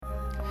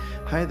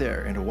Hi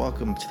there, and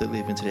welcome to the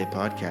Leaving Today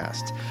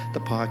podcast, the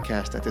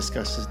podcast that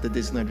discusses the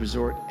Disneyland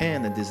Resort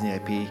and the Disney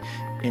IP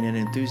in an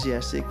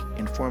enthusiastic,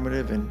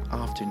 informative, and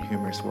often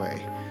humorous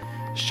way.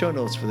 Show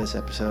notes for this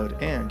episode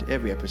and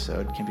every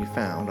episode can be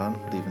found on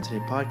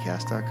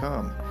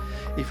leavingtodaypodcast.com.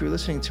 If you're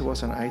listening to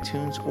us on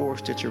iTunes or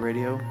Stitcher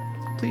Radio,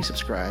 please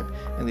subscribe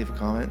and leave a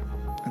comment.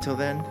 Until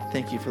then,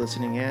 thank you for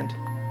listening and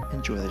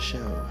enjoy the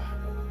show.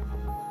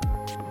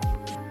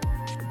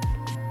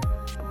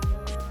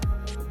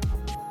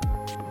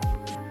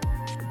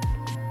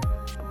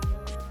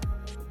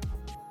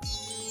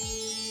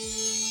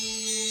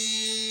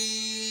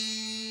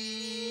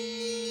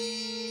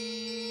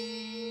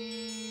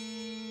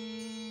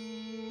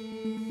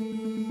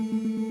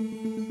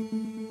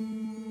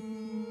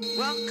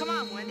 Well, come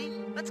on, Wendy.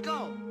 Let's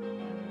go.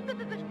 But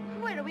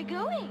where are we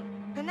going?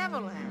 To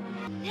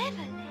Neverland.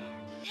 Neverland.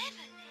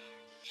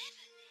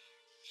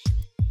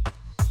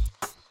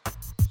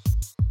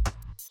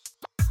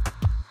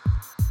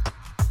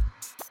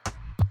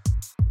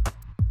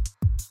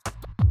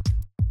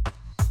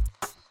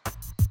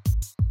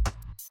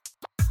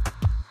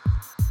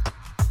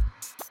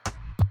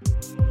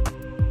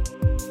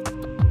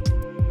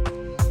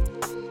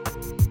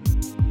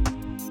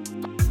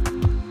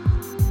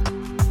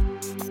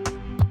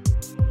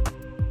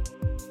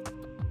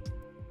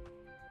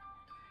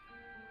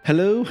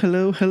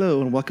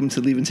 Hello, and welcome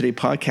to Leaving Today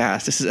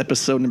podcast. This is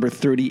episode number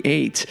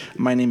 38.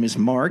 My name is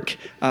Mark.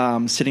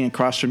 Sitting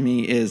across from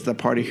me is the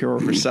party hero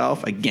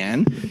herself,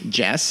 again,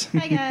 Jess.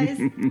 Hi, guys.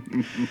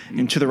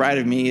 And to the right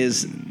of me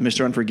is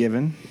Mr.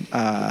 Unforgiven,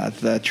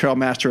 the trail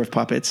master of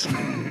puppets,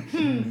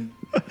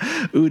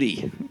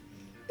 Udi.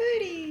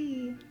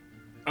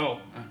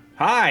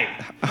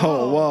 Hi.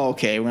 Oh, whoa,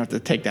 okay, we're going to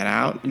have to take that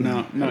out.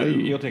 No,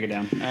 you'll take it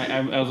down. I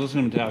was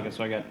listening to Metallica,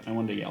 so I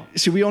wanted to yell.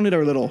 So we all need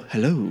our little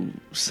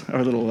hellos,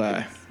 our little...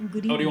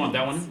 Do you want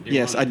that one?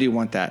 Yes, I do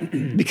want that.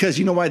 Because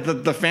you know why?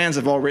 The fans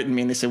have all written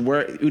me and they said,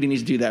 Udi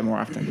needs to do that more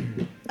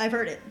often. I've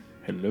heard it.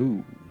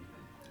 Hello.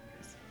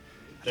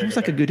 Sounds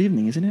like a good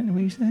evening, isn't it? What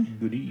do you say?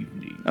 Good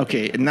evening.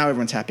 Okay, now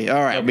everyone's happy.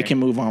 All right, Okay. we can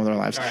move on with our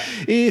lives. All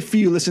right. If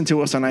you listen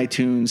to us on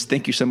iTunes,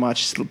 thank you so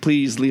much.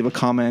 Please leave a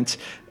comment,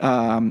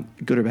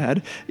 good or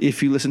bad.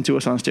 If you listen to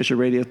us on Stitcher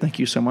Radio, thank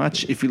you so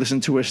much. If you listen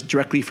to us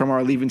directly from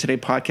our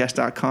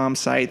leavingtodaypodcast.com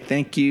site,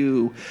 thank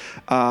you.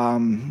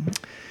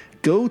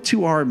 Go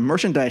to our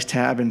merchandise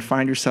tab and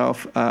find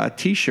yourself a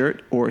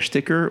T-shirt or a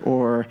sticker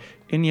or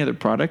any other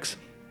products.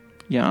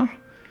 Yeah?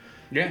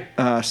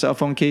 Yeah. Cell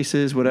phone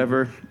cases,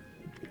 whatever.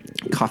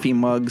 Coffee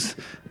mugs.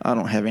 I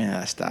don't have any of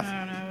that stuff.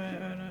 I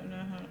don't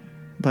know.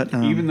 But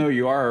Even though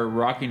you are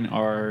rocking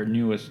our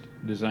newest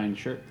design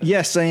shirt.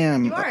 yes, I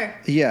am. You are?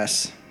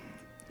 Yes.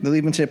 The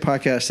Leaving Today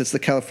podcast. It's the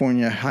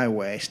California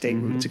Highway, State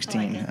Route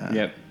 16. I like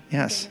Yep.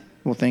 Yes.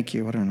 Well, thank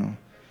you. I don't know.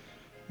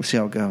 We'll see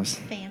how it goes.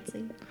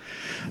 Fancy.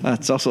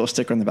 It's also a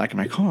sticker on the back of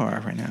my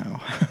car right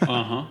now.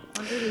 Uh-huh.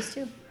 I'll do these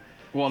too.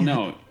 Well,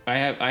 no. I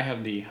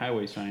have the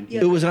highway sign.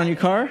 Yeah. It was on your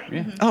car?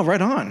 Yeah. Oh,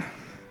 right on.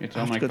 It's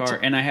I'll on my have to go car.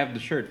 to- And I have the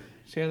shirt.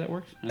 See how that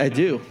works? I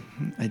do.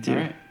 All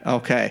right.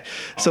 Okay.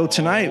 So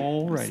tonight...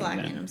 Alrighty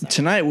Slacking, then. I'm sorry.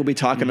 Tonight we'll be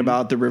talking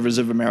about the Rivers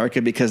of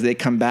America because they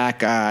come back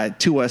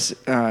to us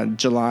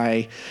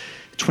July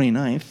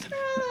 29th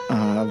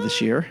of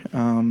this year.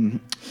 And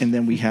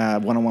then we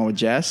have one-on-one with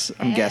Jess,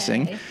 I'm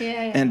guessing.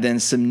 Yeah. And then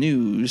some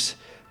news.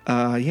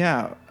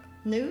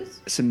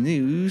 News? Some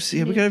news.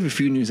 Yeah, we got a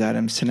few news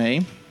items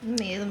today.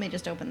 Let me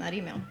just open that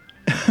email.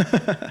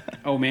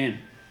 Oh, man.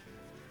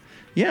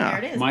 Yeah.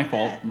 There it is. My Look at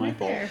fault, that, my right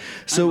fault. there.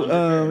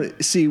 So,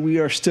 see, we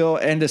are still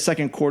end of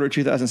second quarter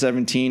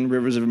 2017.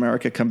 Rivers of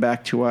America come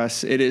back to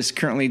us. It is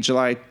currently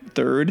July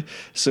 3rd,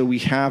 so we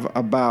have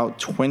about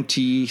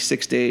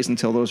 26 days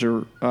until those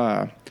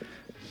are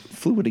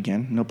fluid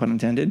again. No pun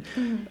intended.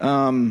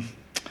 Pun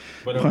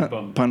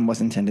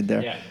was intended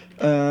there. Yeah.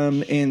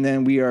 And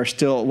then we are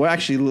still, we're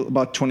actually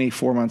about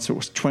 23 months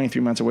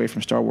away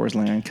from Star Wars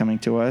Land coming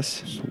to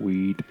us.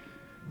 Sweet.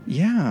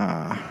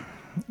 Yeah.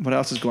 What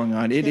else is going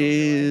on? It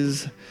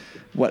is,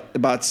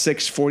 about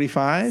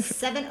 6:45?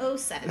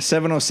 7:07.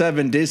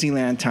 7:07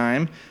 Disneyland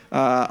time.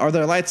 Are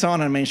there lights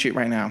on Main Street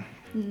right now?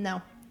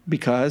 No.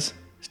 Because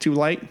it's too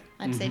light?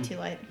 I'd say too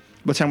light.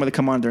 What time will they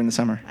come on during the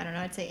summer? I don't know.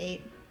 I'd say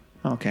 8.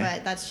 Okay.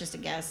 But that's just a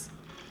guess.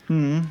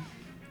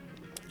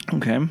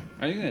 Okay.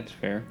 I think that's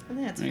fair. I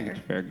think that's fair. It's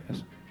fair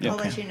guess. I'll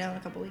let you know in a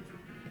couple weeks.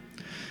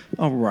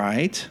 All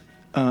right.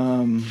 I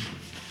don't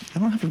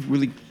have a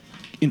really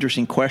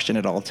interesting question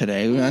at all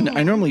today.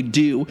 I normally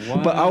do,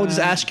 but I'll just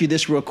ask you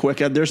this real quick.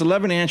 There's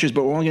 11 answers,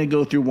 but we're only going to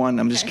go through one.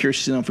 I'm just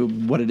curious to know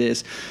what it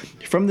is.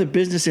 From the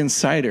Business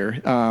Insider,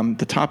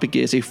 the topic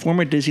is a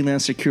former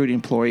Disneyland security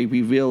employee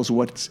reveals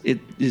what it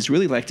is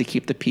really like to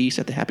keep the peace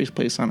at the happiest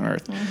place on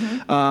earth.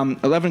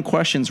 11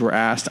 questions were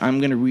asked. I'm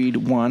going to read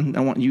one.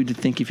 I want you to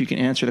think if you can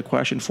answer the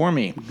question for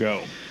me.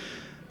 Go.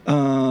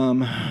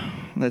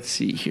 Let's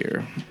see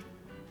here.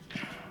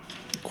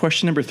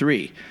 Question number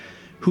 3.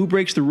 Who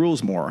breaks the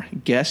rules more,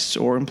 guests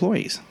or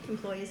employees?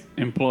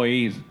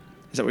 Employees.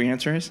 Is that what your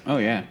answer is? Oh,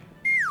 yeah.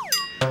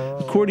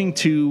 According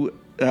to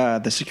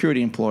the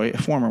security employee, a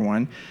former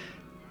one,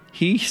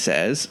 He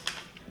says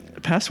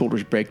pass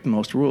holders break the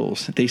most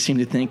rules. They seem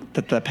to think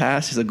that the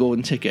pass is a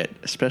golden ticket,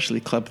 especially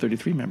Club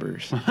 33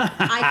 members. I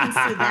can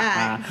see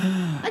that.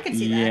 I can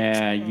see that.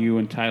 Yeah, you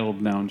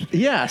entitled. No, I'm just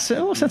kidding. Yeah, so a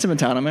little sense of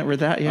entitlement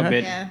with that. Yeah. A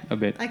bit. Yeah. A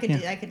bit. I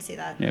could see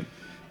that. Yep.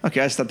 Okay,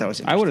 I just thought that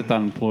was I interesting. would have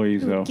thought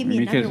employees though. Give me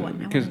another one. I want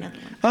Because another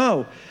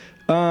one.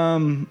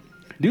 Oh,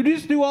 dude,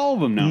 just do all of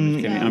them. No, I'm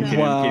just kidding. No, I'm no. kidding.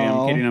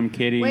 Well- I'm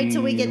kidding. Wait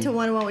till we get to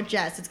 101 with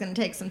Jess. It's going to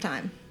take some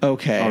time.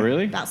 okay. Oh,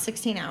 really? About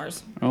 16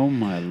 hours. Oh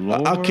my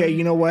lord. Okay,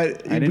 you know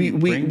what? I didn't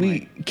We bring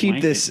my keep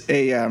blanket. this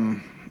a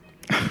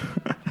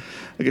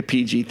like a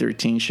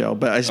PG-13 show,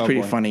 but it's Oh,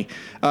 pretty boy. funny.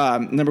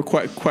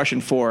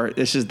 Question 4.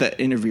 This is the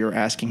interviewer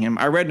asking him.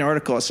 I read an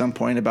article at some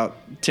point about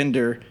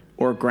Tinder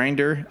or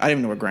Grindr. I don't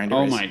even know what Grindr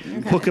Oh is. my-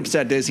 Hookups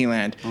at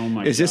Disneyland. Oh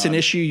my Is this an God.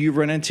 issue you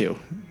run into?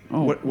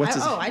 Oh. What's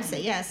this? I'd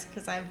say yes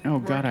because I've Oh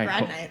worked god, I grad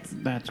hope nights.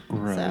 that's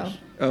gross. So,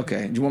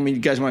 Okay. Do you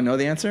guys want to know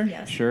the answer?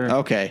 yes. Sure.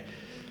 Okay.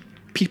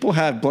 People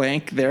have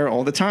blank there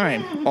all the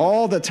time.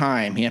 All the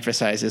time, he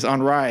emphasizes,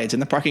 on rides in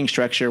the parking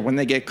structure. When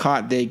they get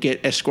caught, they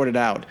get escorted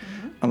out.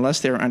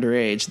 Unless they're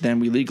underage, then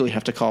we legally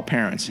have to call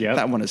parents. Yep.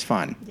 That one is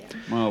fun.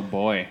 Oh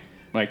boy.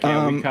 Like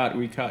yeah,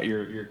 we caught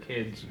your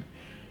kids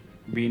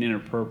being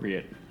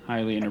inappropriate,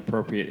 highly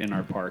inappropriate in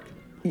our park.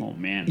 Oh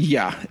man.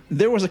 Yeah.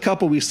 There was a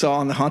couple we saw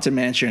in the Haunted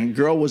Mansion.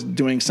 Girl was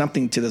doing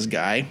something to this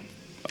guy.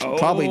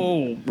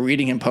 Probably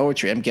reading him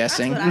poetry, I'm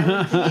guessing.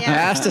 That's what I would, yeah.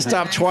 Asked to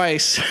stop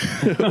twice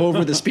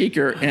over the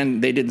speaker,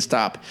 and they didn't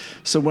stop.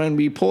 So when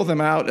we pulled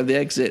them out of the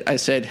exit, I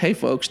said, "Hey,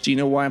 folks, do you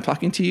know why I'm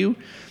talking to you?"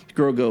 The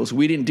girl goes,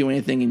 "We didn't do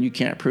anything, and you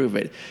can't prove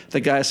it."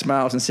 The guy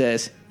smiles and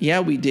says, "Yeah,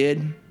 we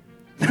did."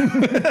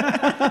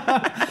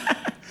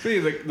 See,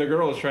 the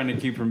girl was trying to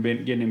keep from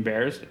getting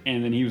embarrassed,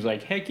 and then he was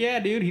like, "Heck yeah,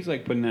 dude!" He's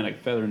like putting that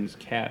like feather in his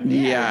cap.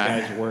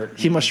 Yeah. Guys work.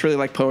 He must really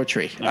like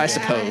poetry, I Okay.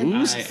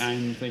 suppose.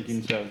 I'm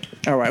thinking so.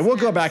 All right, we'll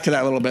go back to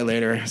that a little bit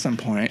later at some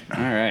point.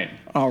 All right.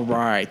 All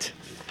right.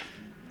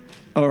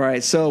 All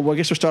right, so I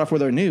guess we'll start off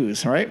with our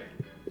news, all right?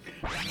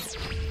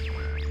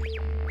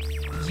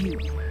 You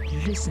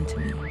listen to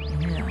me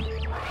now.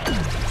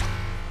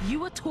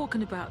 You are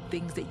talking about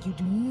things that you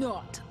do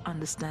not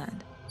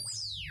understand.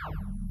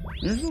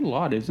 There's a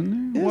lot,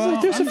 isn't there?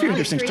 There's a few Only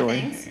interesting 3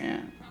 stories. things.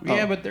 Yeah.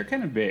 Yeah, but they're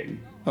kind of big.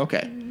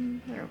 Okay.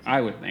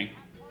 I would think.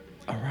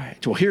 All right.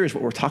 Well, here's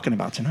what we're talking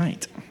about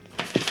tonight.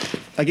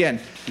 Again,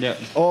 Yeah.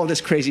 all this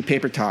crazy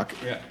paper talk.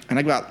 Yeah. And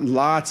I got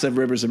lots of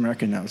Rivers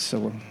American notes.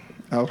 So,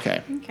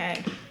 okay.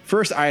 Okay.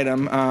 First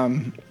item.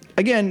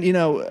 Again,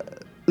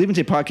 Leaving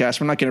Tape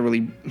Podcast, we're not going to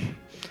really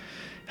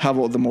have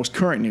all the most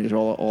current news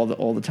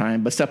all the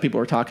time, but stuff people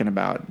are talking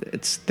about.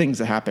 It's things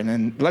that happen.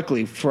 And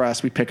luckily for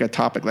us, we pick a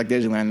topic like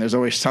Disneyland. There's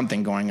always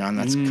something going on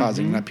that's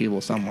causing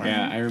upheaval somewhere.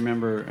 Yeah, I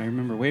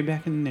remember way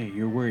back in the day,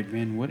 you're worried,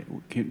 man,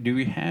 do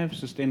we have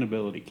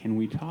sustainability? Can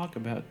we talk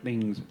about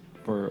things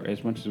for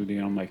as much as we do?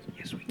 And I'm like,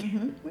 yes, we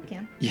can. We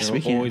can. Yes, There'll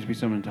we can. always be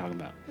something to talk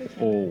about.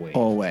 Always.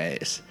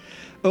 Always.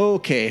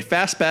 Okay,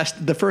 Fast Pass.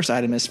 The first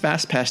item is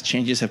Fast Pass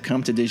changes have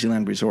come to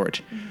Disneyland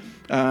Resort.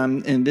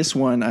 And this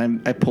one,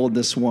 I pulled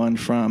this one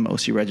from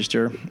OC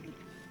Register.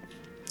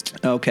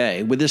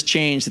 Okay, with this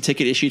change, the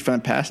ticket issued from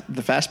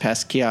the Fast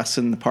Pass kiosks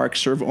in the park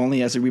serve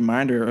only as a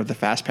reminder of the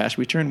Fast Pass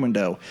return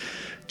window.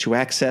 To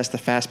access the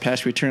Fast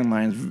Pass return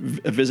line,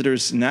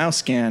 visitors now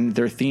scan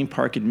their theme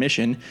park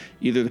admission,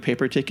 either the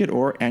paper ticket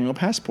or annual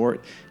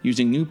passport,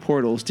 using new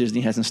portals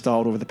Disney has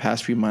installed over the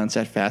past few months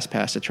at Fast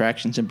Pass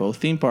attractions in both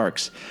theme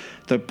parks.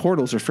 The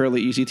portals are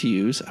fairly easy to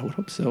use. I would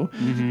hope so.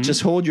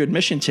 Just hold your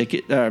admission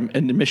ticket,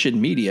 admission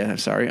media,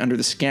 under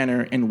the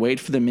scanner and wait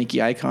for the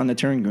Mickey icon to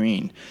turn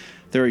green.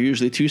 There are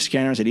usually 2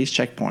 scanners at each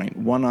checkpoint,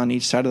 one on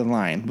each side of the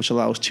line, which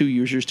allows 2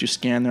 users to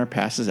scan their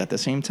passes at the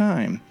same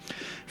time.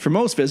 For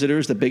most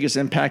visitors, the biggest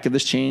impact of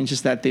this change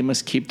is that they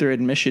must keep their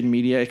admission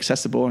media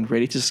accessible and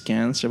ready to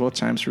scan several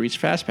times for each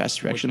Fast Pass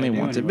attraction Which they they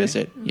do want to anyway.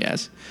 visit.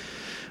 Yes.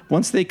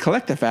 Once they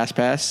collect the Fast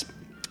Pass,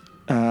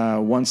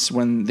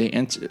 when they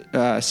enter,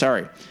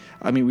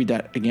 let me read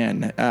that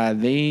again.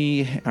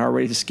 They are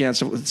ready to scan.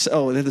 They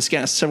have to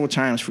scan it several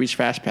times for each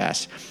Fast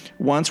Pass.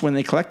 Once when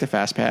they collect the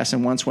Fast Pass,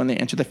 and once when they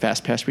enter the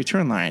Fast Pass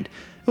return line.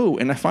 Oh,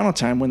 and a final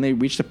time when they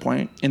reach the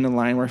point in the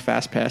line where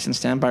Fast Pass and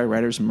standby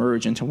riders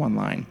merge into one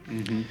line.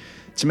 Mm-hmm.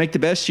 To make the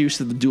best use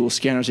of the dual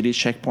scanners at each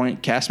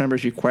checkpoint, cast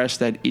members request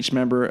that each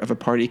member of a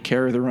party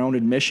carry their own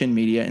admission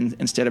media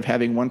instead of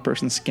having one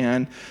person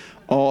scan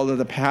all of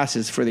the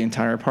passes for the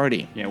entire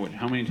party. Yeah,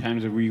 how many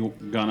times have we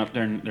gone up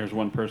there and there's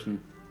one person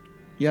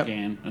Yep.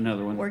 scan,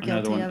 another one, We're another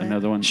guilty one, of it.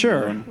 another one,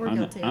 Sure. another one. We're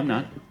guilty. I'm of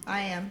not. it.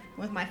 I am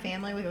with my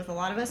family, with a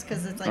lot of us,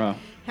 because it's like Oh.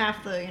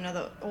 half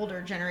the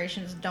older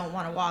generations don't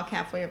want to walk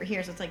halfway over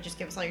here, so it's like just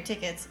give us all your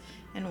tickets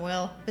and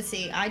we'll. But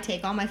see, I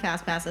take all my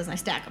Fast Passes and I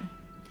stack them,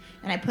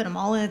 and I put them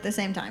all in at the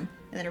same time,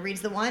 and then it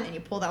reads the one, and you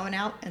pull that one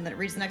out, and then it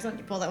reads the next one,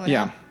 you pull that one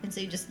Yeah. out, and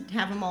so you just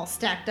have them all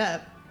stacked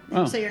up,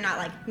 Oh. so you're not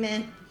like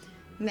meh.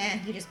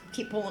 You just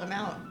keep pulling them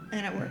out,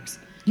 and it works.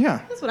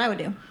 Yeah. That's what I would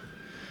do.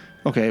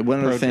 Okay.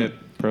 One other thing.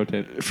 Pro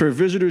tip. For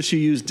visitors who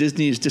use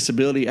Disney's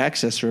Disability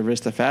Access Service,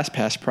 the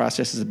FastPass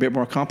process is a bit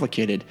more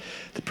complicated.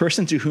 The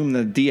person to whom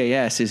the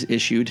DAS is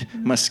issued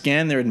must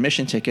scan their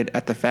admission ticket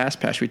at the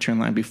FastPass return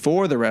line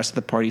before the rest of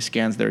the party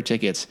scans their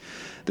tickets.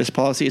 This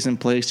policy is in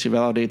place to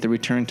validate the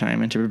return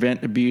time and to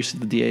prevent abuse of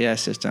the DAS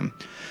system,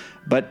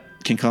 but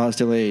can cause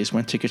delays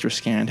when tickets are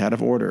scanned out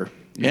of order.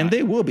 And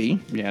they will be.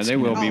 Yeah, they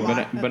will be. A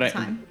lot of the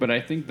time. But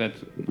I think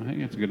that's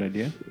a good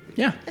idea.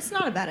 Yeah. It's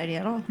not a bad idea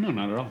at all. No,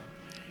 not at all.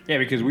 Yeah,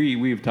 because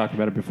we've talked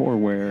about it before,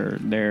 where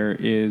there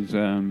is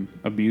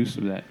abuse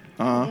of that.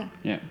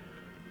 Yeah.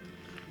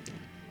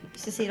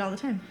 Used to see it all the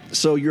time.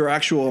 So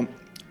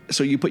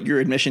you put your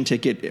admission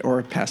ticket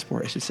or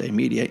passport, I should say,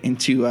 media,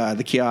 into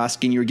the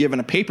kiosk, and you're given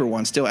a paper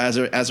one still as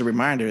a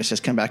reminder. It says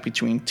come back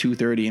between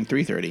 2:30 and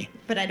 3:30.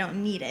 But I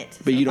don't need it.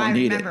 But you don't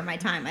need it. If I remember my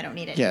time, I don't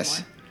need it Yes.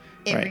 anymore.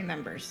 It Right.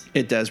 remembers.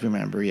 It does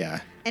remember, yeah.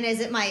 And is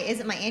it my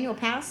annual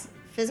pass?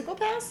 Physical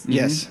pass?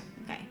 Yes.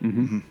 Okay.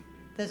 Mm-hmm.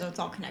 Those it's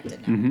all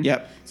connected now.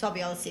 Yep. So I'll be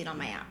able to see it on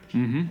my app.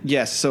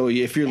 Yes. So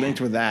if you're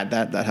linked with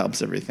that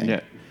helps everything.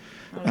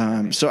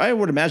 Yeah. So I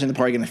would imagine they're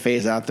probably going to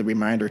phase out the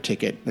reminder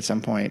ticket at some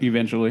point.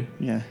 Eventually.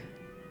 Yeah.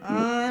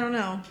 I don't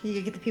know.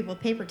 You get the people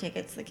with paper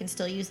tickets that can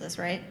still use this,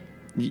 right?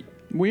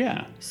 Well,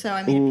 yeah. So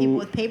I mean, people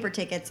with paper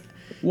tickets,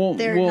 Well,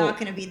 they're not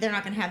going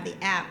to have the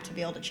app to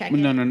be able to check it.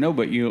 No.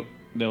 But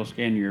they'll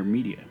scan your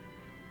media.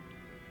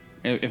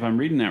 If I'm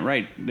reading that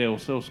right, they'll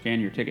still scan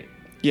your ticket.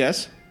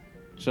 Yes.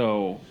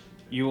 So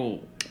you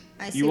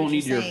won't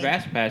need your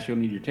fast pass. You'll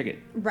need your ticket.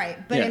 Right,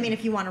 but Yeah. I mean,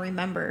 if you want to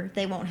remember,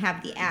 they won't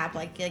have the app.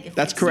 Like if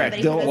That's it's correct.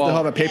 somebody They'll who doesn't-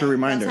 have a paper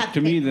reminder. they'll have To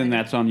the me, paper then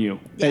reminder. that's on you.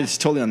 Yeah. It's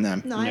totally on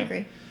them. No, I Yeah.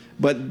 agree.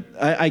 But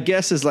I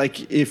guess is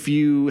like if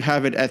you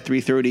have it at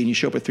 3:30 and you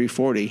show up at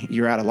 3:40,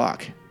 you're out of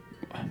luck.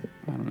 I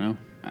don't know.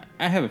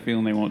 I have a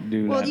feeling they won't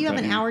do that. Well, you have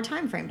but, an hour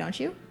time frame, don't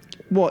you?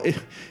 Well,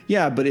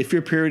 but if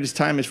your period of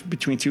time is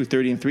between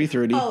 2:30 and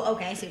 3:30, Oh,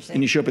 okay. I see what you're saying.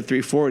 and you show up at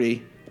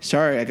 3:40,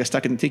 sorry, I got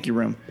stuck in the tiki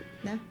room.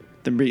 No.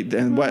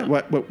 Then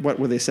what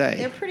will they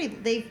say?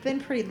 They've been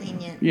pretty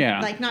lenient.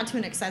 Yeah. Like not to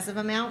an excessive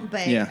amount,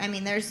 but Yeah. I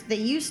mean, they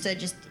used to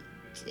just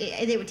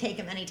they would take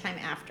them anytime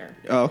after.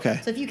 Oh, okay.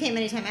 So if you came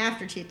anytime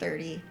after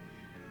 2:30,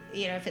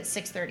 if it's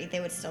 6:30,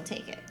 they would still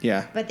take it.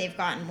 Yeah. But they've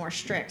gotten more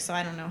strict, so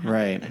I don't know how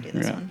Right. they're going to do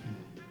this Yeah. one.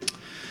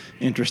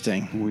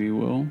 Interesting. We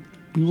will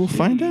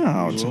find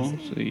out.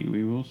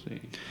 We will see.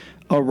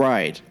 All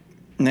right.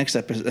 Next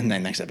episode.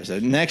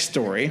 Next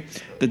story.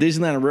 The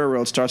Disneyland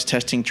Railroad starts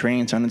testing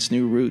trains on its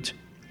new route.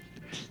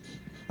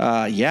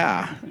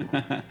 Yeah.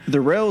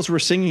 The rails were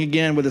singing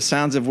again with the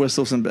sounds of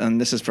whistles, and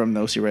this is from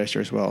the OC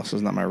Register as well, so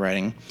it's not my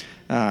writing.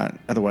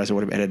 Otherwise, I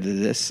would have edited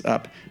this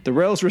up. The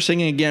rails were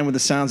singing again with the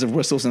sounds of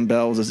whistles and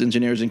bells as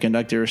engineers and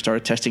conductors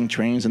started testing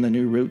trains on the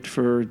new route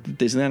for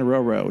Disneyland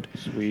Railroad.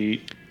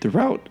 Sweet. The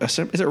route, is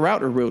it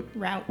route or route?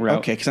 Route.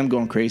 Okay, because I'm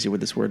going crazy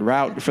with this word.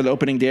 Route for the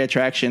opening day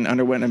attraction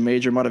underwent a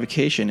major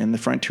modification in the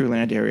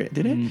Frontierland area.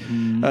 Did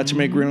it? To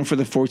make room for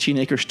the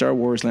 14-acre Star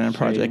Wars land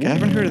project. I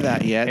haven't heard of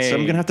that yet, so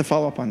I'm going to have to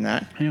follow up on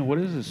that. Yeah, what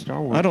is this Star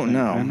Wars? I don't thing?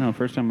 know. I don't know.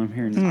 First time I'm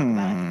hearing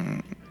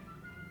that.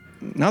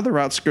 Now the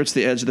route skirts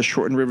the edge of the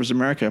shortened Rivers of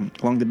America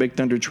along the Big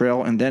Thunder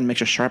Trail and then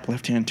makes a sharp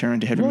left-hand turn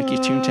to head for Mickey's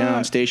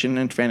Toontown Station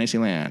and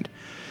Fantasyland.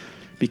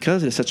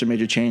 Because it is such a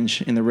major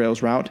change in the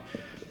rail's route,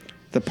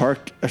 the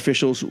park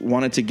officials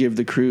wanted to give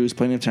the crews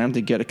plenty of time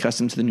to get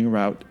accustomed to the new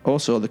route.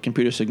 Also, the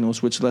computer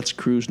signals, which lets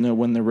crews know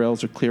when the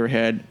rails are clear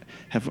ahead,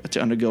 have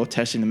to undergo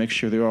testing to make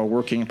sure they're all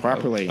working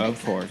properly.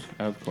 Of course.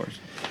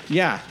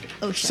 Yeah.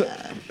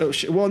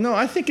 Well, no,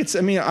 I think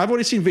I've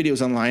already seen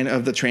videos online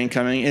of the train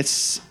coming.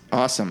 It's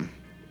awesome.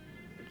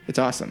 It's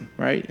awesome,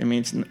 right? I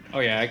mean, Oh,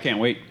 yeah, I can't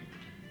wait.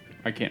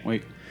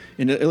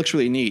 and it looks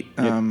really neat.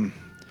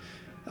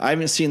 I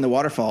haven't seen the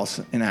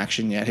waterfalls in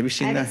action yet. Have you I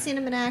seen haven't that? seen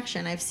them in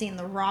action. I've seen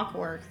the rock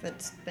work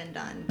that's been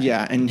done.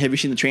 Yeah, and have you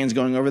seen the trains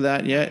going over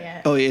that yet? Not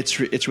yet. Oh, yeah,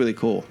 it's really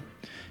cool.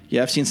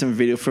 Yeah, I've seen some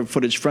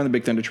footage from the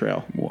Big Thunder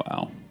Trail.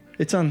 Wow.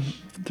 It's on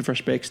the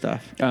Fresh Bake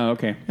stuff. Oh,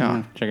 okay.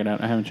 Yeah. Check it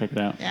out. I haven't checked it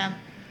out. Yeah.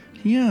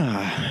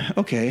 Yeah.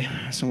 Okay.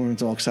 So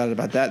everyone's all excited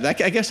about that.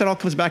 I guess that all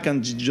comes back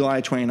on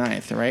July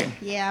 29th, right?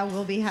 Yeah,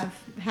 we'll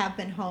have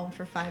been home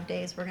for 5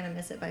 days. We're going to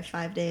miss it by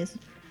 5 days.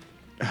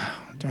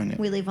 Darn it.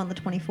 We leave on the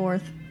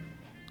 24th.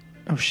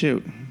 Oh,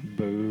 shoot.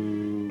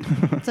 Boo.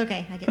 It's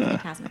okay. I get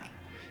Fantasmic.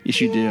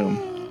 Yes, you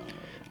do.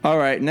 All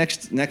right.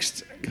 Next.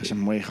 Gosh,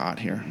 I'm way hot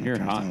here. You're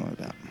I'm hot. trying to think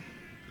about that.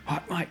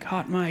 Hot mic.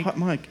 Hot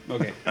mic.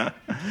 Okay.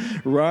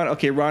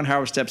 Ron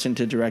Howard steps in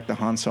to direct the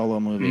Han Solo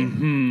movie.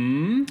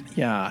 Mm-hmm.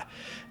 Yeah.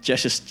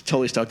 Jess is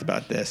totally stoked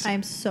about this. I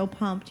am so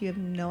pumped. You have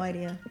no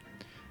idea.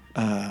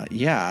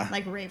 Yeah.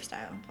 Like rave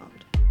style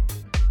pumped.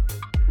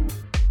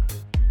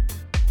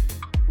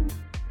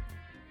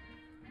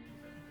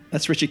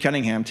 That's Richie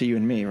Cunningham to you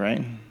and me,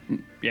 right?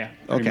 Yeah.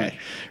 pretty Okay. much.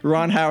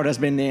 Ron Howard has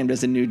been named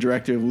as the new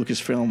director of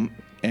Lucasfilm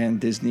and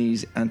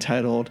Disney's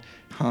untitled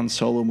Han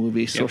Solo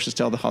movie. Sources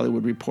tell The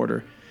Hollywood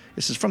Reporter.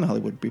 This is from The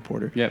Hollywood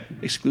Reporter. Yep.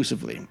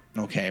 Exclusively.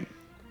 Okay.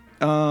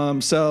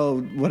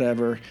 So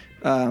whatever.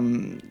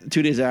 2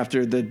 days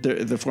after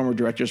the former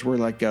directors were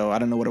let go, I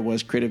don't know what it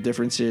was. Creative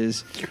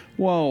differences.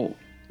 Well,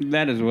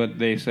 That is what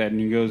they said.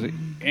 And he goes,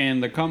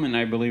 and the comment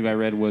I believe I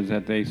read was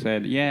that they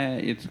said, yeah,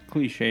 it's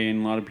cliche,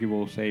 and a lot of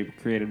people say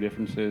creative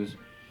differences.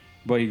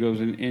 But he goes,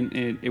 and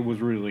it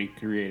was really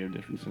creative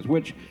differences.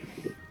 Which,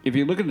 if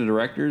you look at the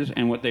directors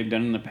and what they've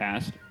done in the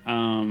past,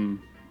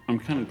 I'm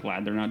kind of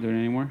glad they're not doing it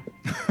anymore.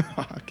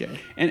 Okay.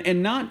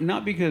 And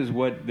not because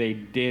what they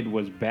did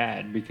was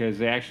bad, because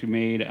they actually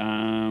made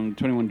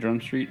 21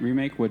 Jump Street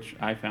remake, which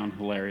I found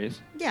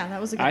hilarious. Yeah,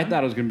 that was a good I one.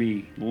 thought it was going to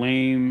be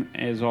lame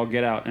as all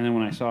get out, and then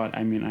when I saw it,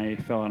 I mean, I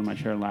fell out of my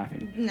chair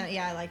laughing. No,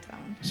 yeah, I liked that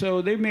one.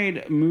 So they've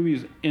made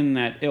movies in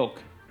that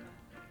ilk.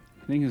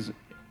 The thing is,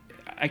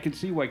 I could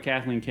see why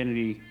Kathleen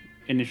Kennedy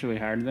initially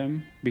hired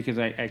them, because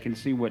I can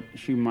see what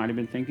she might have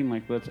been thinking,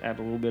 like, let's add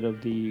a little bit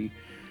of the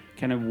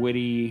kind of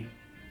witty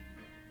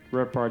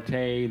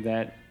repartee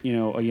that, you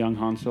know, a young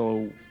Han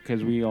Solo,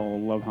 because we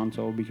all love Han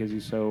Solo because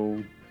he's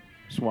so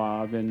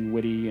suave and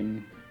witty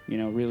and, you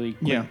know, really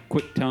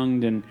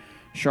quick-tongued and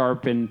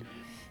sharp, and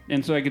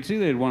so I could see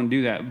they'd want to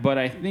do that. But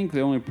I think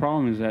the only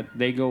problem is that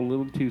they go a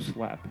little too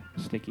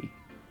slapsticky.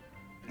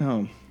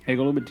 Oh. They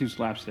go a little bit too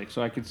slapstick.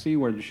 So I could see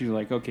where she's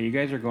like, okay, you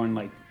guys are going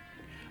like,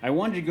 I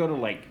wanted you to go to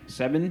like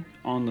 7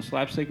 on the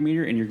slapstick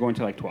meter, and you're going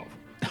to like 12.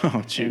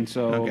 Oh, gee. And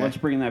so Okay. let's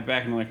bring that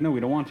back. And they're like, no, we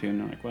don't want to. And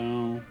they're like,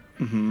 well.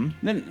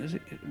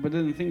 But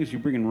then the thing is, you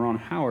bring in Ron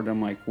Howard.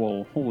 I'm like,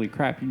 well, holy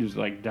crap! You just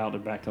like dialed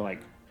it back to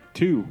like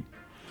 2,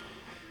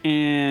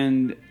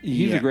 and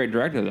he's a great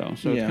director though.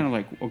 So it's kind of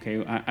like,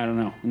 okay, I don't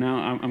know.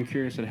 Now I'm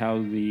curious at how I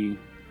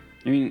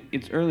mean,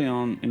 it's early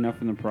on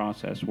enough in the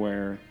process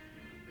where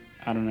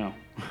I don't know.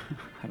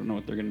 I don't know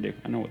what they're gonna do.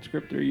 I know what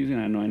script they're using.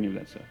 I know any of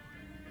that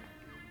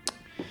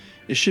stuff.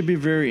 It should be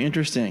very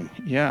interesting.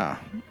 Yeah.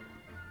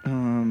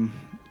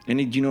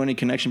 Do you know any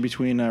connection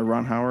between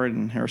Ron Howard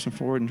and Harrison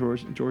Ford and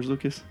George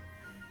Lucas?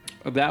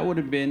 That would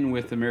have been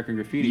with American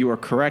Graffiti. You are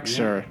correct,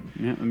 sir.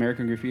 Yeah,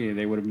 American Graffiti.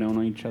 They would have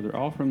known each other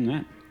all from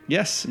that.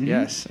 Yes,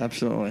 yes,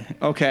 absolutely.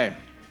 Okay.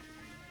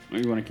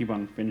 You want to keep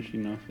on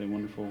finishing off the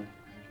wonderful...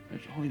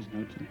 There's all these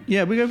notes in here.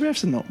 Yeah, we have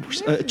some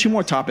notes. 2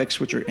 more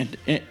topics, which are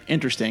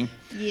interesting.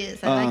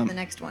 Yes, I like the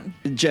next one.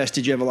 Jess,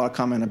 did you have a lot of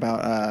comment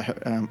about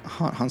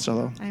Han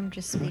Solo? I'm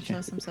just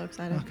speechless. I'm so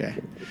excited. Okay.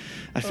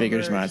 I figured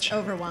as much.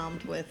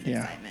 Overwhelmed with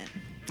Yeah.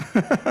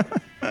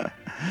 excitement.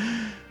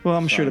 Well,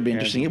 I'm sure it'll be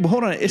interesting. Well,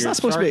 hold on. It's Your not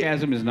supposed to be.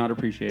 sarcasm is not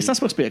appreciated. It's not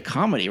supposed to be a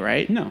comedy,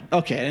 right? No.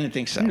 Okay, I didn't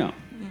think so. No.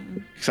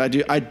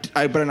 Because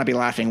I better not be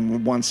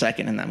laughing 1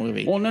 second in that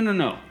movie. Well,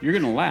 no. You're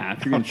going to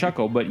laugh. You're going to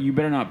chuckle, but you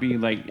better not be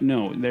like,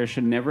 no, there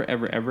should never,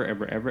 ever, ever,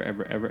 ever, ever,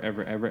 ever, ever,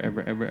 ever, ever,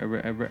 ever, ever,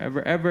 ever,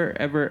 ever, ever, ever,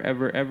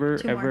 ever, ever, ever,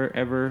 Two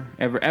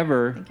more.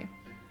 ever Thank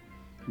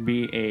you.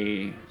 be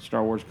a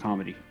Star Wars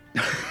comedy.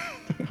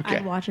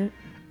 I'd watch it.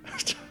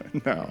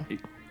 No.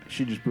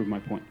 She just proved my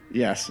point.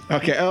 Yes.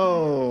 Okay.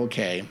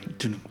 Okay.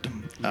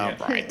 All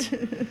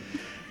right.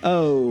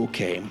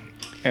 Okay.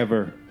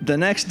 Ever. The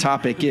next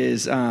topic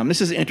is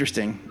this is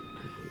interesting.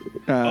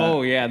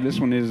 Oh, yeah, this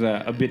one is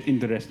a bit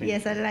interesting.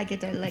 Yes, I like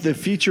it. I like The it.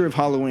 future of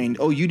Halloween.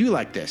 Oh, you do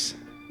like this.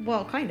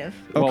 Well, kind of.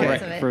 Well,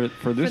 because right, of it.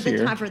 for this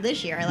year. For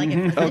this year. I like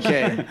it for this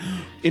Okay. year.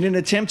 In an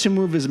attempt to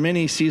move as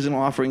many seasonal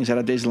offerings out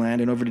of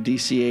Disneyland and over to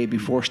DCA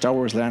before Star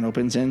Wars Land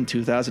opens in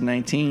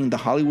 2019, the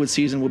Hollywood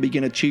season will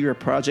begin a 2-year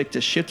project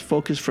to shift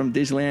focus from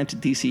Disneyland to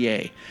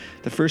DCA.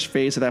 The first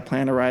phase of that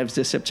plan arrives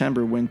this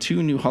September when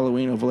 2 new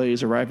Halloween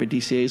overlays arrive at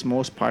DCA's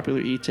most popular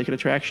e-ticket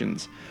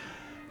attractions.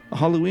 A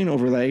Halloween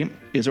overlay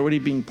is already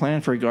being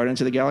planned for Guardians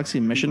of the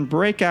Galaxy Mission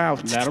Breakout.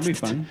 That'll be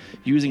fun.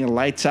 Using a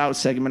lights out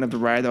segment of the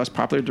ride that was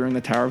popular during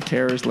the Tower of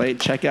Terror's late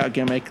checkout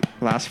gimmick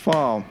last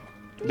fall.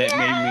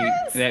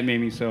 That made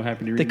me so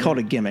happy to read They that. called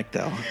it gimmick,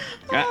 though.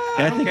 I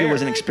I don't think it care.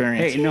 was an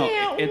experience. Hey, no,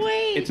 Can't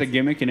wait. it's a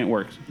gimmick and it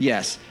works.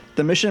 Yes.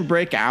 The Mission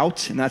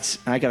Breakout, and that's,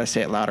 I gotta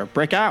say it louder,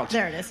 Breakout.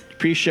 There it is.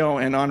 Pre-show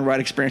and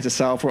on-ride experience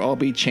itself will all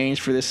be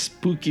changed for this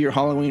spookier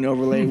Halloween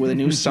overlay with a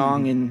new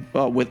song and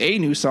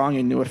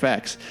new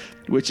effects,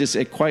 which is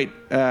quite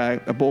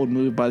a bold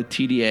move by the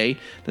TDA,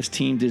 that's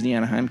Team Disney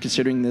Anaheim,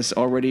 considering this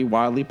already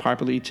wildly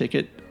popular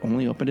ticket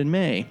only opened in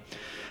May.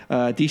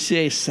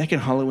 DCA's second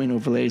Halloween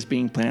overlay is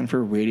being planned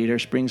for Radiator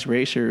Springs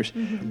Racers,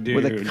 where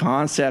the Dude.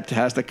 concept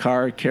has the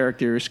Cars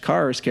characters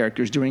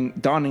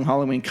donning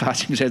Halloween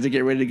costumes as they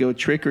get ready to go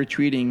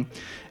trick-or-treating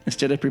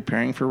instead of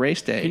preparing for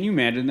race day. Can you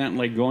imagine that?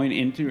 Like going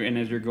into, and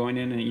as you're going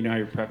in, and you know how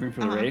you're prepping for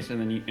the race, and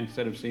then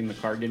instead of seeing the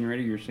car getting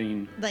ready, you're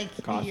seeing Like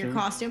your costume.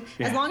 costume.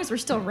 Yeah. As long as we're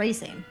still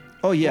racing.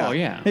 Oh, yeah. Oh,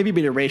 yeah. Maybe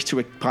be a race to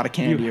a pot of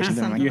candy or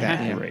something like you that.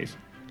 have yeah. to race.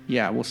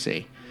 Yeah, we'll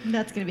see.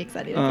 That's going to be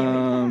exciting. I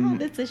can't wait.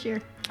 That's this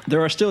year.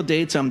 There are still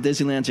dates on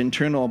Disneyland's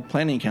internal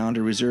planning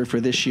calendar reserved for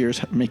this year's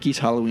Mickey's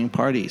Halloween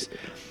parties.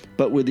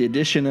 But with the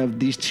addition of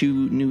these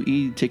 2 new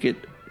e-ticket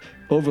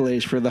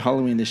overlays for the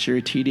Halloween this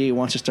year, TDA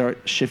wants to start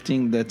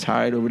shifting the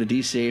tide over to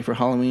DCA for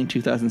Halloween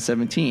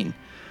 2017.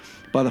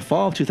 By the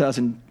fall of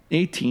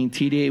 2018,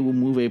 TDA will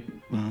move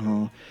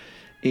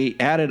a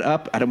added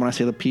up, I don't want to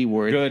say the P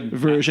word, Good.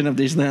 version of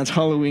Disneyland's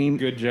Halloween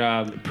Good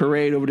job.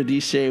 parade over to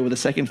DCA with a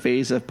second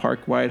phase of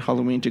park-wide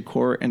Halloween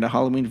decor and a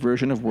Halloween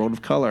version of World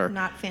of Color.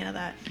 Not a fan of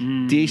that.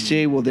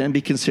 DCA will then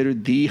be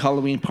considered the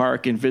Halloween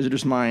park in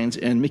visitors' minds,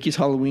 and Mickey's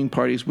Halloween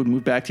parties would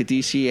move back to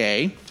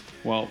DCA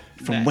Well,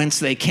 from whence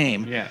they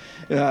came. Yeah.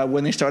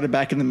 When they started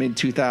back in the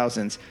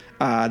mid-2000s.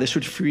 This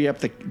would free up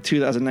the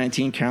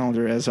 2019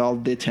 calendar as all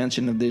the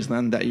attention of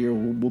Disneyland that year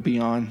will be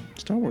on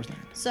Star Wars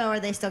Land. So are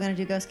they still going to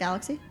do Ghost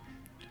Galaxy?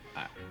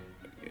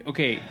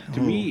 Okay,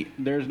 to me,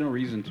 there's no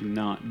reason to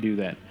not do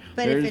that.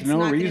 But there's if it's no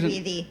not going to reason. be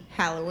the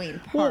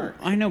Halloween Well, park,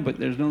 I know, but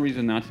there's no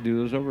reason not to do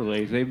those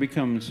overlays. They've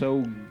become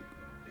so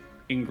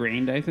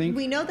ingrained. I think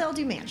we know they'll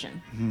do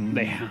Mansion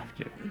they have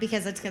to.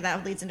 because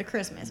that leads into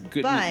Christmas.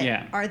 Good- but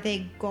yeah. are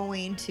they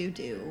going to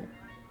do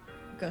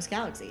Ghost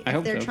Galaxy? I If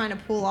hope they're so. trying to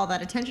pull all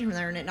that attention from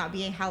there and it not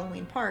be a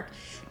Halloween park,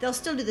 they'll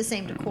still do the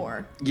same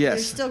decor. Yes.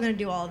 They're still going to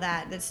do all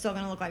that. That's still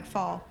going to look like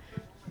fall.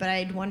 But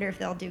I'd wonder if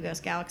they'll do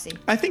Ghost Galaxy.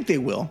 I think they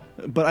will,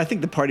 but I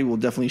think the party will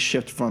definitely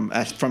shift from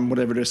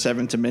whatever it is,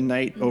 7 to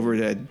midnight over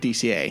to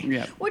DCA.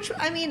 Yeah. Which,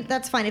 I mean,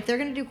 that's fine. If they're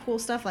going to do cool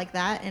stuff like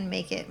that and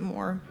make it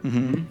more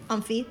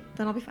umphy,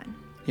 then I'll be fine.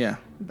 Yeah.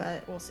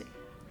 But we'll see.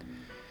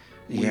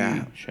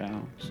 Yeah. We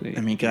shall see.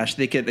 I mean, gosh,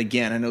 they could,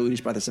 again, I know we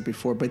just brought this up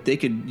before, but they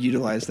could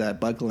utilize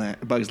that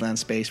Bugs Land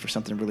space for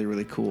something really,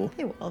 really cool,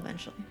 They will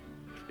eventually.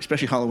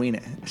 especially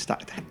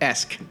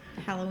Halloween-esque.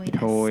 Halloween.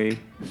 Toy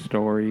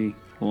Story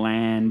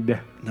Land,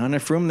 Not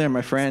enough room there,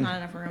 my friend. Not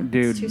enough room.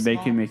 dude. It's too They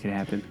small. can make it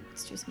happen.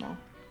 It's too small.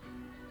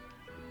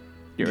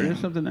 Get rid Yeah. of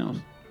something else.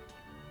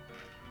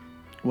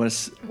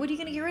 What's What are you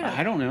going to get rid of?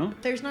 I don't know.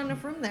 There's not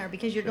enough room there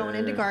because you're going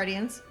into Sure.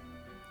 Guardians.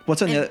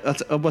 what's on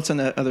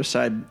the other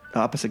side,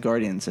 opposite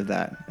Guardians of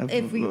that? Of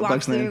If we walk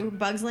Bugs Land? through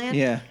Bugs Land,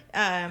 Yeah.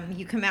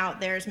 you come out,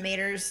 there's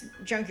Mater's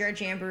Junkyard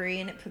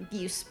Jamboree, and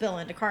you spill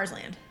into Cars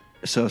Land.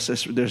 So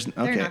there's They're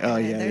okay. not gonna, Oh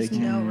yeah. there's they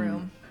can- no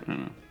room. I don't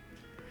know.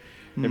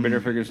 They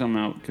better figure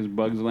something out because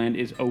Bugs Land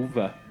is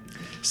over.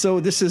 So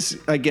this is,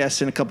 I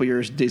guess, in a couple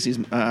years,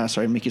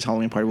 Mickey's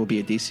Halloween party will be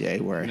at DCA.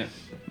 Where, Yes.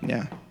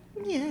 yeah.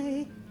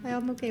 Yay.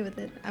 I'm okay with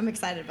it. I'm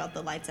excited about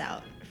the lights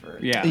out.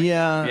 Yeah.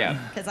 Yeah. Yeah.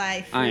 Because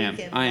I I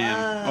freaking am.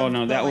 love Oh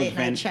no, that the was late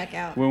night fantastic.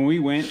 checkout. When we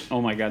went,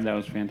 oh my god, that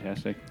was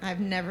fantastic. I've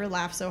never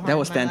laughed so hard. That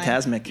was in my life.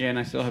 phantasmic. Yeah, and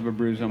I still have a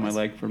bruise on my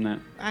leg from that.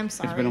 I'm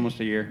sorry. It's been almost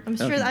a year. I'm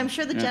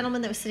sure the Yeah.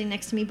 gentleman that was sitting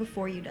next to me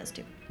before you does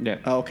too. Yeah.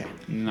 Oh, okay.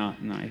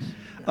 Not nice.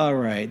 All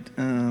right.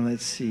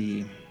 Let's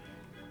see.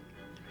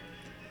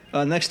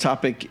 Next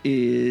topic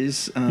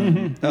is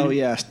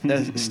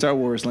Star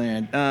Wars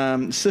Land.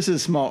 So this is a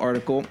small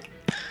article.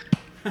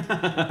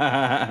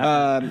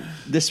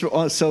 This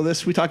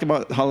we talked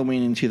about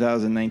Halloween in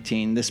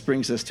 2019. This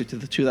brings us to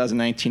the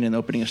 2019 and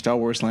opening of Star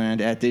Wars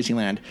Land at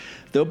Disneyland.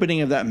 The opening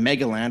of that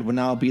mega land will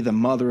now be the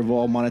mother of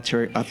all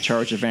monetary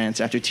upcharge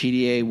events after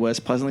TDA was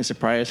pleasantly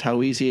surprised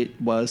how easy it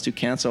was to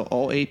cancel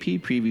all AP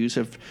previews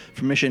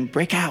for Mission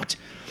Breakout,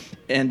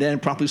 and then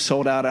promptly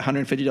sold out a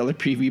 $150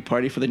 preview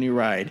party for the new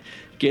ride.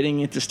 Getting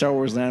into Star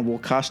Wars Land will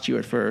cost you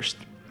at first,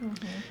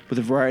 with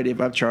a variety of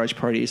upcharge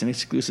parties and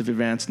exclusive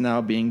events now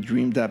being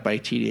dreamed up by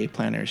TDA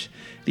planners.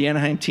 The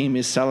Anaheim team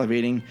is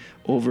salivating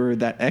over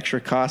that extra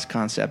cost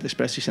concept,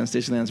 especially since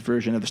Disneyland's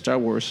version of the Star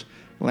Wars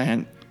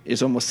Land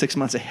is almost 6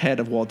 months ahead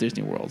of Walt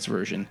Disney World's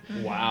version.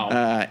 Wow.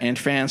 And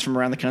fans from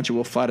around the country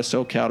will fly to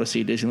SoCal to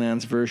see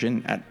Disneyland's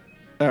version at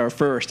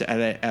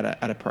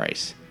a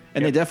price.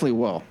 And they definitely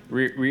will.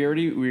 We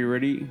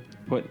already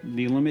put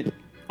the limit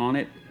on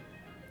it.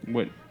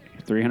 What?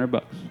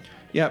 $300.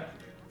 Yep.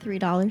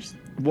 $3.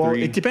 Well,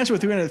 it depends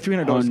what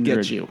 $300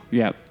 gets you.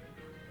 Yep.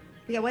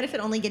 Yeah. What if it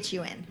only gets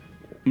you in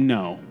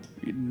No.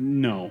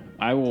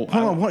 I will.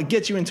 Hold on, what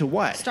gets you into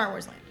what? Star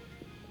Wars Land?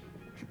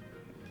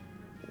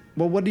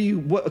 Well, what would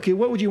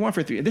you want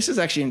for $300? This is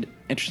actually an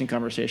interesting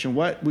conversation.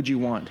 What would you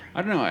want?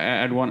 I don't know.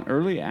 I'd want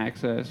early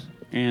access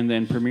and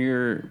then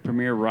premier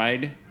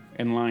ride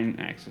and line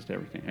access to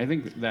everything. I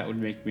think that would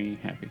make me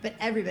happy. But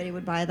everybody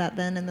would buy that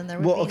then, and then there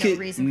would Well, be okay, no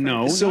reason. For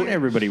No, So not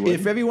everybody would.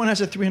 If everyone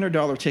has a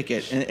 $300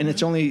 ticket and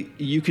it's only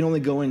you can only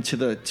go into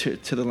the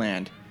to the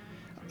land,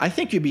 I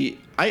think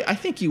I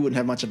think you wouldn't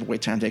have much of a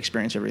wait time to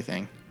experience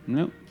everything.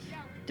 Nope.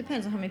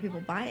 Depends on how many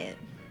people buy it.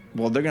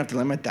 Well, they're gonna have to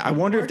limit that. I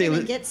wonder We're if they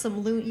gonna get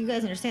some you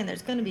guys understand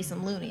there's going to be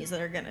some loonies that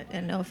are going to,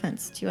 and no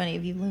offense to any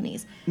of you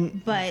loonies,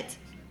 but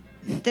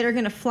that are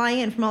going to fly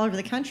in from all over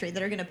the country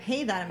that are going to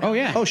pay that amount. Oh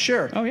yeah. Oh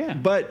sure. Oh yeah.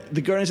 But the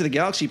Guardians of the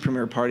Galaxy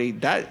premiere party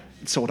that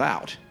sold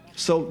out.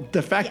 So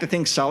the fact that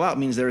things sell out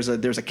means there's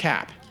a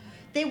cap.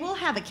 They will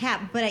have a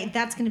cap, but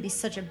that's going to be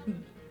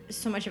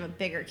so much of a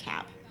bigger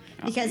cap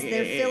because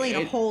they're filling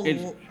a whole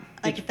It's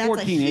that's 14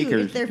 a huge.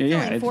 acres. They're Yeah,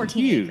 filling it's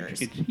 14 huge.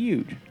 acres. It's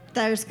huge.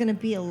 There's going to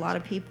be a lot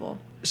of people.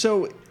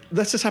 So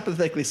let's just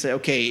hypothetically say,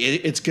 okay,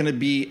 it's going to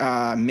be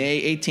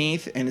May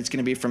 18th, and it's going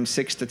to be from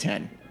 6 to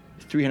 10.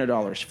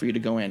 $300 for you to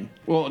go in.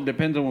 Well, it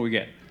depends on what we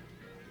get.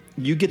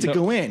 You get to So-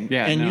 go in,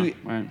 Yeah. and no, you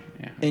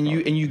yeah. and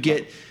you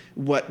get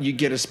you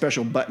get a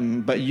special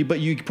button, but you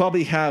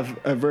probably have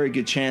a very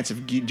good chance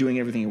of doing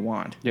everything you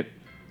want. Yep.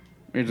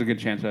 There's a good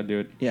chance I'd do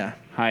it. Yeah.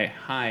 High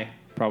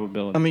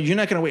probability. I mean, you're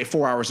not going to wait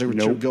 4 hours to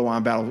Nope. go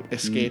on battle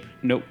escape.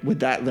 Nope.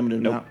 With that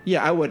limited Nope. amount.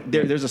 Yeah, I would.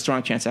 There's a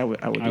strong chance I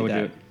would do I would that.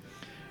 do it.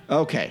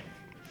 Okay.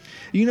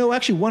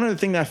 Actually, one other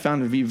thing that I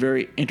found to be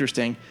very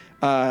interesting,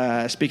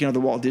 speaking of the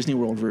Walt Disney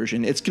World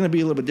version, it's going to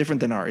be a little bit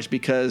different than ours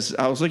because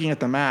I was looking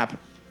at the map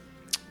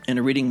and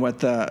reading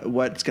what's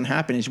going to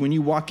happen is when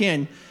you walk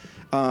in,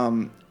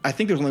 I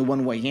think there's only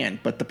one way in,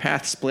 but the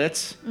path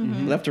splits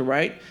left or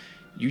right.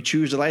 You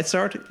choose the light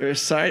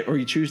side or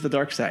you choose the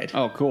dark side.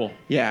 Oh, cool.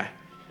 Yeah.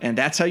 And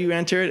that's how you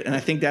enter it, and I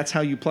think that's how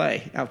you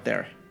play out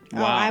there.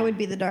 Oh, I would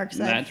be the dark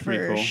side That's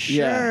pretty for cool.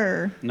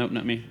 sure. Yeah. Nope,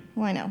 not me.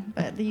 Well, I know,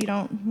 but you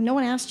don't. No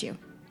one asked you.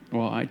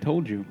 Well, I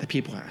told you. The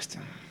people asked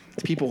him.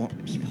 The people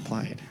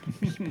applied.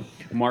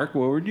 Mark,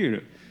 what would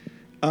you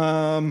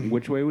do?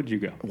 Which way would you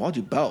go? Well, I'll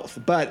do both.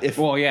 But if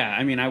Well, yeah,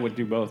 I mean, I would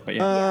do both, but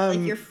yeah. Yeah,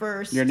 like your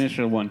first. Your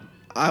initial one.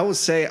 I would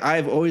say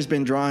I've always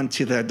been drawn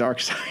to the dark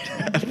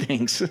side of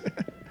things.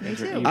 Me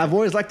too. I've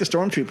always liked the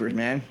stormtroopers,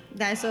 man.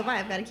 So have I.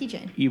 I've got a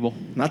keychain. Evil.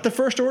 Not the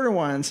first order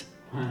ones,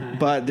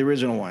 but the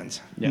original ones.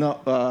 Yeah.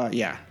 No,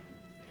 yeah.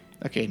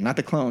 Okay, not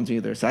the clones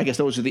either. So I guess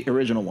those are the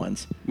original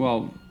ones.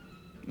 Well,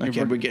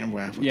 Okay, we're getting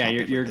off. yeah,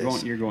 topic you're with this.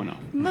 going. You're going off.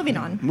 Moving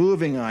on.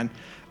 Moving on.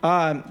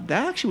 That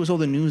actually was all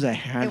the news I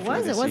had. It for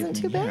was. It this wasn't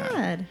too evening.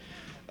 Yeah.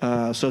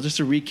 bad. So just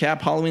to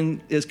recap,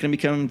 Halloween is going to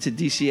be coming to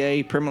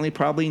DCA permanently,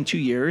 probably in 2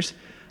 years.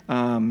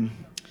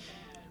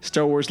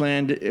 Star Wars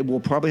Land it will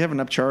probably have an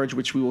upcharge,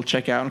 which we will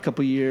check out in a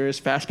couple of years.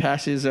 Fast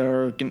passes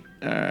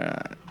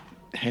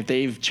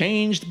they've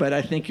changed, but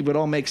I think it would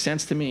all make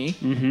sense to me.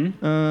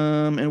 Mm-hmm.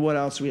 And what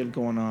else do we have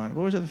going on?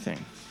 What was the other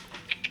thing?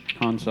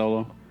 Han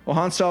Solo. Well,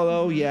 Han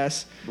Solo,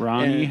 yes.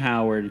 Ronnie And-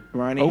 Howard.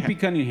 Ronnie Opie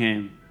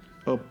Cunningham.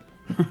 Oh.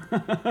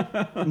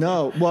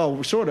 No,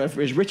 well, sort of.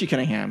 Is Richie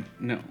Cunningham.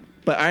 No.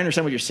 But I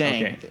understand what you're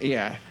saying. Okay.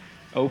 Yeah.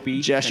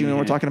 Opie. Jess, you know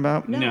what we're talking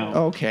about? No.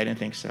 Oh, okay, I didn't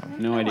think so.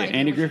 No No idea. idea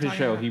Andy what you're Griffith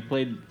talking Show. about. He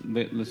played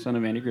the son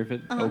of Andy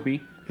Griffith,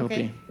 Opie. Opie.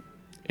 Okay.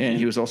 And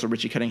he was also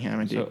Richie Cunningham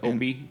in, So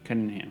Opie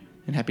Cunningham.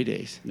 in Happy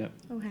Days. Yep.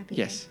 Oh, happy.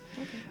 Yes.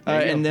 days.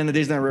 Okay. And then the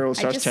Disneyland Railroad I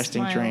starts just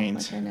testing smile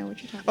trains. Like I know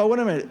what you're talking Oh, wait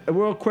a minute.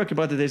 Real quick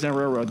about the Disneyland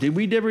Railroad. Did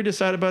we ever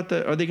decide about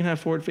are they going to have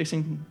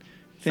forward-facing things?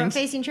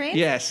 Front-facing trains?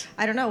 Yes.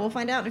 I don't know. We'll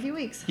find out in a few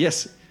weeks.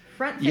 Yes.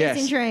 Front-facing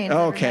Yes. trains.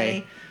 Okay.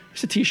 everybody.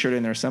 There's a T-shirt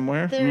in there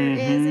somewhere. There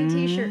is a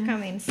T-shirt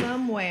coming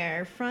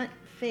somewhere.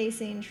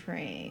 Front-facing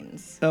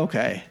trains.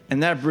 Okay.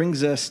 And that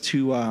brings us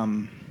to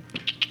our...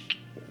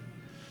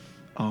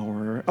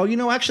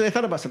 Oh, actually, I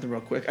thought about something real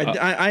quick.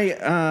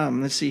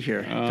 Let's see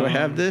here. Do I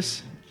have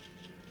this?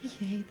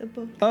 Yay, the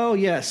book. Oh,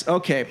 yes.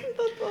 Okay.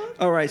 The book.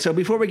 All right. So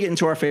before we get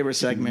into our favorite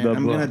segment, The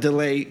I'm going to book.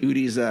 delay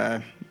Udi's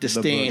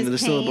disdain book.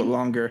 just a little bit Pain.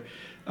 longer.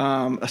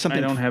 Something.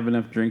 I don't have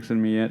enough drinks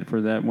in me yet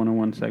for that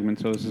 101 segment,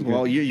 so this is good.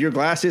 Well, your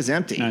glass is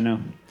empty. I know.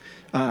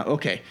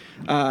 Okay.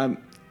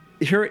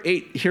 Here are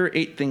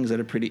eight things that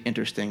are pretty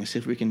interesting. See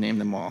if we can name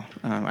them all.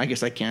 I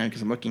guess I can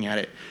because I'm looking at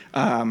it.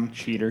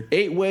 Cheater.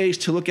 8 ways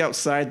to look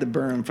outside the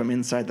berm from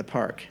inside the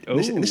park.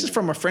 This Ooh. is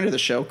from a friend of the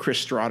show,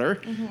 Chris Strotter.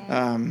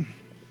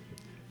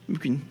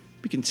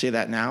 We can say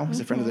that now. He's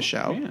a friend of the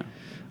show. Yeah.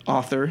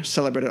 Author,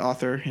 celebrated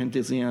author, and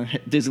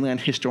Disneyland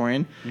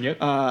historian. Yep.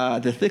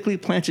 The thickly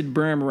planted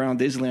berm around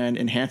Disneyland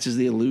enhances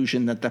the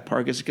illusion that the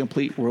park is a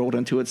complete world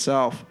unto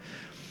itself.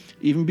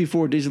 Even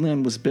before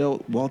Disneyland was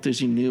built, Walt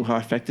Disney knew how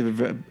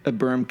effective a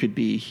berm could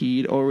be.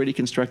 He'd already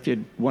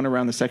constructed one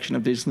around the section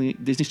of Disney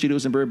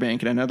Studios in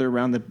Burbank and another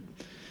around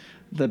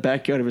the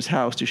backyard of his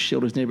house to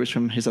shield his neighbors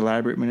from his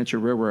elaborate miniature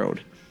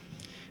railroad.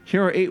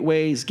 Here are 8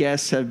 ways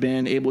guests have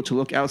been able to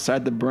look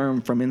outside the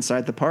berm from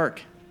inside the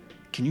park.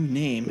 Can you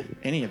name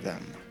any of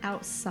them?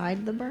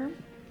 Outside the berm?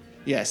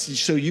 Yes,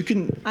 so you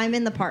can. I'm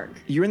in the park.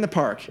 You're in the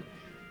park,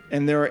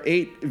 and there are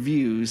 8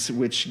 views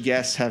which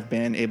guests have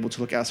been able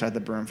to look outside the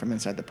berm from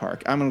inside the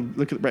park. I'm going to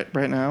look at it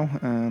right now.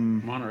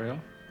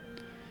 Monorail.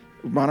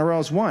 Monorail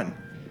is one.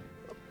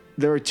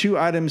 There are 2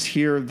 items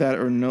here that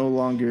are no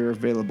longer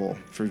available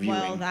for viewing.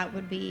 Well, that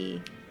would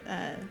be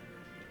the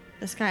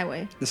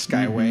Skyway. The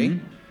Skyway.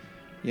 Mm-hmm.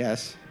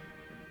 Yes.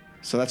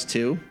 So that's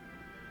 2.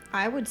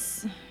 I would.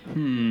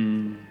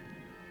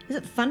 Is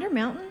it Thunder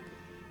Mountain?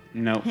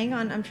 No. Hang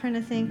on, I'm trying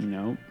to think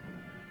No.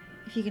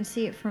 if you can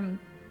see it from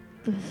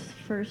the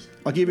first.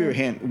 I'll give you a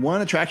hint.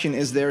 One attraction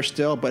is there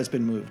still, but it's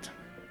been moved.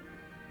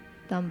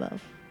 Dumbo.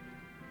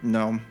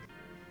 No.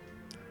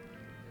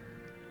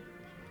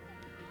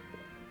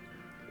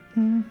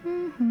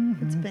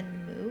 It's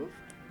been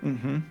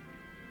moved.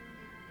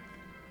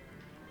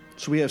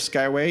 So we have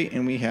Skyway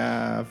and we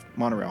have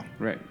Monorail.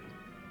 Right.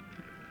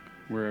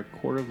 We're a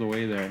quarter of the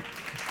way there.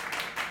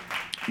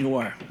 You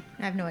are.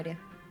 I have no idea.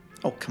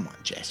 Oh, come on,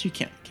 Jess. You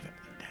can't give up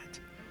like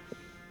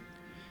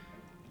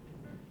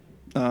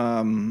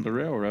that. The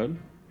railroad,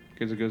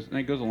 because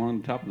it goes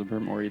along the top of the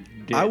berm, or it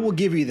did. I will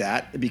give you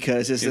that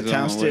because it's Is it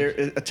on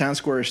the a town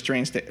square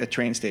train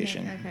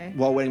station. Yeah, okay.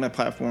 While waiting on the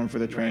platform for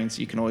the trains,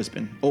 you can always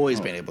been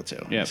able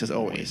to. Yeah, It says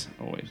always.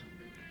 Always.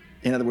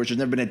 In other words, there's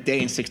never been a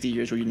day in 60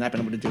 years where you've not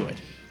been able to do it.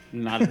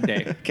 Not a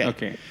day. Okay.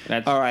 Okay.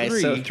 That's All right,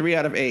 3. so 3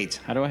 out of 8.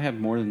 How do I have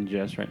more than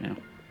Jess right now?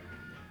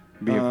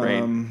 Be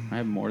afraid. I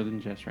have more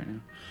than Jess right now.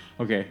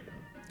 Okay.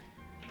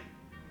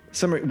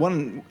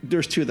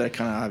 There's two that are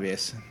kind of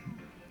obvious.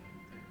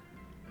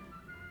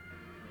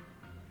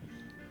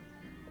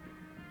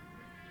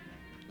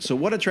 So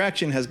what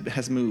attraction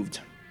has moved?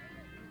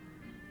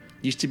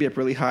 Used to be up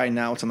really high,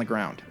 now it's on the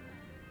ground.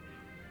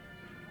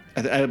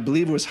 I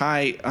believe it was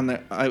high on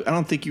the. I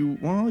don't think you.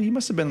 Well, you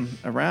must have been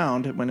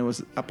around when it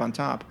was up on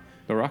top.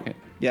 The rocket.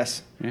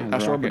 Yes. Yeah, the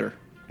Astro rocket. Orbiter.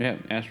 Yeah,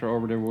 Astro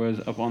Orbiter was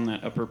up on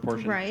that upper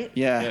portion. Right.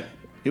 Yeah. Yeah.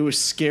 It was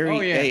scary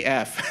Oh,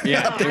 yeah. AF.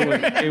 Yeah,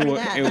 it was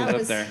That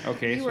up there.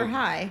 Okay, You so were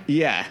high.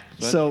 Yeah.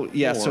 So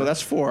that's So four.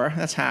 that's 4.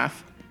 That's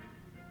half.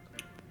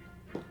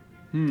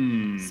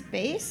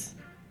 Space?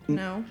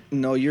 No.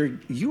 No, you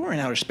were in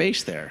outer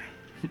space there.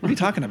 What are you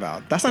talking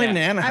about? That's not even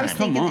Anaheim. I was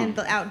Come thinking on. in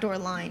the outdoor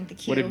line, the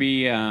queue. Would it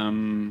be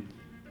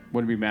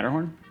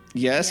Matterhorn?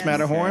 Yes, Yes.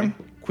 Matterhorn.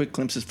 Okay. Quick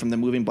glimpses from the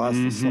moving bus.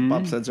 The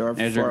slip-ups that are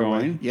As far you're away.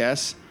 going.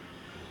 Yes.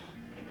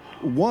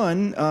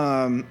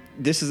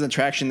 This is an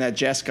attraction that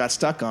Jess got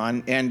stuck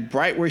on, and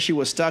right where she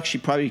was stuck, she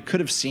probably could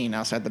have seen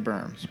outside the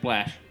berm.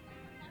 Splash.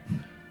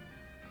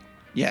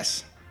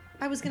 Yes.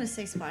 I was going to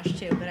say Splash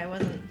too, but I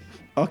wasn't.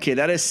 Okay,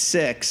 that is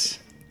 6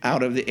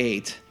 out of the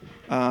 8.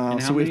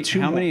 And So we have 2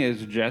 how more. many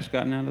has Jess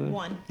gotten out of this?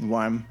 1.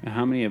 1. And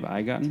how many have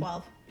I gotten?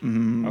 12.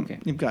 Okay.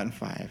 You've gotten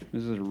 5.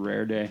 This is a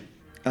rare day.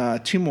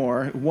 2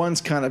 more. One's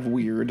kind of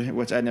weird,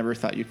 which I never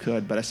thought you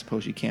could, but I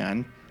suppose you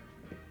can.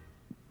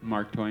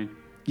 Mark Twain.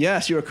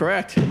 Yes, you are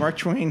correct. Mark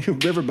Twain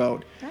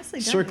Riverboat. Nicely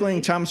done, Circling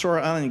Rudy. Tom Sawyer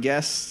Island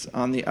guests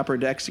on the upper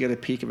decks to get a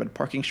peek of a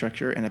parking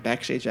structure and a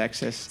backstage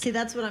access. See,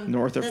 that's what I'm.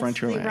 North of that's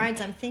Frontierland. The rides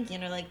I'm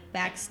thinking are like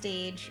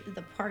backstage.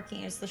 The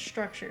parking is the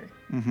structure.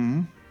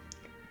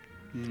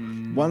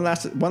 One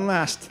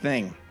last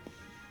thing.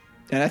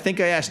 And I think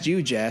I asked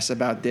you, Jess,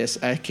 about this.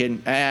 I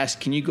asked,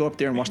 can you go up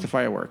there and watch the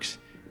fireworks?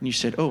 And you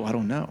said, oh, I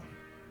don't know.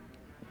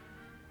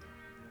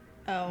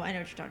 Oh, I know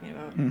what you're talking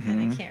about, Mm-hmm.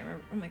 and I can't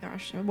remember. Oh my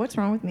gosh, what's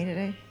wrong with me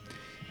today?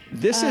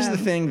 This is the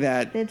thing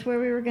that That's where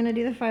we were gonna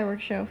do the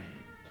fireworks show.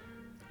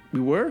 we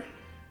were?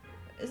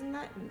 Isn't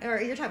that?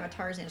 Or you're talking about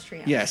Tarzan's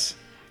Treehouse? Yes.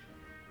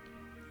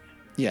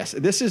 Yes,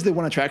 this is the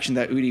one attraction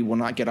that Udi will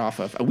not get off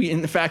of.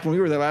 In fact, when we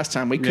were there last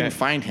time, we couldn't Yeah.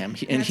 find him,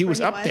 and That's he where was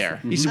he up was? there.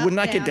 He Mhm. would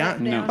not Up, get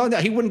down, down. up, down. Oh no,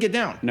 he wouldn't get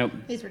down. Nope.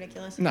 He's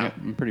ridiculous. No. Yep,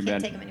 I'm pretty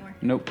Can't bad. take him anywhere.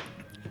 Nope.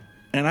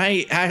 And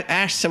I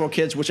asked several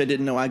kids, which I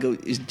didn't know. I go,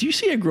 do you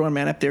see a grown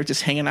man up there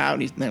just hanging out?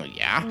 And he's, no,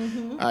 yeah.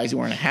 Is he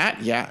wearing a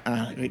hat? Yeah.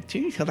 Do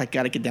you tell that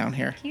guy to get down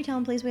here? Can you tell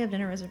him, please? We have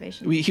dinner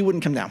reservation. He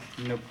wouldn't come down.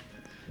 Nope.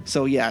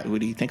 So yeah,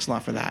 Udi, thanks a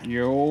lot for that.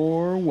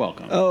 You're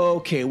welcome.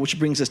 Okay, which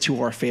brings us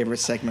to our favorite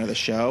segment of the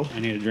show. I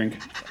need a drink.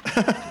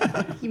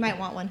 You might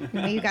want one.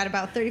 You got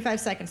about 35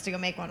 seconds to go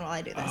make one while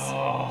I do this.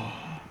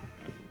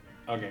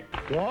 Okay.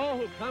 To all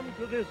who come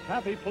to this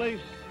happy place,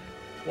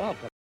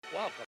 welcome, welcome,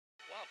 welcome.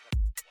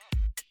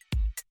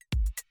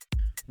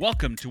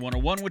 Welcome to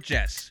 101 with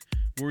Jess,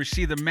 where we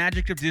see the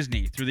magic of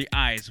Disney through the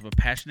eyes of a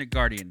passionate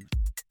guardian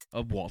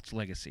of Walt's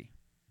legacy.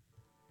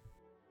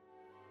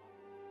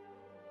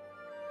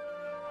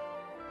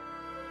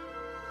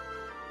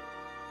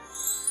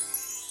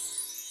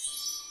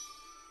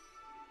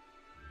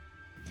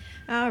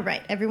 All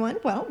right, everyone.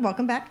 Well,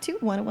 welcome back to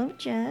 101 with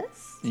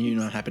Jess. And you're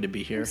not happy to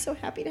be here. I'm so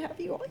happy to have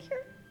you all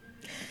here.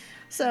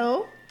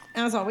 So,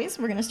 as always,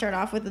 we're going to start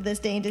off with This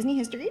Day in Disney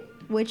History,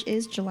 which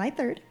is July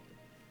 3rd.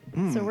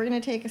 So we're going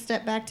to take a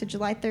step back to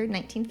July 3rd,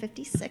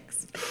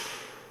 1956.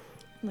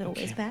 A little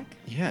ways back.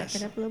 Yes.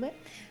 Back it up a little bit.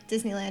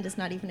 Disneyland is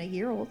not even a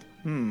year old.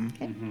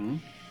 Okay.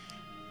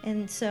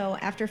 And so,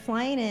 after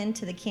flying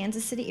into the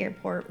Kansas City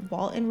airport,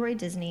 Walt and Roy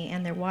Disney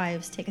and their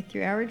wives take a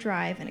 3-hour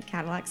drive in a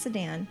Cadillac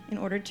sedan in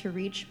order to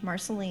reach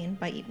Marceline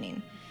by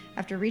evening.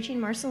 After reaching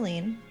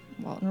Marceline,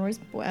 Walt and Roy's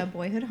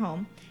boyhood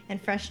home,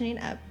 and freshening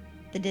up,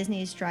 the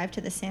Disneys drive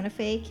to the Santa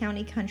Fe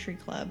County Country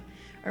Club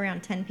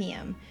around 10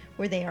 p.m.,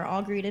 where they are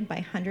all greeted by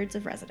hundreds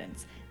of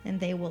residents, and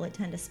they will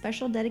attend a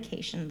special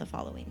dedication the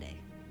following day.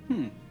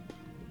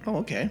 Oh,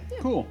 okay.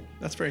 Cool.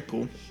 That's very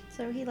cool.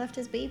 So he left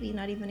his baby,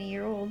 not even a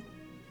year old.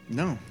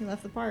 No. He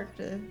left the park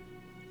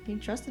he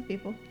trusted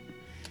people.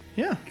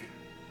 Yeah.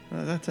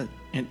 That's Let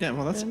me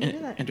do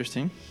that.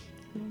 interesting.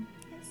 Yes.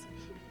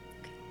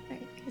 Okay. All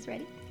right, you guys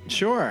ready?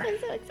 Sure. I'm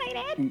so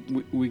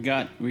excited. We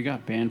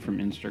got banned from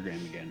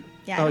Instagram again.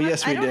 Yeah. Oh, I don't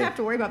yes, have, we I don't did. have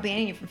to worry about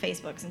banning you from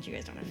Facebook since you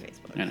guys don't have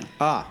Facebook. I know.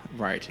 Ah,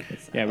 right.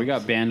 Yeah, we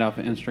got banned off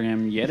of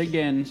Instagram yet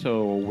again,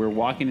 so we're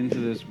walking into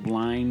this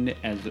blind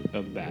as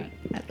of that.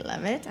 I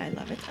love it. I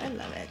love it. I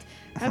love it.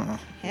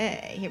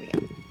 Okay, here we go.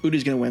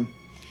 Udi's gonna win.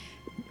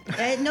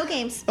 No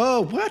games.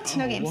 Oh, what?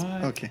 No games.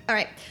 What? Okay. All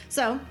right.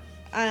 So,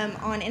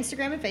 on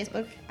Instagram and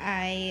Facebook,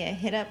 I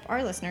hit up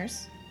our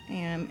listeners,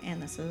 and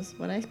this is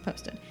what I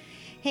posted.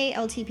 Hey,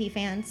 LTP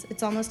fans,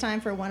 it's almost time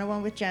for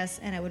 101 with Jess,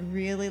 and I would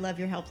really love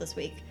your help this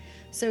week.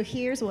 So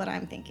here's what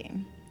I'm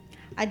thinking.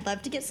 I'd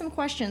love to get some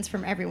questions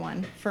from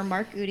everyone for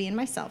Mark, Udi, and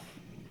myself.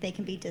 They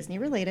can be Disney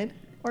related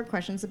or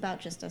questions about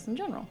just us in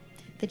general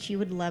that you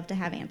would love to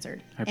have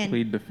answered. I And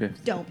plead the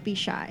fifth. don't be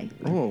shy.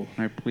 Oh.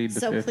 I plead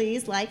the So fifth.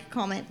 please like,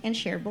 comment, and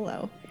share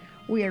below.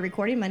 We are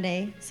recording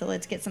Monday, so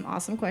let's get some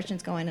awesome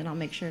questions going, and I'll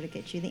make sure to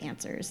get you the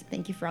answers.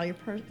 Thank you for all your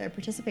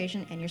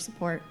participation and your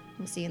support.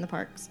 We'll see you in the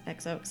parks.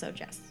 XOXO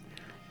Jess.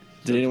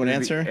 Did anyone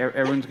answer?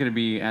 Everyone's going to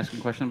be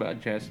asking questions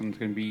about Jess, and it's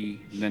going to be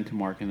then to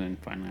Mark, and then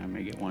finally I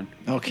may get one.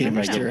 Okay, if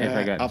Mr.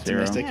 I got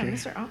Optimistic. Yeah, here.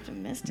 Mr.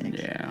 Optimistic.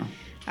 Yeah.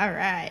 All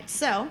right,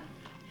 so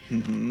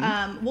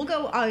we'll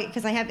go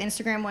because I have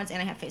Instagram ones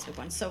and I have Facebook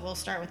ones. So we'll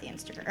start with the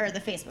Instagram or the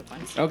Facebook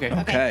ones. Okay.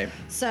 Okay.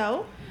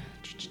 So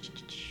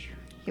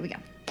here we go.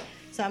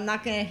 So I'm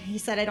not gonna. He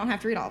said I don't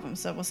have to read all of them,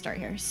 so we'll start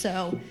here.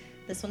 So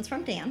this one's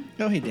from Dan.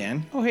 Oh, hey,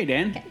 Dan. Oh, hey,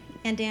 Dan. Okay,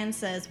 and Dan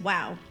says,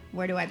 "Wow,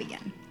 where do I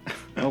begin?"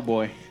 Oh,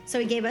 boy. So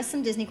he gave us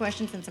some Disney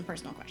questions and some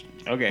personal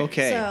questions. Okay.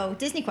 Okay. So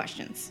Disney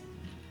questions.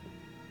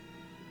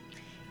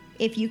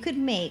 If you could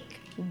make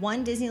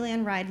one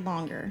Disneyland ride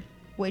longer,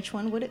 which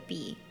one would it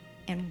be,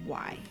 and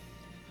why?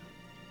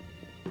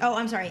 Oh,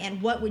 I'm sorry.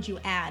 And what would you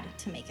add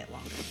to make it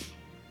longer?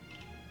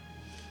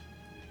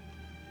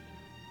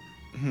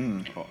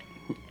 Oh,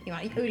 You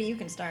want? Hootie, you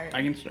can start.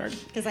 I can start.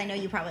 Because I know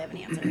you probably have an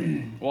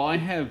answer. Well, I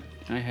have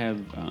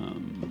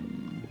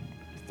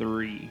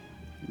 3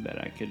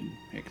 that I could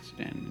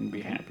extend and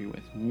be happy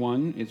with.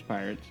 1 is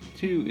Pirates.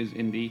 2 is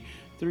Indy.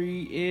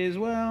 3 is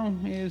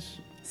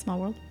Small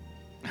World.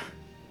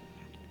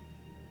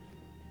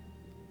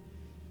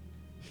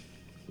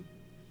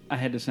 I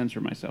had to censor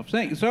myself.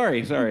 Sorry.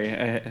 Sorry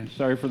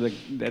for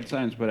that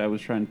silence, but I was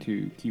trying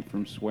to keep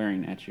from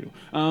swearing at you.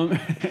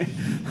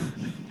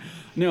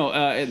 No,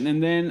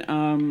 and then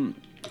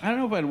I don't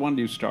know if I'd want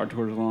to do Star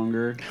Tours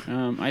longer.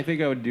 I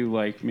think I would do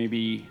like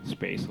maybe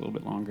Space a little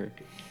bit longer.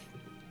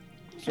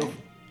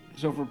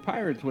 So for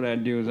Pirates, what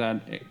I'd do is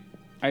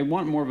I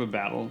want more of a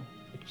battle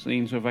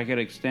scene. So if I could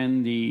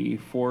extend the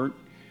fort,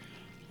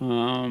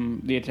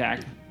 the attack,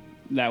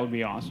 that would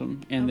be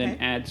awesome, and then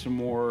Okay. add some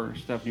more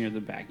stuff near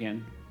the back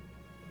end.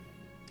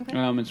 Okay.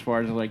 As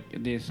far as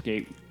like the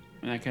escape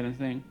and that kind of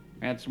thing,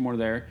 add some more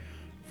there.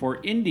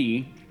 For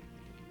Indy,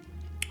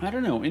 I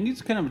don't know.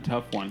 Indy's kind of a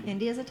tough one.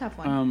 Indy is a tough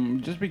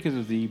one. Just because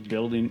of the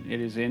building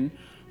it is in.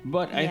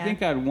 But I Yeah.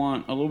 think I'd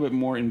want a little bit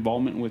more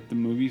involvement with the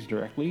movies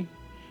directly.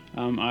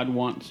 I'd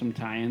want some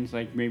tie-ins,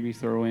 like maybe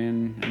throw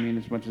in. I mean,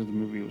 as much as the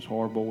movie was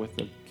horrible with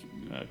the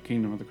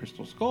Kingdom of the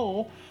Crystal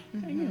Skull,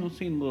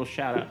 seeing a little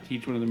shout out to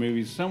each one of the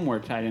movies somewhere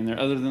tied in there,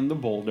 other than the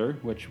Boulder,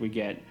 which we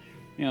get.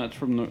 It's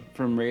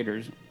from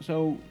Raiders.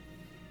 So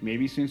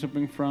maybe seeing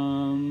something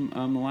from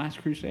The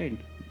Last Crusade,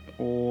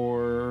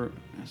 or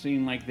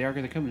seeing like the Ark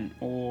of the Covenant,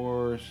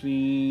 or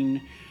seeing,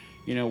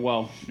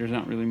 there's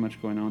not really much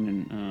going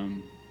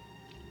on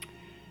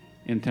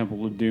in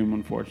Temple of Doom,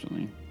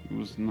 unfortunately. It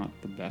was not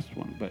the best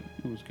one, but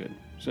it was good.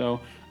 So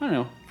I don't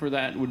know. For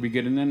that would be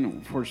good, and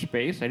then for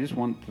Space, I just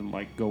want to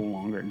like go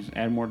longer, just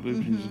add more loops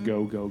and just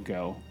go.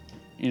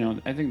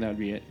 I think that would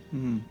be it.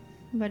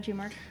 What about you,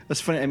 Mark? That's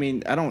funny. I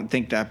mean, I don't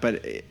think that,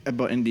 but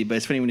about Indy. But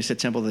it's funny when you said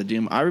Temple of the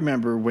Doom. I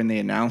remember when they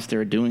announced they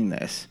were doing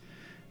this.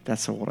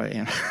 That's how old I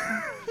am.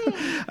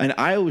 And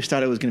I always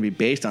thought it was going to be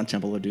based on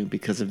Temple of Doom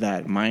because of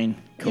that mine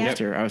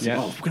coaster. I was like,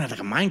 oh, we're going to have like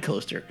a mine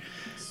coaster.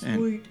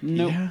 Sweet.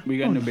 Nope, Yeah. we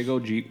got no big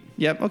old Jeep.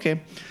 Yep.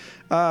 Okay.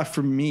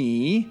 For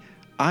me,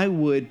 I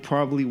would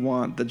probably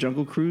want the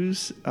Jungle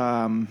Cruise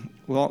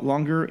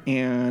longer,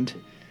 and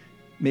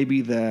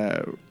maybe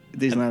the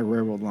Disneyland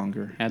Railroad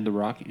longer. Add the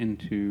Rock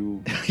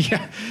into.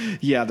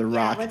 yeah, the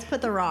Rock. Yeah, let's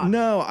put the Rock.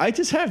 No, I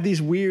just have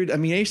these weird. I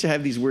mean, I used to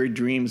have these weird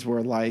dreams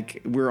where,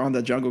 like, we're on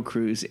the Jungle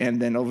Cruise,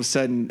 and then all of a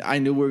sudden, I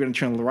knew we were going to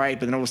turn to the right,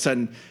 but then all of a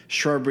sudden,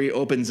 Shrubbery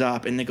opens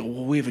up, and they go,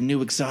 "Well, we have a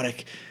new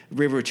exotic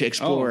river to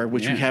explore,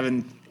 which we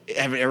haven't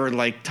ever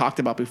like talked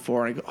about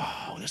before." And I go,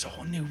 "Oh, there's a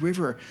whole new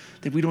river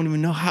that we don't even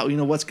know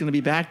what's going to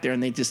be back there,"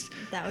 and they just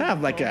That would have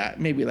be like cool.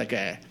 maybe like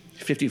a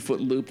 50-foot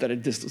loop that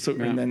it just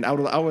and then I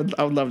would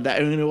love that,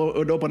 and it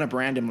would open up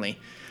randomly.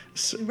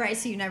 Right,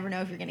 so you never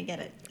know if you're going to get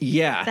it.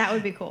 Yeah, That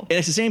would be cool. And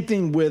it's the same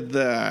thing with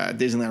the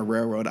Disneyland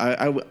Railroad.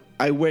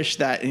 I wish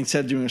that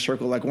instead of doing a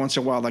circle, like once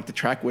in a while, like the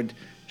track would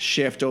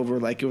shift over,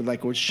 like it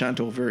would shunt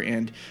over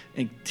and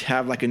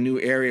have like a new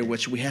area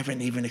which we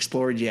haven't even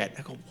explored yet.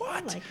 I go,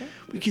 what? I like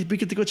it. We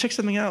get to go check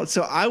something out.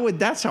 So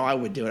that's how I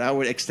would do it. I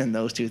would extend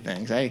those two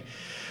things.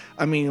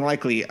 I mean,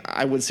 likely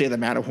I would say the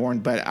Matterhorn,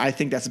 but I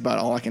think that's about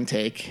all I can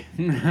take.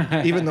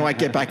 Even though I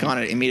get back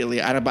on it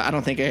immediately, I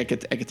don't think I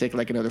could take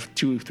like another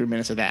 2-3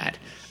 minutes of that.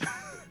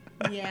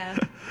 Yeah.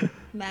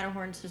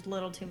 Matterhorn's just a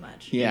little too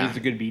much. Yeah, It's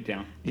a good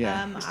beatdown.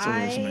 yeah. It still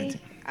lives in my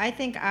I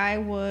think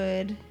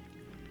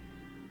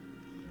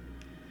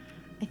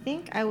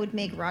I would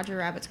make Roger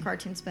Rabbit's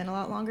cartoon spin a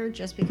lot longer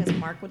just because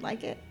Mark would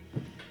like it.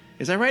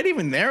 Is that right?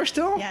 Even there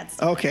still? Yeah, it's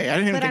still okay. I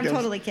didn't even But think I'm that was-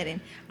 totally kidding.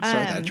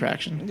 Sorry, that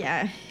attraction.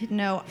 Yeah,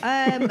 no.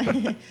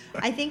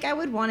 I think I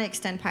would want to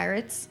extend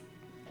Pirates.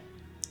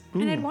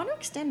 And I'd want to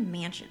extend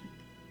Mansion.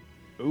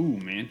 Ooh,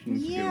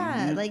 Mansion's a good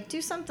Yeah, one. like do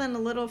something a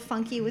little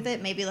funky with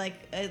it. Maybe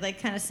like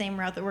kind of same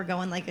route that we're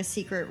going, like a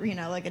secret,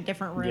 like a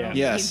different room Yeah. that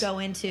Yes. you go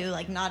into,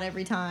 like not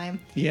every time.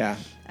 Yeah.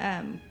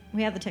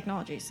 We have the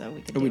technology, so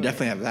we could. We do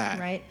definitely it, have that.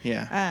 right?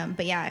 Yeah.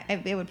 But yeah,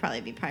 it would probably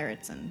be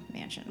Pirates and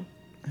Mansion.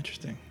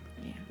 Interesting.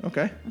 Yeah.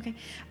 Okay. Okay.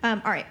 All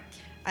right.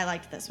 I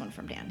liked this one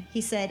from Dan.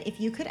 He said, if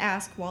you could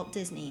ask Walt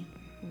Disney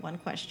one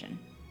question,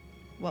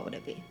 what would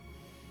it be?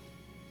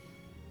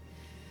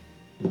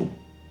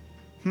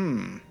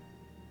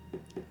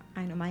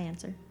 I know my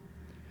answer.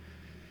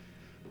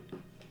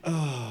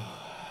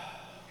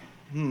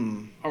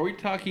 Are we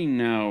talking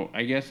now?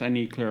 I guess I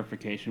need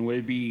clarification. Would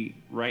it be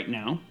right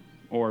now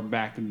or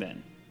back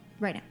then?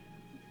 Right now.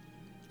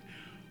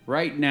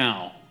 Right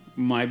now,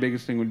 my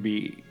biggest thing would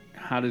be,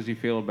 how does he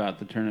feel about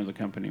the turn of the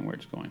company and where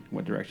it's going,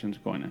 what direction it's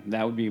going in?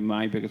 That would be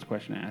my biggest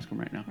question to ask him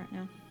right now. Right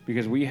now.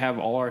 Because we have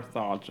all our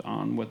thoughts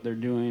on what they're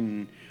doing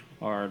and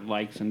our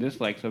likes and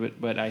dislikes of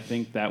it, but I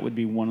think that would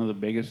be one of the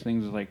biggest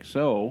things. Like,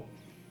 so,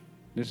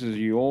 this is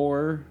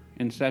your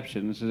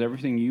inception. This is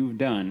everything you've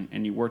done,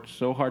 and you worked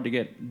so hard to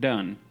get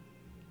done.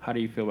 How do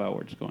you feel about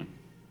where it's going?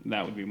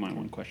 That would be my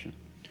one question.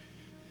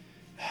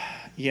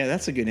 Yeah,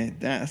 that's a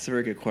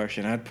very good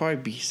question. I'd probably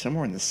be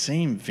somewhere in the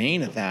same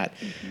vein of that.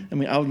 I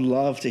mean, I would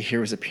love to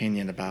hear his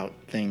opinion about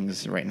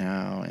things right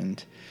now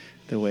and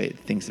the way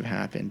things have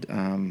happened.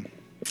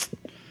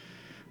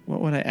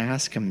 What would I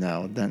ask him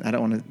though? Then I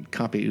don't want to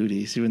copy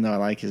Udi's, even though I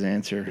like his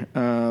answer.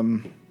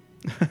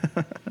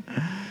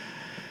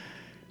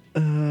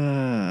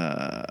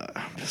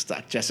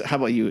 Stop, Jess. How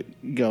about you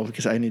go?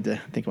 Because I need to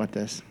think about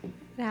this.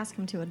 I'd ask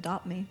him to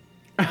adopt me.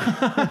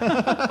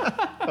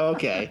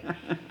 Okay.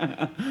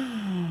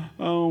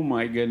 Oh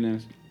my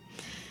goodness.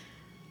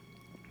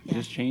 Yeah.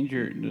 Just change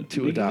your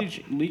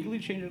legally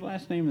change your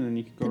last name, and then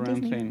you can go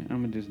around Disney. saying,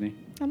 "I'm a Disney."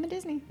 I'm a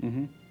Disney.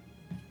 Mm-hmm.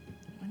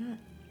 Why not?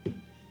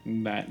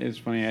 That is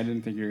funny. I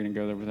didn't think you were going to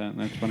go there with that.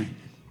 That's funny.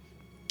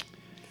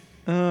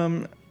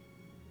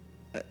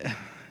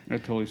 I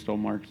totally stole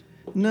Mark's.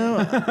 No,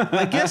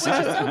 I guess Which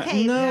is okay if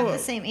you no, have the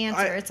same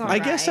answer. It's all I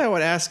guess right. I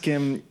would ask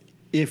him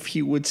if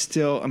he would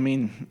still. I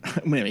mean,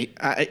 wait,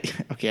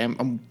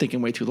 I'm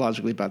thinking way too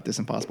logically about this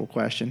impossible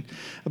question,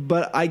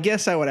 but I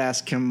guess I would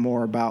ask him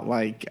more about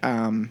like,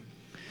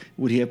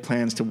 would he have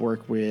plans to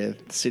work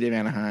with the city of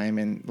Anaheim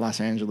and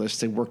Los Angeles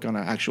to work on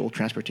an actual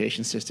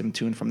transportation system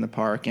to and from the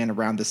park and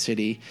around the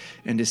city,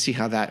 and to see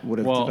how that would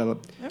have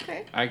developed.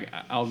 Okay.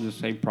 I'll just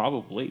say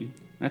probably.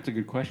 That's a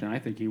good question. I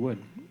think he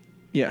would.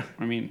 Yeah,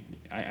 I mean,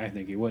 I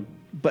think he would.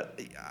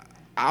 but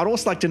I'd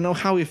also like to know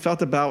how he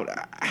felt about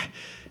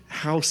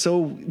how so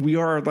we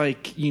are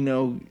like,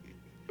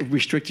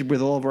 restricted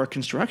with all of our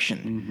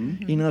construction.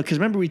 Mm-hmm. Because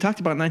remember we talked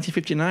about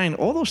 1959.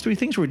 All those three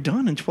things were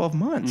done in 12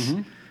 months,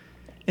 Mm-hmm.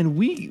 and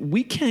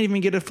we can't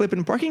even get a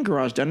flipping parking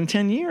garage done in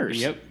 10 years.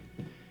 Yep.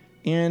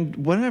 And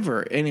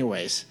whatever.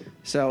 Anyways,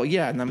 so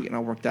yeah, and I'm getting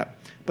all worked up.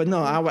 But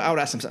no, I would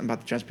ask him something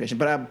about the transportation.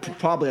 But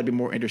I'd be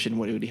more interested in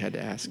what Udi had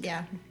to ask.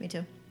 Yeah, me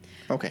too.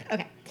 Okay.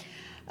 Okay.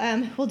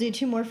 We'll do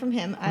two more from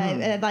him.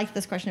 I liked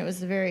this question. It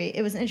was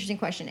an interesting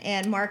question.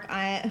 And Mark,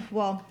 okay.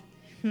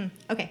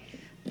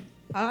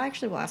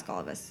 We'll ask all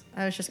of us.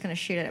 I was just going to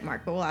shoot it at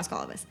Mark, but we'll ask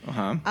all of us.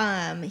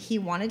 He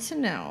wanted to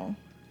know,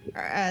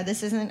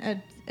 this isn't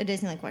a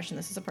Disneyland question.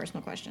 This is a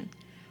personal question.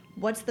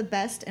 What's the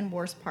best and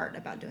worst part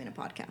about doing a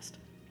podcast?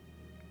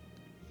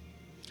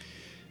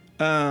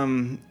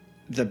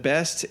 The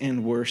best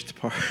and worst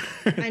part.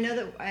 I know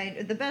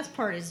that the best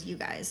part is you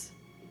guys.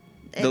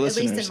 The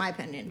listeners. At least in my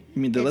opinion.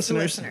 You mean the It's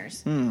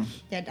listeners?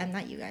 Yeah, I'm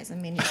not you guys. I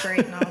mean, you're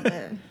great and all,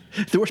 but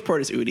The worst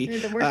part is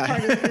Udi. the worst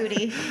part is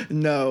Udi.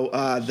 No,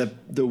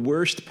 the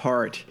worst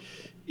part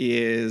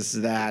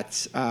is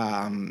that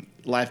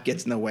life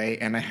gets in the way,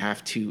 and I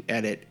have to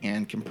edit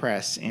and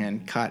compress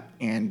and cut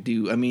and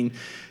do. I mean,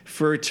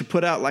 to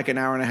put out like an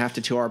hour and a half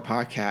to 2 hour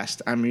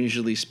podcast, I'm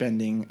usually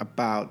spending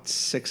about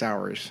 6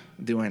 hours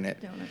doing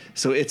it.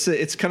 So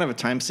it's kind of a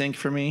time sink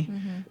for me.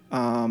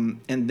 And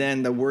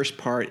then the worst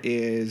part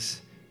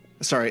is.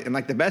 And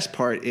like the best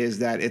part is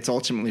that it's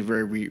ultimately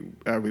very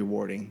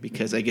rewarding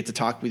because I get to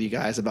talk with you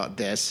guys about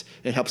this.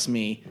 It helps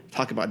me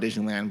talk about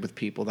Disneyland with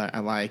people that I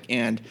like,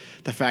 and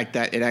the fact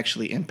that it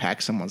actually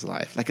impacts someone's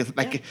life. That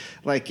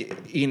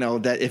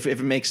if it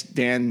makes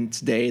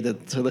Dan's day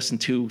to listen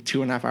to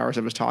 2.5 hours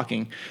of us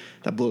talking,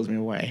 that blows me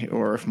away.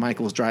 Or if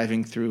Michael's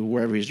driving through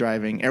wherever he's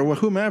driving, or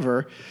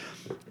whomever,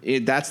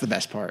 that's the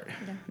best part.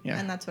 Yeah.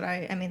 And that's what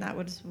that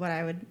was what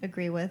I would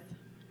agree with.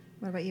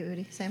 What about you,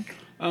 Udi? Same?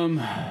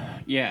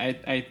 Yeah,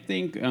 I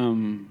think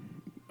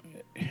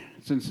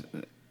since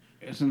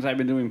I've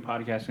been doing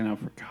podcasting now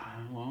for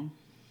how long?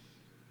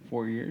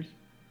 4 years?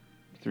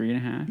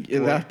 3.5? Yeah,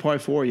 that's probably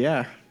 4,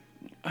 yeah.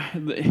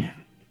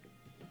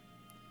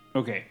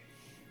 Okay.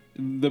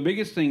 The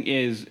biggest thing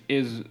is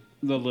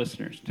the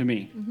listeners, to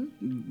me.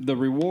 Mm-hmm. The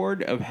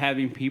reward of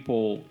having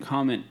people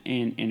comment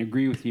and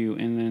agree with you,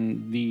 and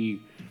then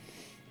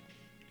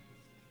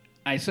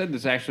I said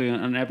this actually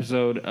on an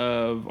episode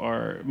of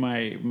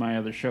my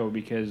other show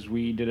because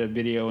we did a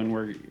video and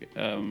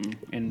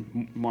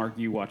Mark,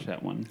 you watched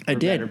that one. I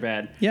did. Bad or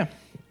Bad. Yeah.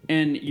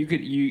 And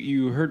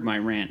you heard my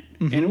rant,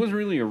 and it wasn't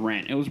really a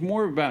rant. It was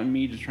more about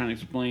me just trying to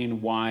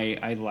explain why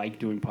I like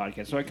doing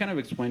podcasts. So I kind of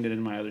explained it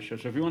in my other show.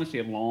 So if you want to see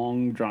a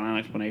long, drawn-out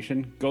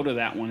explanation, go to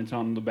that one. It's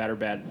on the Bad or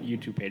Bad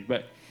YouTube page.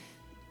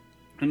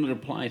 And it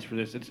applies for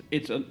this.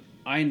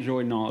 I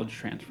enjoy knowledge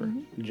transfer.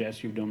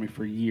 Jess, you've known me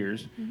for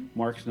years.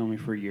 Mark's known me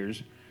for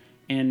years,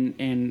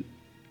 and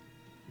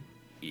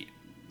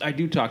I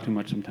do talk too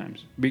much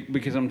sometimes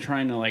because I'm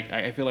trying to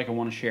I feel like I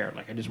want to share.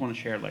 Like I just want to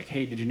share. Like,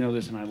 hey, did you know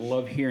this? And I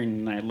love hearing,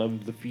 and I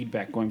love the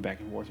feedback going back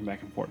and forth and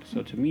back and forth.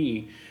 So to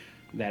me,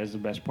 that is the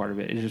best part of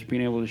it. Is just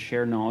being able to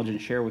share knowledge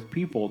and share with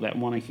people that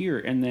want to hear,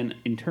 and then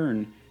in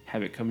turn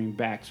have it coming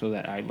back so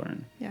that I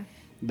learn. Yeah.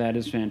 That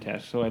is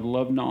fantastic. So I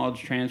love knowledge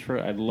transfer.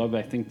 I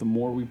think the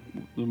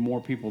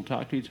more people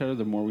talk to each other,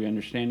 the more we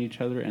understand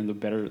each other, and the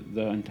better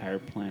the entire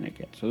planet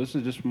gets. So this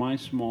is just our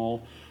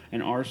small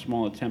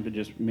attempt at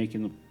just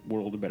making the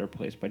world a better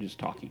place by just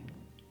talking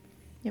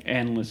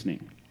and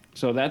listening.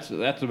 So that's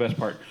the best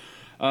part.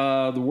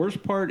 The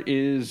worst part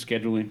is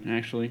scheduling.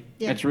 Actually,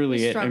 that's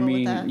really it. I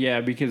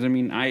mean, because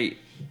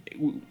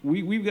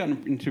we've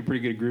gotten into a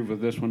pretty good groove with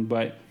this one,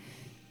 but.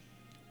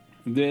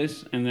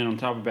 This and then on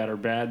top of bad or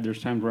bad,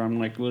 there's times where I'm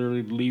like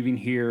literally leaving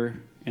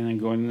here and then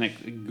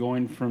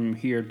going from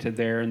here to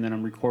there, and then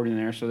I'm recording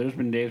there. So there's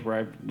been days where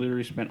I've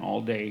literally spent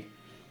all day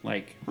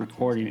like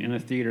recording in a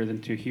theater,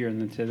 then to here and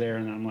then to there,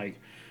 and I'm like,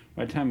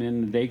 by the time the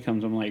end of the day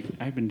comes, I'm like,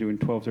 I've been doing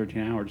 12,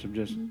 13 hours of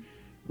just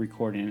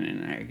recording,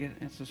 and I guess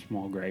that's a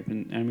small gripe,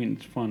 and I mean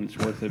it's fun, it's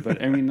worth it,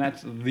 but I mean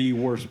that's the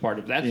worst part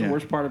of the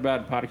worst part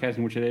about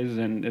podcasting, which it is,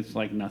 and it's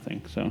like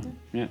nothing. So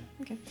yeah.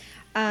 Okay.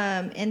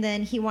 And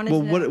then he wanted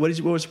to know, what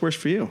was worse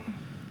for you?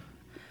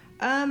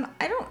 I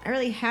don't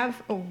really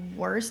have a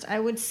worst. I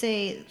would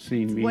say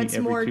seeing me what's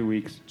every more 2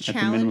 weeks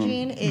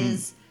challenging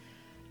is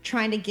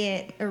trying to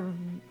get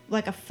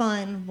a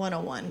fun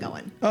 101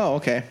 going. Oh,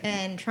 okay.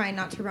 And trying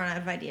not to run out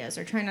of ideas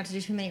or trying not to do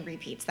too many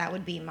repeats. That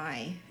would be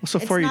my... Well, so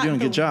far you're doing a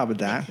good job at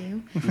that. Thank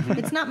you.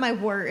 It's not my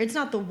it's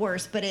not the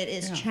worst, but it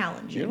is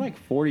challenging. You're like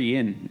 40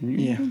 in.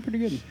 You're doing pretty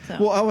good. So.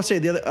 Well, I would say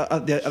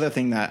the other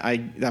thing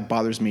that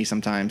bothers me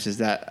sometimes is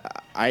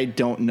that I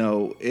don't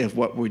know if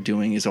what we're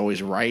doing is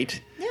always right.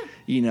 Yeah.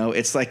 You know,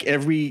 it's like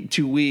every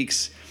 2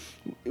 weeks...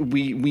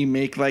 We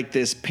make like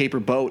this paper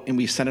boat and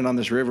we send it on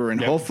this river,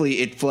 and hopefully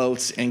it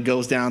floats and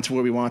goes down to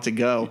where we want it to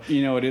go.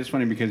 You know, it is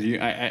funny because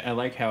I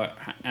like how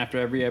after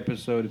every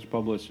episode it's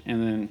published,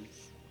 and then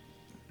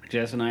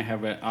Jess and I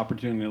have an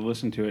opportunity to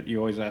listen to it. You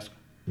always ask,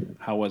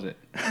 "How was it?"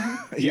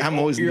 I'm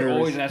always you're nervous.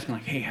 always asking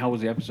like, "Hey, how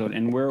was the episode?"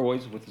 And we're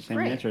always with the same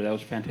Great. answer. That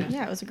was fantastic.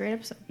 Yeah, it was a great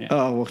episode. Yeah.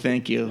 Oh well,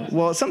 thank you. Yeah.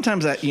 Well,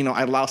 sometimes I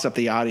louse up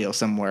the audio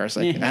somewhere. It's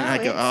like, and I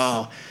go,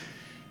 oh.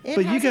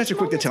 But you guys are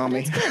quick to tell me.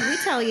 It's good. We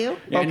tell you.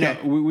 Yeah, okay.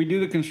 No, we do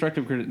the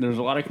constructive criticism. There's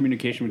a lot of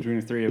communication between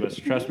the three of us.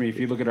 Trust me, if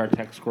you look at our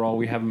text scroll,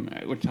 we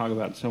talk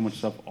about so much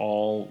stuff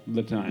all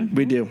the time.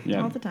 We do.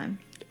 All the time.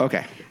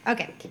 Okay.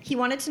 Okay. He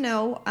wanted to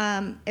know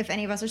if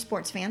any of us are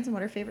sports fans and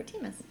what our favorite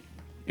team is.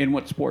 In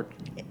what sport?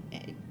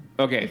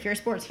 Okay. If you're a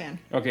sports fan.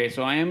 Okay,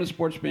 so I am a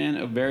sports fan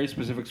of very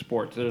specific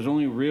sports. There's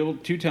only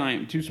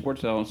two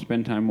sports that I'll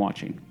spend time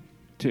watching.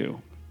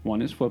 Two.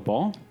 One is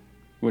football,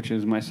 which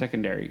is my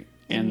secondary.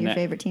 And your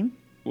favorite team?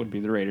 Would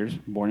be the Raiders.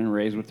 Born and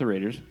raised with the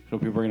Raiders. So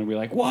people are going to be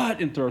like, what?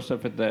 And throw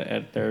stuff at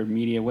their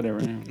media, whatever.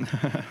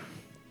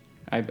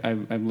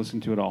 I've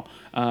listened to it all.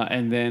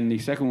 And then the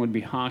second would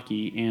be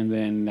hockey, and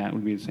then that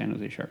would be the San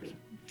Jose Sharks.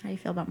 How do you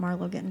feel about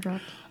Marleau getting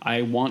dropped?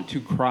 I want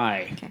to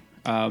cry. Okay.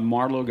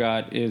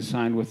 Marleau is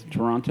signed with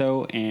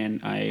Toronto,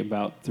 and I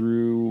about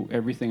threw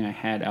everything I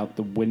had out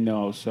the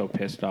window. I was so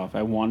pissed off.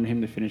 I wanted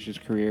him to finish his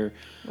career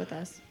with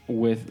us,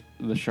 with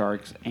the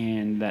Sharks,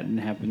 and that didn't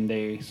happen.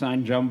 They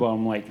signed Jumbo.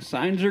 I'm like,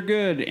 signs are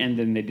good, and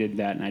then they did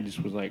that, and I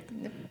just was like,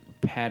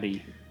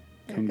 Patty,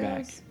 come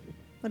back.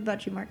 What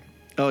about you, Mark?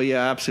 Oh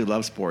yeah, I absolutely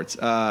love sports.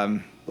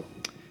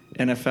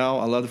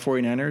 NFL, I love the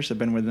 49ers. I've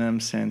been with them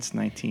since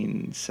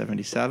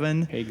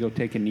 1977. Hey, go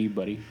take a knee,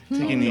 buddy.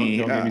 Take a knee.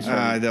 Don't get me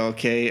started.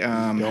 Okay.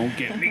 Don't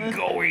get me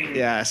going.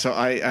 Yeah, so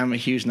I'm a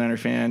huge Niner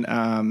fan.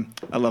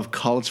 I love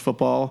college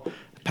football,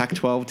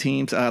 Pac-12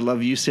 teams. I love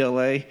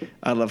UCLA.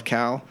 I love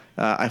Cal.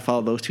 I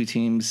follow those two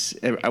teams.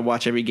 I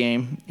watch every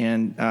game,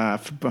 and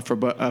for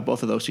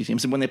both of those two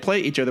teams. And when they play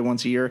each other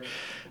once a year,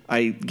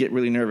 I get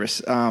really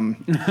nervous. I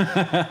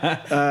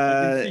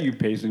can see you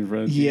pacing for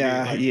us.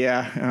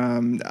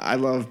 Yeah. I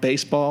love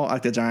baseball. I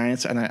like the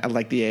Giants, and I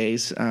like the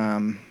A's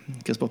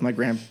because both my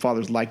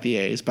grandfathers like the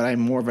A's. But I'm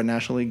more of a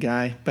National League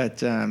guy.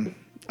 But I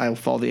will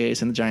follow the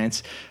A's and the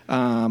Giants.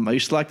 I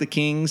used to like the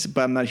Kings,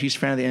 but I'm not a huge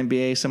fan of the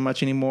NBA so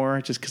much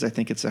anymore, just because I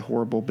think it's a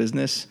horrible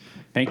business.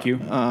 Thank you.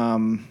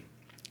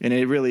 And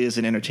it really is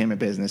an entertainment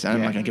business.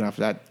 I'm not going to get off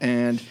of that.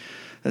 And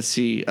let's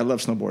see. I love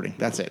snowboarding.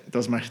 That's it.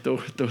 Those are my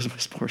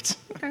sports.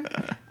 Okay.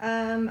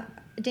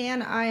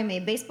 Dan, I am a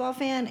baseball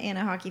fan and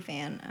a hockey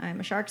fan. I'm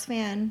a Sharks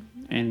fan.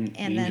 And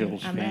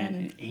Angels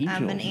fan.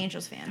 I'm an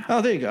Angels fan.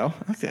 Oh, there you go.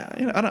 Okay.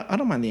 I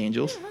don't mind the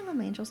Angels. Yeah, I love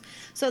Angels.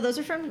 So those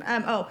are from.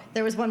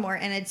 There was one more,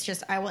 and it's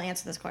just I will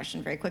answer this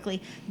question very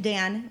quickly.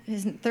 Dan,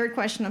 his third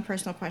question on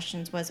personal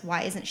questions was,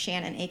 why isn't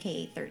Shannon,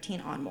 aka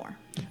 13, on more?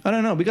 I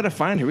don't know. We got to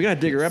find her. We got to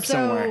dig her up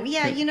somewhere. So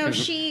yeah,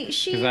 she.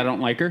 Because I don't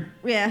like her.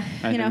 Yeah,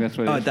 I think that's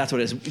what it is. That's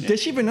what it is.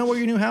 Does she even know where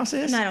your new house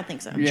is? No, I don't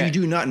think so. You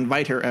do not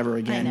invite her ever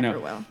again. I never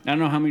will. I don't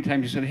know how many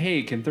times you said,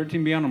 "Hey, can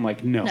 13 be on?" I'm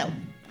like, no.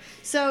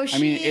 So she. I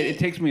mean, it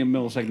takes me a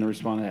millisecond to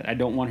respond to that. I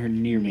don't want her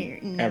near me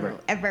No,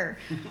 ever.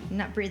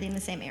 Not breathing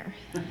the same air.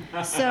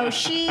 So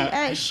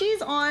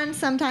she's on.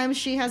 Sometimes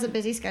she has a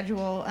busy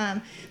schedule.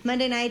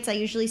 Monday nights, I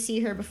usually see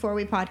her before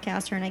we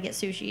podcast her, and I get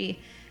sushi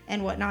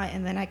and whatnot,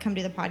 and then I come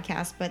do the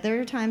podcast. But there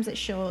are times that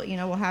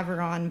we'll have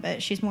her on,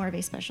 but she's more of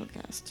a special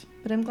guest.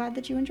 But I'm glad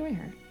that you enjoy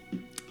her.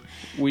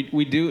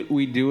 We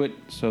do it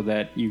so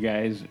that you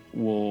guys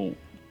will.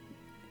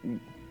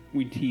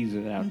 We tease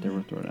it out there.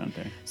 We'll throw it out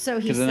there. So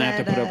he because then I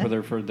have to said, put up with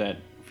her for that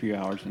few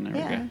hours, and there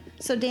we go.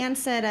 So Dan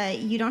said,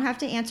 you don't have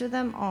to answer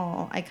them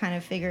all. I kind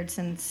of figured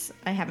since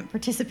I haven't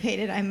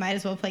participated, I might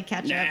as well play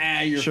catch up. Nah,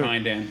 you're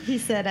fine, Dan. He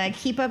said,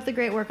 keep up the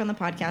great work on the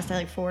podcast.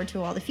 I look forward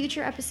to all the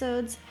future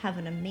episodes. Have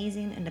an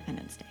amazing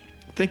Independence Day.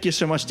 Thank you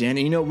so much, Dan.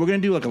 And, we're going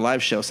to do like a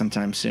live show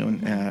sometime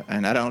soon,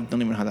 and I don't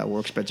even know how that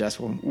works, but Jess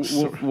will.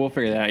 We'll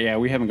figure that out. Yeah,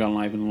 we haven't gone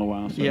live in a little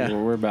while, so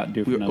we're about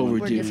due for another one. We're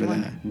overdue for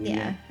that.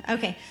 Yeah.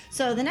 Okay.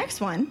 So the next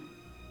one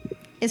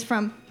is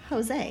from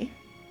Jose.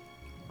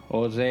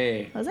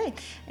 Jose.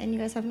 And you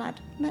guys have not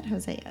met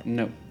Jose yet.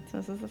 No. So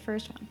this is the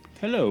first one.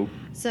 Hello.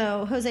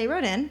 So Jose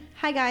wrote in,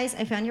 "Hi guys,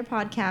 I found your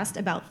podcast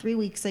about 3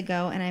 weeks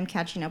ago, and I'm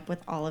catching up with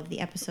all of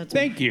the episodes."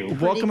 Thank you.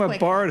 Welcome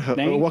aboard,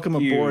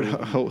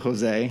 Thank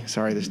Jose.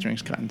 Sorry, this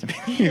drink's gotten to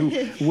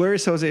me. Where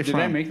is Jose from?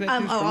 Did I make that?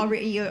 I'll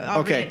read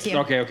it to you.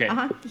 Okay.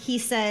 He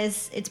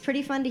says, "It's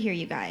pretty fun to hear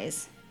you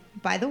guys.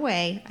 By the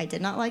way, I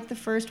did not like the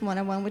first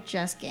one-on-one with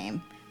Jess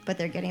game, but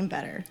they're getting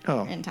better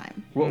in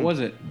time." What was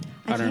it?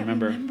 I don't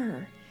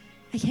remember.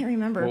 I can't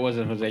remember. What was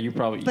it, Jose? You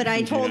probably. But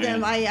I told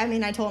him.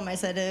 I told him. I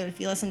said,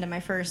 if you listen to my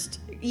first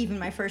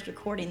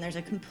recording, there's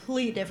a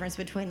complete difference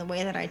between the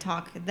way that I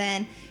talk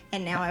then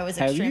and now. I was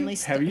extremely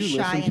shy and timid. Have you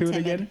listened to it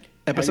again?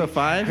 Episode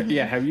 5?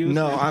 Yeah, have you listened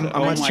No, I'm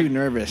much too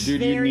nervous. Dude,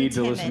 Very you need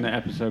to timid. listen to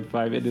episode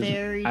 5. It is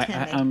Very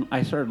timid.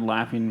 I started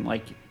laughing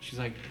like she's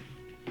like,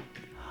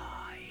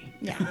 hi.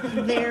 Yeah,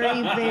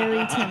 very,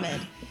 very timid.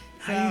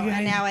 So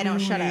and now I don't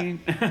shut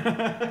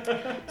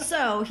up.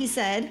 So he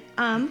said,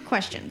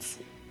 questions.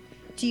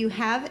 Do you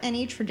have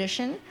any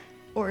tradition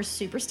or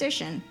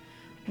superstition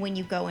when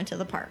you go into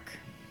the park?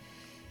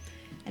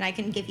 And I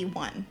can give you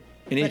one.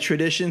 Any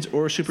traditions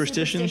or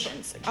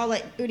superstitions? I'll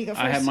let Udi go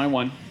first. I have my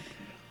one,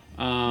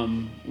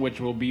 which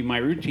will be my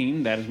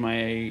routine. That is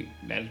my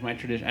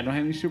tradition. I don't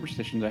have any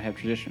superstitions. I have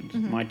traditions.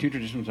 Mm-hmm. My 2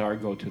 traditions are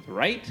go to the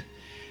right,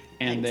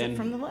 and exit then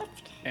from the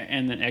left.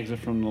 And then exit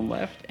from the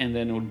left, and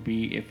then it would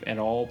be, if at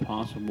all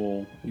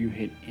possible, you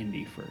hit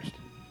Indy first,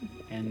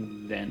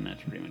 and then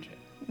that's pretty much it.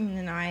 And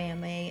then I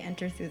am a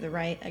enter through the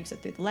right,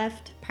 exit through the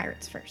left,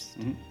 Pirates first.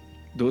 Mm-hmm.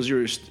 Those are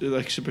your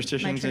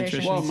superstitions and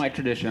traditions? Well, my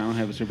tradition. I don't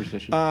have a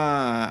superstition.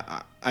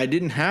 I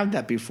didn't have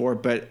that before,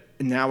 but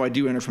now I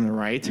do enter from the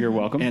right. You're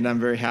welcome. And I'm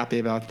very happy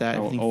about that.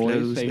 I think always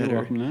flows say better. you're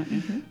welcome to that.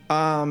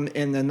 Mm-hmm.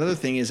 And another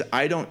thing is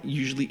I don't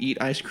usually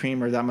eat ice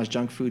cream or that much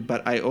junk food,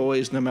 but I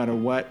always, no matter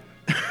what,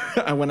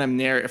 when I'm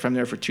there, if I'm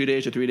there for 2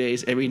 days or 3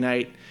 days, every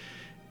night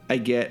I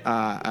get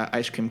an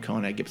ice cream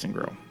cone at Gibson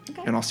Grill.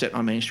 Okay. And I'll sit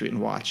on Main Street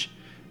and watch.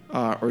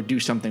 Or do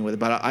something with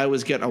it. But I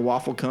always get a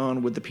waffle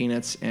cone with the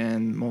peanuts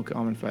and mocha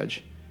almond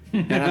fudge.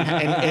 And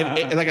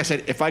like I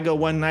said, if I go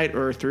one night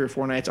or 3 or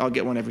 4 nights, I'll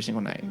get one every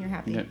single night. And you're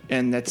happy. Yeah.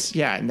 And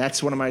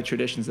that's one of my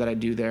traditions that I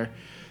do there.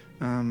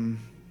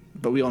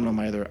 But we all know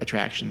my other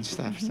attraction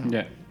stuff. So.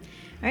 Yeah.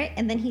 All right,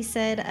 and then he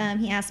said,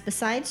 he asked,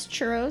 besides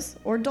churros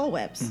or Dole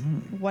Whips,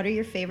 what are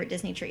your favorite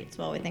Disney treats?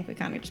 Well, we think we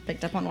kind of just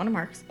picked up on one of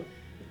Mark's.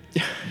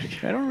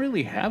 I don't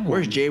really have one.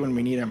 Where's Jay when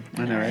we need him?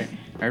 I know, right?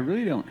 I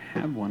really don't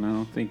have one. I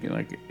don't think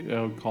I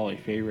would call a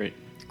favorite.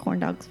 Corn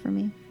dogs for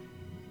me.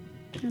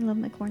 I love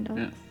my corn dogs.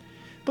 Yeah.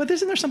 But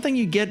isn't there something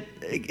you get?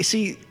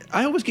 See,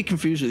 I always get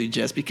confused with you,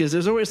 Jess, because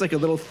there's always like a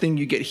little thing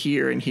you get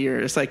here and here.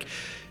 It's like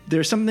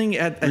there's something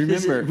at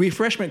this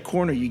refreshment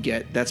corner you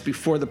get that's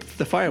before the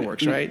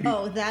fireworks, right?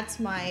 Oh, that's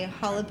my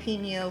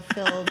jalapeno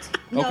filled.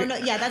 Not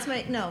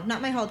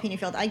my jalapeno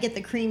filled. I get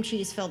the cream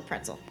cheese filled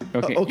pretzel.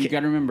 Okay, you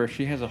got to remember,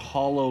 she has a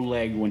hollow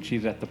leg when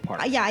she's at the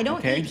park. Yeah, I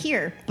don't eat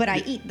here, but I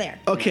eat there.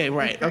 Okay,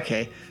 right.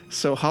 Okay,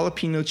 so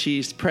jalapeno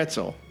cheese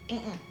pretzel.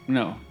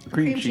 No,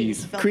 cream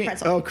cheese. Filled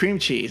pretzel. Cream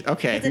cheese.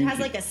 Okay. Because it has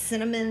like a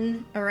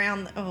cinnamon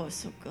around. Oh, it's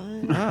so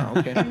good. Oh,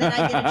 okay. And then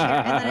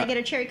I get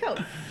a cherry Coke,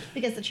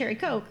 because the cherry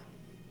Coke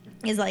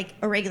is like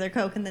a regular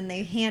Coke, and then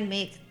they hand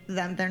make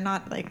them. They're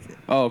not like.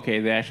 Oh, okay.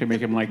 They actually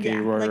make them like a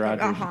Roy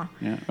Rogers. Uh-huh.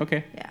 Yeah.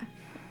 Okay. Yeah.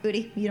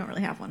 Udi, you don't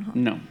really have one, huh?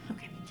 No.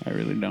 Okay. I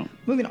really don't.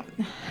 Moving on.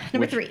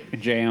 Number 3.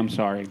 Jay, I'm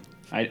sorry.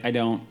 I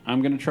don't.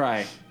 I'm gonna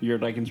try. You're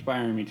like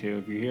inspiring me to.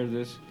 If you hear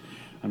this,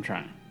 I'm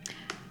trying.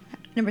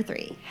 Number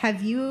 3. Have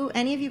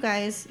any of you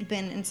guys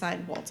been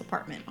inside Walt's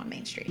apartment on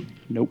Main Street?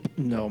 Nope.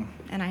 No.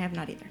 And I have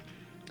not either.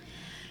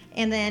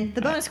 And then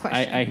the bonus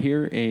question. I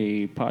hear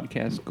a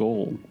podcast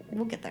goal.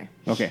 We'll get there.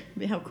 Okay.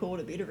 How cool would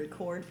it be to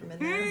record from in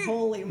there?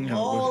 Holy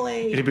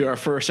moly. It'd be our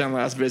first and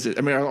last visit.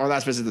 I mean, our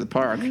last visit to the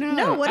park.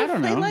 No, what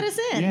if they let us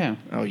in? Yeah.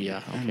 Oh,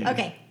 yeah. Okay.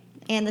 Okay.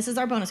 And this is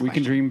our bonus We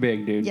question. can dream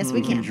big, dude. Yes,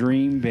 we can.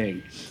 Dream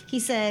big. He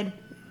said,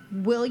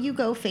 will you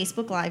go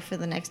Facebook Live for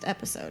the next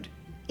episode?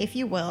 If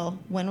you will,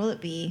 when will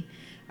it be?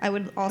 I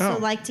would also Oh.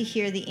 like to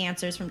hear the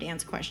answers from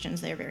Dan's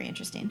questions. They're very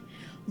interesting.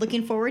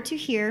 Looking forward to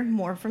hear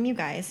more from you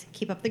guys.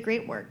 Keep up the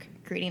great work.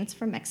 Greetings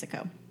from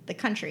Mexico. The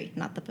country,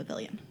 not the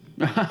pavilion.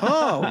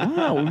 Oh,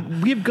 wow.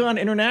 We've gone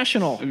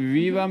international.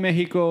 Viva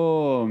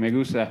Mexico, me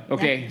gusta.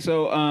 Okay,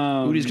 so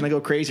Udi's going to go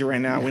crazy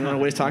right now. We don't know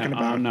what he's talking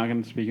about. I'm not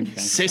going to speak in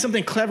Spanish. Say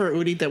something clever,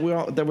 Udi, that we're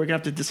going to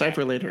have to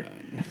decipher later.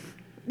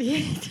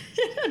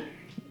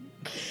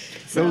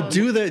 So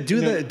do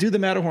the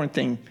Matterhorn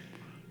thing.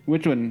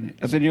 Which one?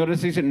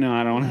 Señores, dice no,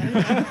 I don't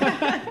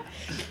want.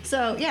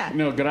 So, yeah.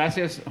 No,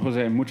 gracias,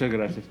 Jose. Muchas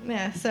gracias.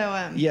 Yeah,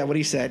 so, Yeah, what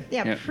he said.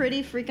 yeah, Yep.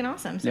 pretty freaking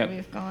awesome. So Yep.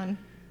 we've gone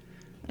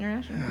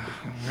international.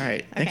 All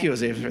right. Thank Okay. you,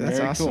 Jose. That's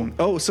Very awesome.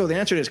 cool. Oh, so the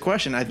answer to this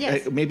question,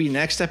 Yes. maybe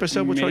next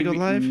episode we'll try to go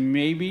live?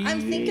 Maybe.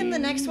 I'm thinking the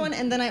next one,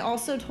 and then I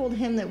also told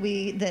him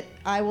that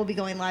I will be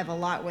going live a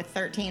lot with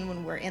 13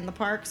 when we're in the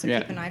park, so Yeah.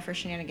 keep an eye for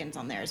shenanigans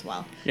on there as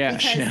well. Yeah,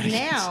 because shenanigans.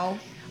 now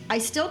I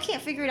still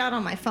can't figure it out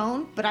on my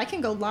phone, but I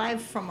can go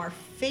live from our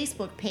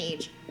Facebook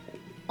page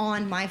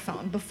on my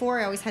phone. Before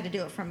I always had to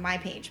do it from my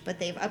page, but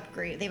they've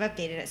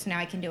updated it, so now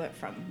I can do it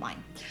from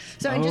mine.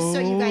 So just so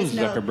you guys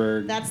know,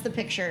 Zuckerberg. that's the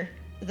picture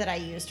that I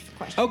used for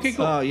questions. Okay,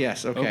 cool. Oh,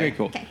 yes. Okay. Okay,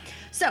 cool. Okay,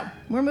 so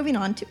we're moving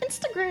on to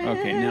Instagram.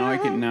 Okay, now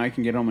I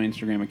can get on my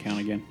Instagram account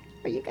again.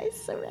 Are you guys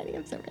so ready?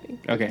 I'm so ready.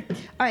 Okay.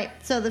 All right,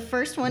 so the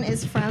first one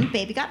is from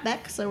Baby Got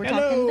Beck. So we're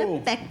Hello. talking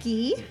to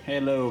Becky.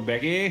 Hello,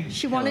 Becky.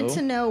 She wanted Hello.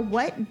 to know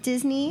what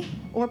Disney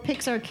or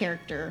Pixar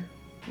character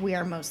we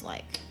are most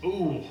like.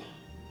 Ooh.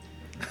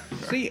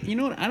 See, you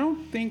know what? I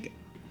don't think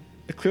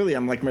Clearly,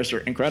 I'm like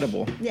Mr.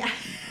 Incredible. Yeah.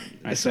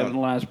 I said it in the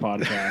last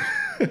podcast.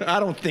 I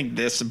don't think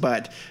this,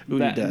 but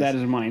Udi does. that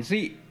is mine.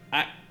 See,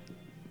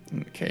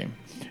 Okay.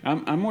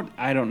 I'm more.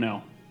 I don't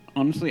know.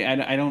 Honestly, I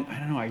don't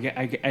know.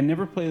 I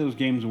never play those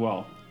games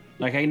well.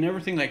 Like I never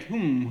think like, who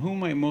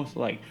am I most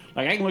like?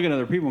 Like I can look at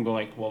other people and go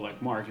like, well,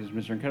 like Mark is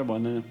Mr. Incredible,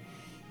 and then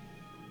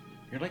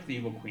you're like the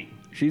evil queen.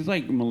 She's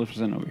like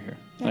Maleficent over here.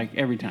 Like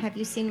every time. Have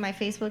you seen my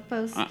Facebook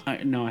post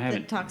No, I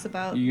haven't. that talks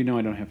about You know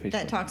I don't have Facebook.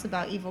 that talks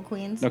about evil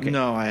queens? Okay.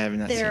 No, I have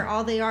not seen They're it.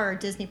 all they are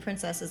Disney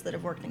princesses that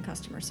have worked in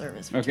customer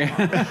service. For Okay.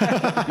 too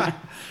long.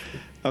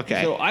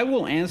 Okay. So I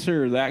will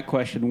answer that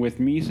question with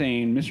me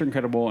saying Mr.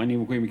 Incredible and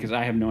Evil Queen because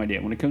I have no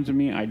idea. When it comes to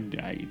me, I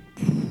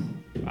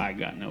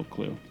got no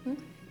clue.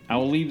 I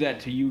will leave that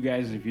to you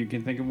guys if you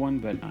can think of one,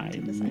 but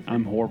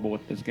I'm horrible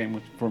with this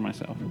game for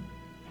myself.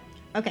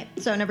 Okay,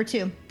 so number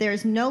 2, there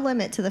is no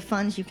limit to the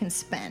funds you can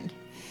spend.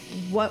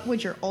 What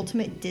would your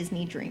ultimate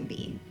Disney dream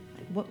be?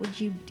 What would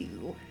you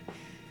do?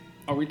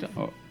 Are we?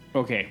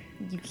 Okay.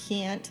 You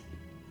can't.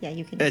 Yeah,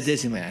 you can. At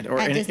just- Disneyland or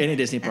At any Disneyland.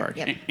 Disney park.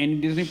 Yep. Any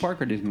Disney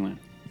park or Disneyland?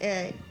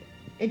 It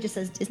just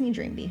says Disney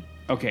Dream Bee.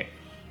 Okay.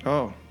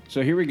 Oh.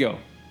 So here we go.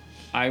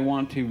 I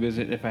want to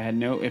visit. If I had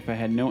no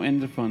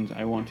ends of funds,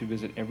 I want to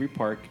visit every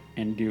park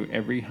and do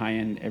every high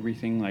end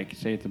everything. Like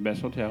say it's the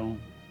best hotel,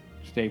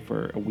 stay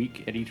for a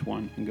week at each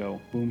one, and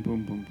go boom,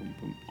 boom, boom, boom,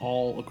 boom,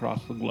 all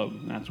across the globe.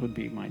 And that would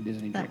be my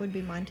Disney dream. That would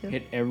be mine too.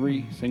 Hit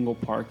every single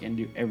park and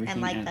do everything.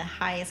 And like the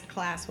highest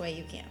class way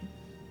you can.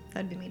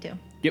 That'd be me too.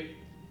 Yep.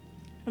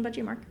 What about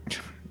you, Mark?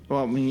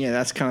 Well, I mean, yeah,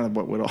 that's kind of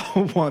what we'd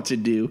all want to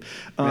do.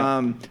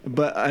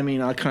 But I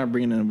mean, I'll kind of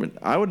bring it in.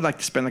 I would like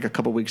to spend like a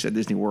couple weeks at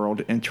Disney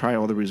World and try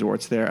all the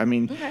resorts there. I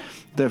mean,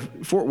 the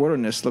Fort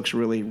Wilderness looks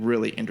really,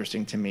 really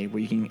interesting to me,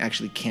 where you can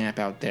actually camp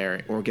out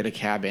there or get a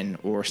cabin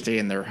or stay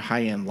in their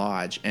high-end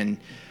lodge. And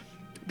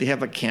they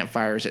have like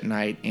campfires at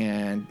night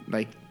and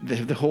like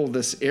the whole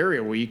this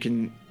area where you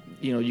can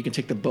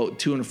take the boat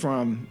to and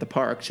from the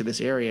park to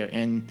this area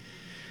and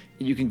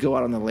you can go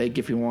out on the lake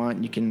if you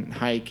want. You can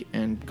hike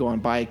and go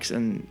on bikes,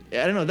 and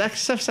I don't know. That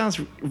stuff sounds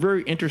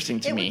very interesting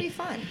to me. It would be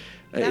fun.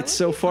 It's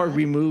so far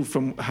removed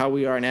from how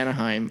we are in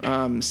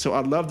Anaheim. So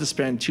I'd love to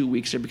spend 2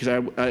 weeks there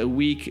because a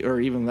week or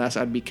even less,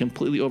 I'd be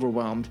completely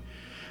overwhelmed.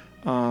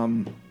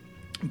 But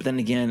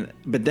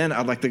then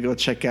I'd like to go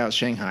check out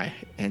Shanghai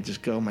and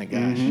just go, oh my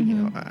gosh,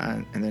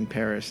 and then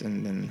Paris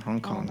and then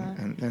Hong Kong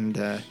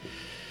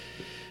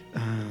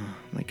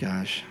my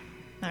gosh.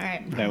 All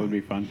right. That would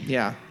be fun.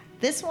 Yeah.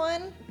 This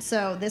one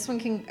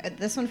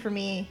for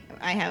me,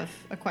 I have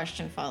a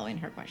question following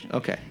her question.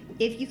 Okay.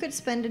 If you could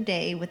spend a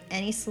day with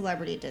any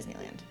celebrity at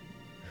Disneyland,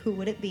 who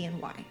would it be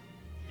and why?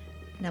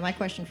 Now, my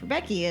question for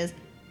Becky is,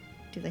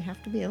 do they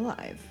have to be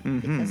alive?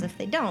 Because if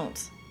they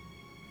don't,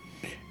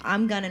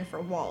 I'm gunning for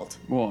Walt.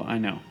 Well, I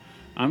know.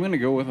 I'm going to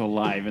go with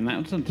alive, and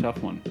that's a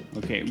tough one.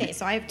 Okay. Okay,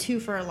 so I have 2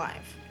 for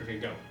alive. Okay,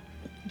 go.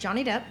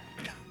 Johnny Depp,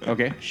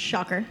 Okay.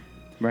 shocker,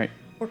 Right.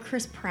 or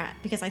Chris Pratt,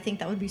 because I think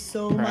that would be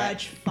so Pratt,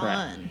 much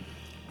fun.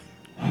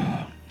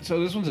 So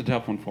this one's a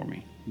tough one for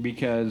me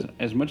because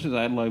as much as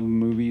I love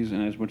movies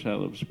and as much as I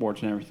love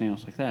sports and everything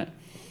else like that,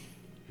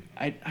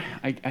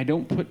 I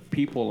don't put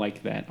people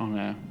like that on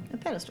a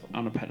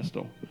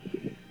pedestal.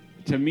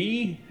 To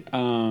me, I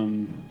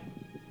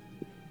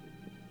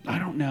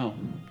don't know.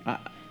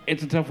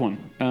 It's a tough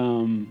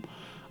one.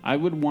 I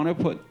would want to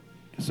put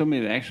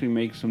somebody that actually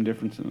makes some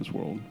difference in this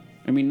world.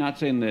 I mean, not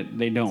saying that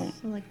they don't.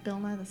 So like Bill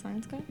Nye the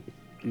Science Guy?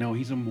 No,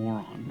 he's a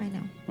moron. I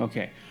know.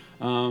 Okay.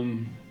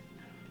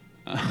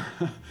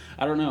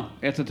 I don't know.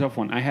 It's a tough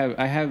one.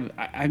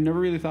 I've nenever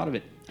really thought of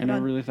it. I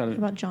never really thought of it.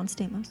 About John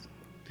Stamos.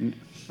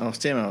 Oh,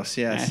 Stamos,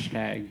 yes.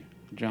 Hashtag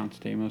John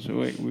Stamos.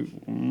 Wait,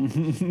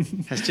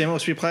 Has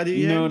Stamos replied to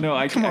you yet? No,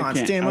 I Come on,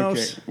 can't.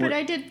 Stamos. Okay. But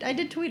I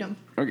did tweet him.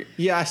 Okay.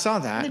 Yeah, I saw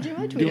that. Did you?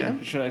 I tweeted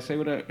him. Should I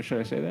say that? Should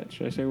I say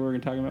that we were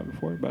talking about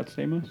before about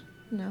Stamos?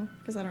 No,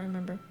 because I don't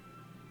remember.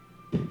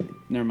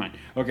 Never mind.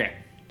 Okay.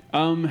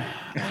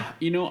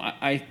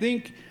 I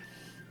think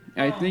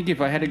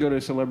if I had to go to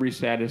celebrity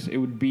status, it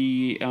would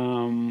be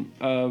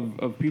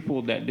of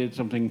people that did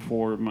something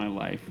for my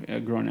life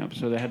growing up.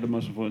 So that had the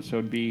most influence. So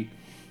it'd be,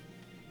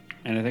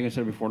 and I think I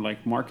said before,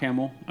 like Mark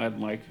Hamill. I'd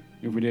like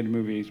if we did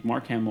movies,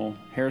 Mark Hamill,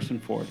 Harrison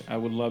Ford. I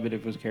would love it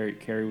if it was Carrie.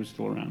 Carrie was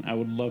still around. I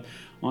would love.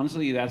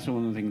 Honestly, that's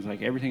one of the things.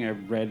 Like everything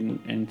I've read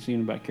and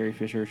seen about Carrie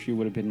Fisher, she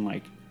would have been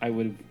like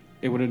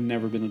It would have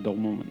never been a dull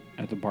moment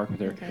at the park with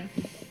her. Okay.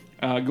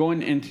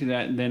 Going into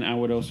that, then I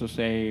would also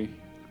say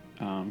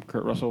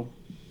Kurt Russell,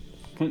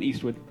 Clint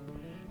Eastwood,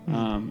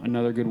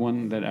 another good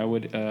one that I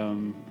would,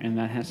 and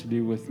that has to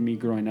do with me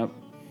growing up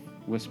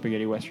with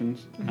spaghetti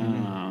westerns.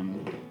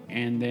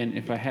 And then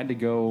if I had to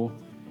go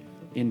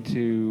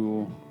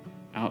into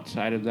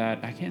outside of that,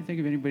 I can't think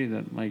of anybody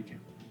that like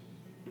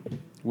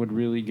would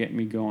really get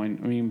me going.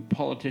 I mean,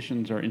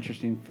 politicians are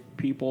interesting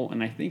people,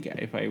 and I think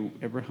if I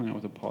ever hung out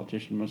with a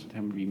politician, most of the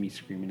time it would be me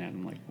screaming at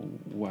him like,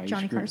 "Why?"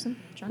 Johnny Carson.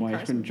 Why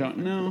Carson?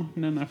 No,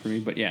 not for me.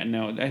 But yeah,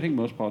 no. I think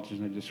most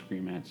politicians I just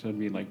scream at, so it'd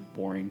be like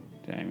boring.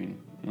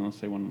 Unless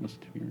they want to listen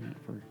to me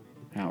for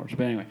hours.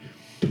 But anyway,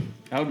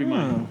 that would be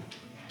mine.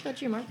 What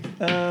about you, Mark?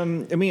 I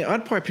mean,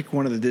 I'd probably pick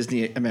one of the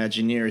Disney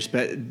Imagineers,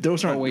 but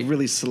those aren't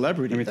really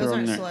celebrities. Let me Those throw in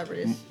aren't there.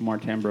 celebrities.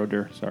 Martin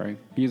Brodeur, sorry.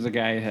 He's the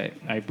guy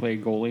I play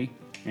goalie,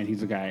 and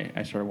he's the guy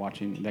I started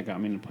watching that got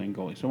me into playing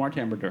goalie. So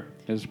Martin Brodeur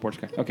is a sports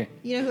guy. Okay.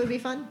 You know who would be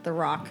fun? The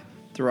Rock.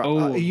 Yeah,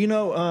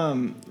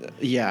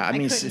 I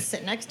mean, couldn't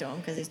sit next to him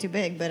because he's too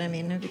big, but I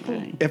mean, it'd be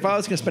cool. if I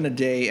was going to spend a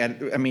day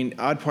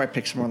I'd probably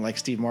pick someone like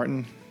Steve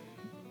Martin.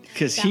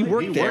 Because he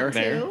worked there,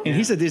 too. and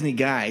he's a Disney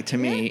guy to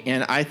me.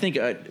 And I think,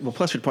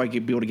 plus we'd probably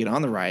be able to get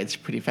on the rides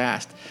pretty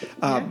fast.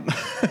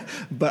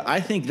 But I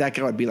think that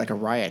guy would be like a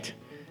riot.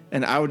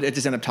 And I would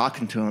just end up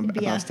talking to him Be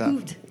a about stuff.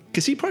 hoot.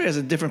 Because he probably has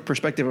a different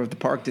perspective of the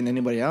park than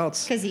anybody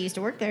else. Because he used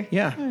to work there.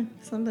 Yeah.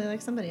 Somebody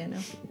I know.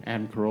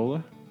 Adam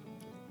Carolla.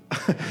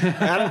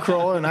 Adam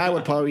Carolla and I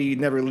would probably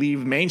never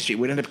leave Main Street.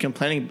 We'd end up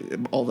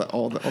complaining all the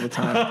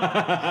time.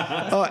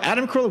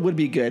 Adam Carolla would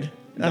be good.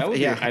 That would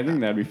be, I think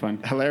that'd be fun.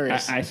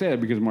 Hilarious. I say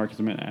that because Mark has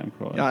met Adam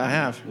Carolla. I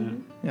have.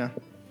 Yeah.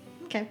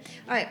 Okay.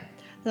 All right.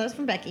 That was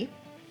from Becky.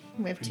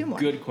 We have two more.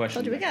 Good question,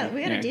 Told you we got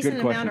Becky. a decent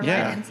good amount of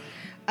question.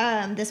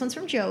 write-ins. This one's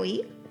from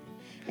Joey,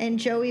 and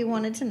Joey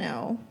wanted to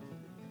know.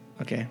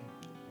 Okay.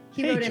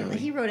 He Hey, wrote in. Joey.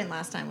 He wrote in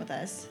last time with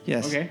us.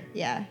 Yes. Okay.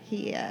 Yeah.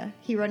 He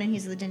wrote in.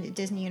 He's the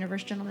Disney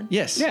Universe gentleman.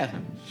 Yes. Yeah.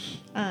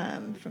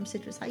 From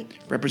Citrus Heights.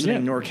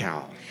 Representing Yeah.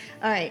 NorCal. All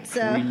right.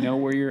 So We know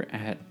where you're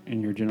at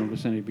in your general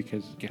vicinity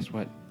because guess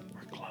what?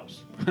 We're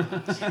close.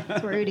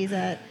 that's where Udi's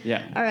at.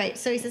 Yeah. All right.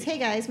 So he says, "Hey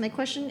guys, my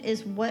question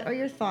is, what are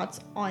your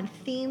thoughts on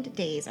themed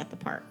days at the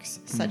parks,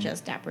 such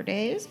as Dapper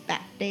Days,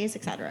 Bat Days,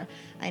 etc.?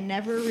 I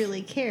never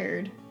really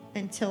cared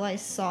until I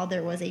saw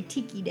there was a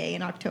Tiki Day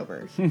in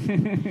October."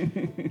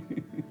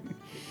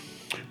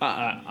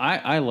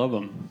 I love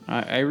them.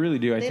 I really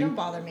do. They don't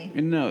bother me.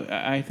 No,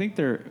 I think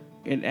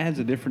it adds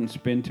a different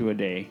spin to a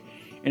day,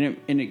 and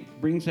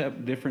it brings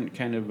up different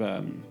kind of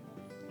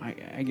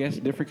I guess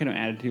different kind of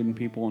attitude in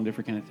people and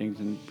different kind of things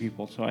in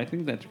people. So I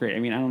think that's great. I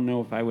mean, I don't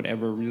know if I would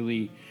ever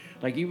really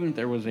like even if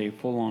there was a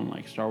full on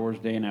like Star Wars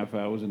day and if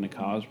I was in the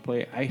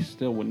cosplay, I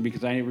still wouldn't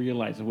because I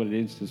realize what it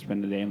is to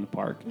spend a day in the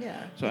park.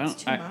 Yeah, So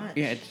it's too much.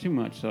 Yeah, it's too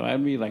much. So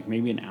I'd be like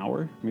maybe an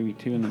hour, maybe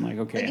two, and then like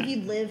okay. Like if you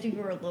lived, if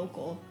you were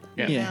local,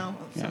 Yeah. you Yeah. know,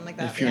 something like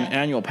that. If you're an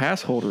annual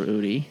pass holder,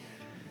 Udi.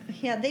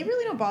 Yeah, they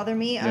really don't bother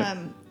me. Yeah.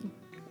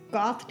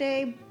 Goth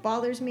Day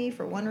bothers me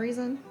for one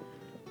reason.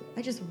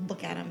 I just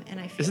look at them and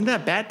I feel. Isn't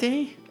that Bat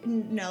Day?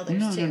 No,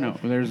 there's two. No.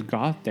 There's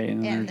Goth Day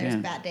and, And there's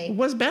yeah. Bat Day.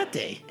 What's Bat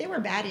Day? They wear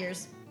bat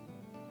ears.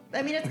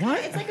 I mean, it's What?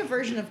 it's like a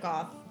version of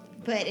goth,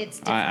 but it's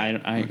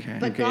different. Okay.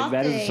 But Okay, Goth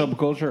that is Day- a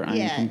subculture I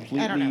yeah, I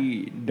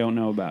completely don't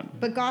know about.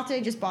 But Goth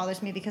Day just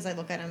bothers me because I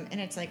look at them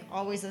and it's like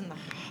always in the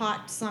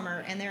hot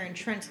summer and they're in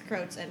trench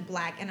coats and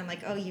black and I'm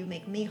like, oh, you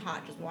make me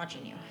hot just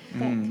watching you.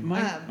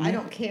 I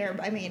don't care.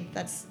 I mean,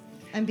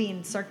 I'm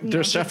being sarcastic.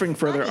 They're suffering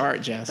for their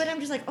art, Jess. But I'm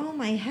just like, oh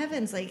my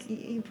heavens, like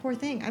you poor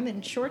thing. I'm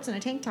in shorts and a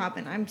tank top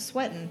and I'm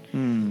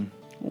sweating.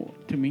 Well,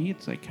 to me,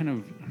 it's like kind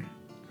of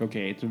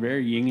okay. It's a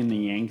very yin and the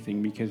yang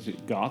thing because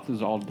goth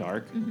is all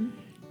dark,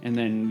 and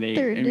then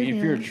They're I mean,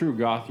 if you're a Disneyland. true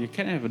goth, you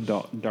kind of have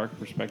a dark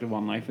perspective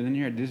on life, and then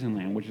you're at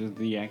Disneyland, which is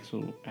the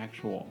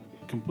actual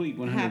complete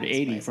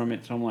 180 place. from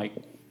it. So I'm like,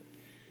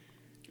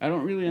 I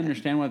don't really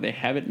understand why they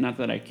have it. Not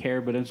that I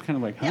care, but it's kind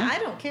of like, huh? Yeah, I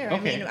don't care.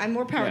 Okay. I mean, I'm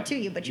more power Yeah. to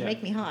you, but you Yeah.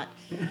 make me hot.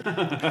 It's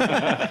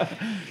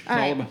All right.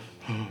 all about-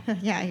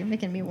 Yeah, you're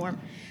making me warm.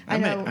 I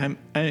know.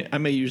 I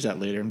may use that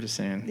later. I'm just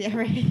saying. Yeah,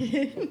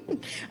 right.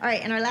 All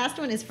right, and our last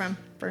one is from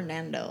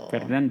Fernando.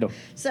 Fernando.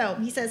 So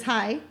he says,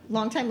 "Hi,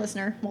 longtime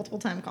listener, multiple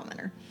time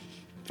commenter.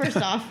 First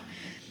off,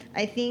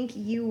 I think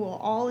you will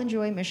all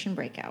enjoy Mission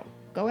Breakout.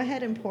 Go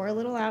ahead and pour a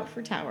little out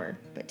for Tower,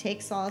 but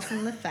take solace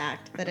in the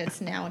fact that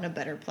it's now in a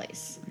better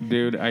place.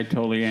 Dude, I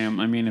totally am.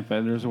 I mean, if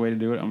there's a way to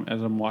do it,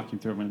 as I'm walking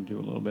through, I'm going to do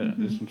a little bit.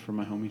 This one's for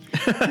my homies.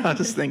 I was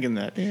just thinking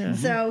that. Yeah.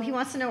 So he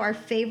wants to know our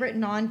favorite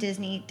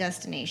non-Disney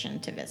destination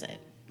to visit.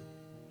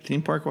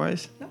 Theme park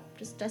wise, Nope,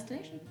 just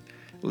destination.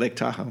 Lake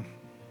Tahoe.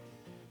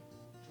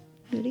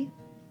 Moody?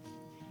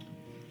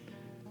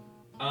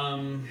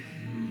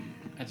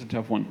 That's a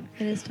tough one.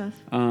 It is tough.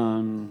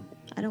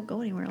 I don't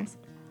go anywhere else.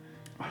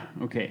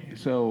 Okay,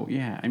 so,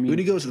 yeah, I mean...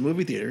 Woody goes to the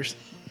movie theaters.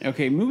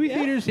 Okay, movie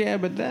theaters, yeah,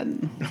 but that...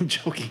 I'm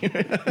joking.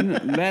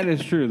 that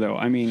is true, though.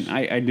 I mean,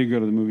 I do go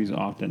to the movies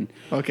often.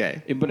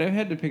 Okay. But I've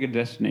had to pick a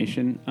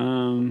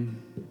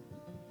destination.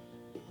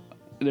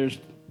 There's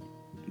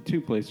two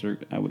places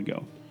I would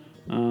go.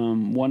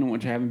 One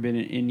which I haven't been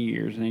in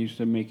years, and I used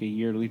to make a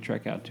yearly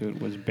trek out to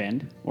it, was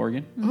Bend,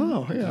 Oregon.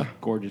 Oh, yeah.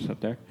 Gorgeous up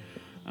there.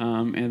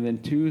 And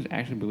then two is,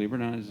 actually, believe it or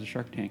not, is the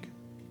Shark Tank.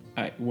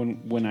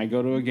 When I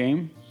go to a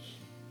game,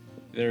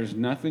 there's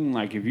nothing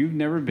like, if you've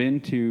never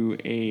been to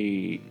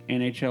a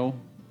NHL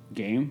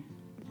game,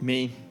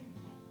 Me.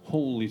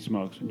 holy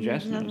smokes,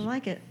 Jess There's nothing knows.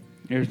 like it.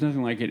 There's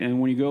nothing like it. And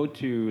when you go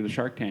to the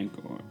Shark Tank,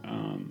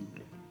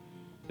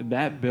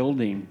 that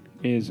building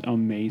is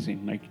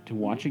amazing. Like, to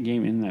watch a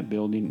game in that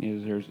building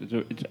is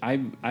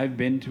I've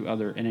been to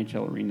other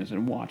NHL arenas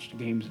and watched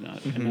games in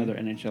other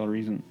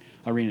NHL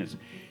arenas.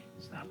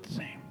 It's not the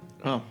same.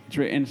 Oh. It's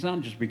right, and it's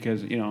not just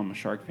because I'm a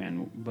Shark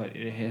fan, but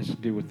it has to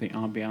do with the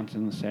ambiance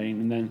and the setting.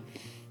 And then,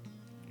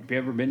 if you've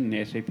ever been in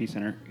the SAP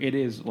Center, it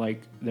is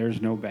like there's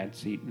no bad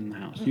seat in the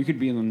house. You could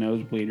be in the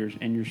nosebleeders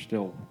and you're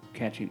still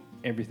catching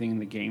everything in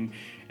the game.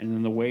 And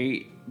then the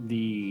way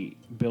the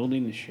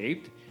building is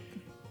shaped,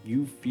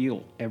 you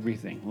feel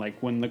everything.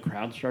 Like, when the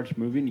crowd starts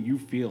moving, you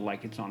feel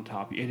like it's on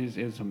top.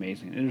 It's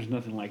amazing. There's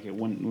nothing like it.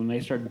 When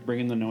they start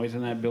bringing the noise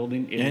in that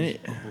building, it's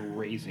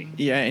crazy.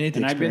 Yeah, I need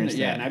to experience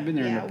that. And I've been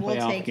there in a we'll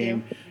playoff take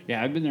game. you.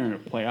 Yeah, I've been there in a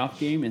playoff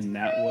game, and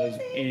that was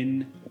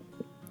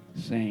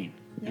insane.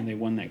 And they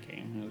won that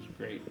game. It was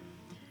great.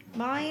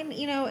 Mine,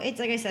 it's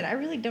like I said, I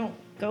really don't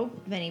go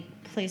many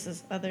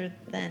places other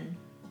than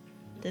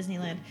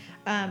Disneyland.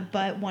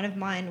 But one of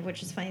mine,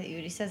 which is funny that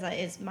Udi says that,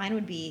 is mine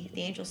would be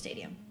the Angel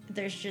Stadium.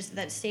 There's just,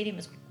 that stadium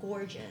is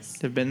gorgeous.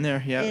 They've been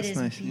there. Yeah, It it's is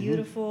nice.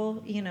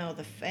 beautiful.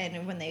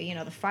 And when they,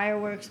 the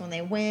fireworks when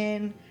they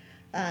win,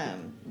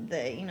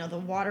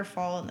 the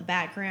waterfall in the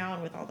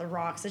background with all the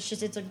rocks.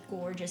 It's a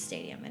gorgeous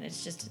stadium, and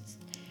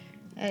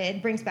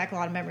it brings back a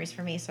lot of memories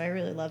for me. So I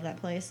really love that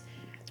place.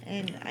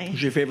 And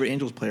Who's your favorite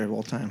Angels player of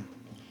all time?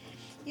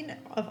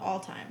 of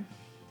all time,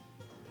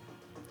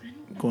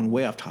 Going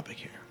way off topic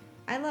here.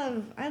 I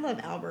love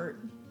Albert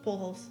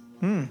Pujols.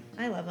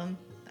 I love him.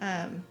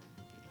 And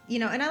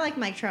I like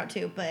Mike Trout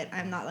too, but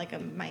I'm not like a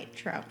Mike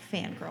Trout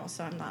fangirl,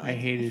 so I'm not like I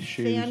hate his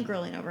shoes.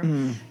 fangirling over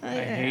him. I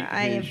hate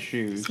I his have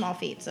shoes. small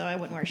feet, so I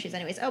wouldn't wear shoes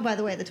anyways. Oh, by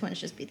the way, the Twins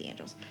just beat the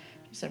Angels,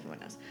 just so everyone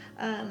knows.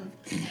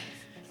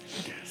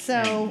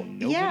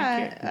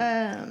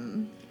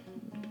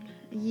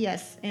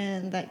 Yes,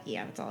 and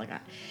that's all I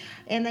got.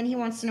 And then he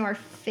wants to know our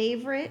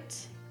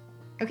favorite,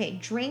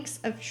 drinks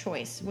of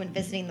choice when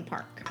visiting the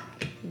park.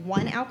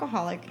 One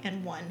alcoholic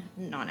and one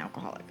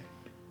non-alcoholic.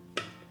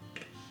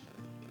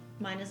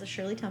 Mine is a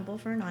Shirley Temple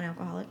for a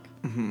non-alcoholic.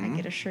 I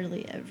get a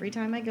Shirley every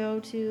time I go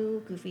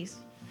to Goofy's.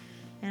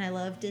 And I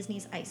love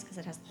Disney's Ice because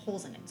it has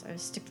holes in it. So I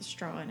stick the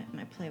straw in it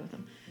and I play with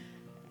them.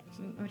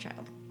 I'm a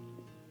child.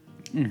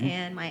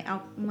 And my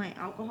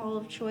alcohol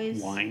of choice...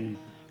 Wine.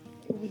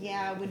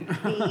 Yeah, would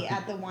be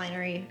at the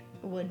winery.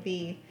 Would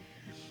be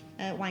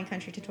at Wine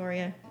Country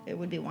Tutoria. It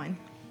would be wine.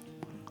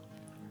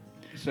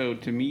 So,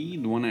 to me,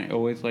 the one I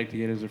always like to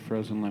get is a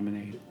frozen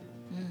lemonade.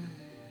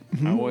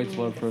 I always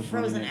love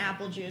frozen lemonade.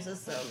 Apple juice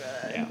is so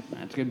good. Yeah,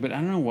 that's good. But I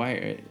don't know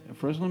why.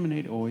 Frozen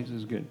lemonade always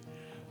is good.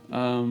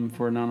 And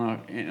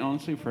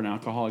honestly, for an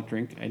alcoholic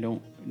drink, I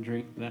don't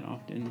drink that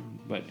often.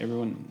 But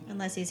everyone...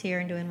 Unless he's here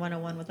and doing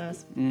 101 with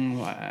us.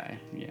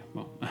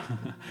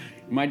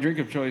 My drink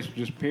of choice,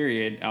 just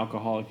period,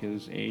 alcoholic,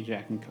 is a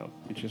Jack and Coke.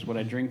 It's just what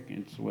I drink.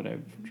 It's what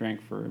I've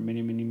drank for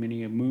many, many,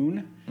 many a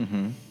moon.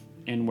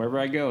 And wherever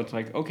I go, it's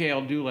like, okay,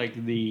 I'll do like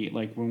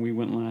when we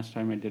went last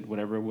time, I did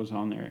whatever was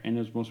on there. And it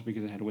was mostly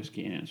because it had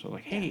whiskey in it. So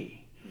like,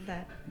 hey.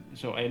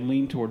 So I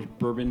lean towards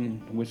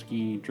bourbon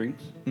whiskey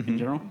drinks in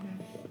general.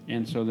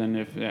 And so then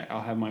if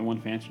I'll have my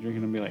one fancy drink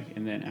and I'll be like,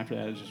 and then after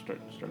that I just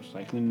start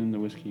cycling in the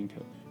whiskey and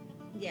Coke.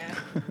 Yeah.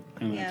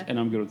 And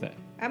I'm good with that.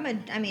 I'm a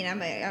gin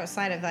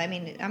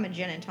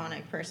and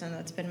tonic person.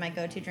 That's been my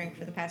go-to drink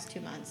for the past 2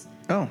 months.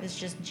 Oh. It's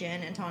just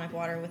gin and tonic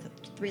water with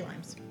 3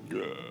 limes.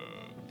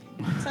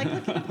 It's like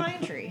looking at a pine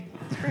tree.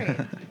 It's great.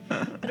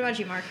 What about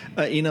you, Mark?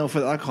 For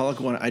the alcoholic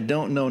one, I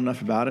don't know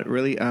enough about it,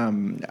 really.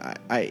 When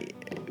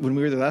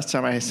we were there last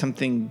time, I had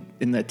something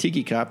in that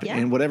tiki cup,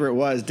 and whatever it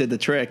was did the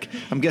trick.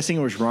 I'm guessing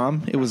it was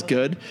rum. It was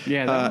good.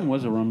 Yeah, that one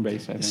was a rum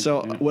base, I think.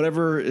 So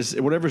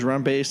whatever's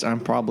rum based,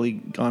 I'm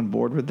probably on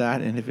board with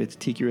that. And if it's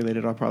tiki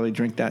related, I'll probably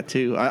drink that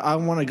too. I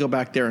want to go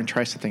back there and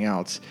try something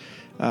else.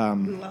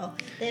 Well,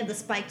 they have the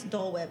spiked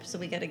Dole Whip, so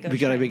we got to go. We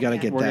gotta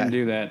get We're that. gonna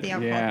do that. The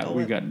alcohol Yeah, Dole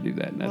we Whip. got to do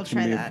that. That's We'll gonna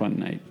try be a that. fun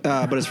night.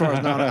 But as far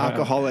as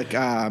non-alcoholic,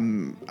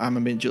 I'm a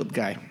mint julep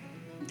guy.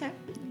 Okay.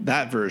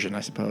 That version,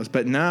 I suppose.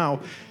 But now,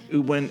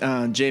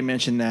 when Jay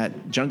mentioned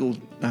that jungle,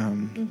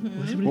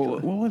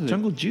 What was it?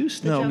 jungle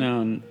juice? No,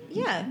 No,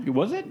 Yeah.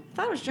 was it? I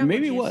thought it was jungle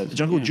Maybe juice. it was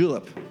jungle yeah.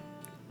 julep.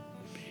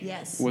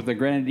 Yes. with the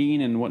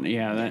grenadine and what?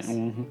 Yeah, that. Yes.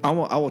 mhm.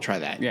 I will try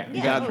that. Yeah,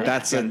 you gotta try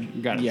that's it. a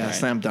Gotta try it.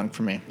 slam dunk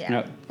for me. Yeah.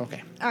 Yep.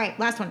 Okay. All right,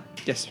 last one.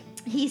 Yes.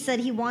 He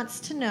said he wants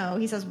to know.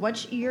 He says,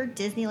 "What's your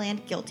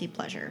Disneyland guilty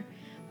pleasure?"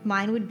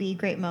 Mine would be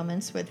Great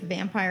Moments with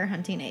Vampire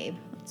Hunting Abe.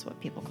 That's what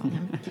people call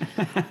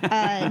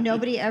him.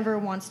 Nobody ever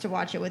wants to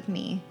watch it with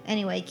me.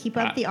 Anyway, keep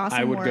up the awesome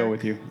I would work. go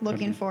with you.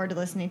 Looking Okay. forward to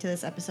listening to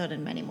this episode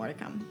and many more to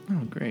come.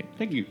 Oh, great.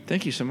 Thank you.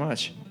 Thank you so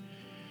much.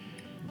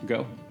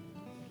 Go.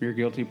 Your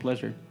guilty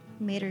pleasure.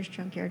 Mater's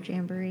Junkyard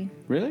Jamboree.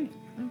 Really?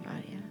 Oh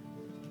God, yeah.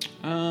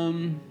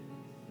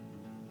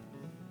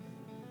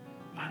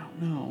 I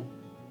don't know.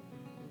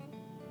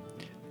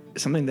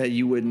 Something that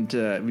you wouldn't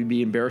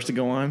be embarrassed to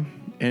go on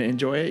and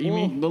enjoy it. You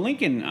Well, mean? the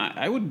Lincoln,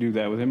 I would do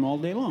that with him all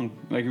day long.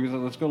 Like, if he was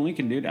like, let's go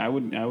Lincoln, dude. I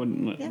would. Yeah.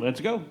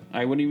 Let's go.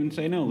 I wouldn't even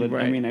say no. I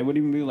Right. mean, I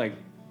wouldn't even be like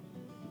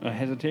a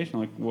hesitation.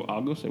 Like, well,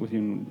 I'll go sit with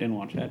you and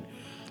watch that.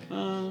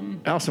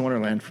 Alice in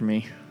Wonderland for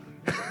me.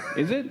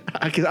 Is it?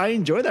 Because I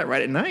enjoy that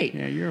right at night.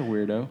 Yeah, you're a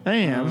weirdo. I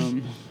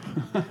am.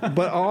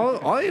 But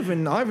I'll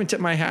even tip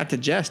my hat to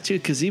Jess too,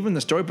 because even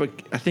the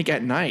storybook, I think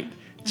at night,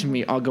 to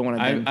me, I'll go on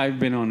it. I've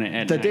been on it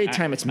at The night.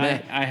 daytime, it's meh.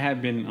 I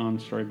have been on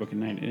Storybook at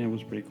night, and it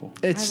was pretty cool.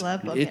 It's I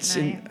love book it's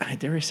at night. I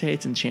dare I say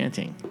it's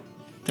enchanting.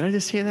 Did I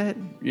just say that?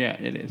 Yeah,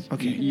 it is.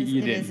 Okay.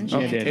 You It did. is You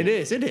enchanting. did. It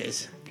is. It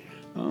is.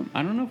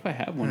 I don't know if I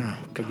have one. Oh,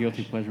 A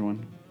guilty pleasure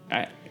one.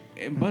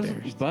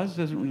 Buzz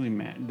doesn't really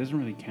doesn't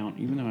really count,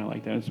 even though I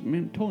like that. It's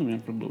totally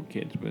meant for little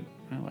kids, but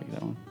I like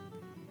that one.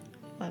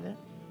 Love it.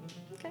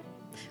 Okay.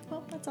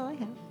 Well, that's all I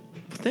have.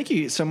 Thank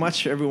you so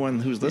much, everyone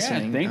who's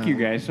listening. Yeah, thank you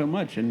guys so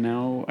much. And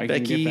now I can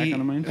Becky, get back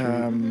on my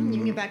Instagram. You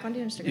can get back onto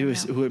Instagram It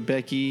was now. who?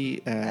 Becky,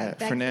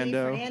 Becky,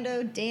 Fernando,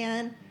 Fernando,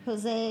 Dan,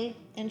 Jose,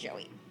 and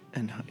Joey.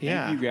 and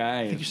yeah. you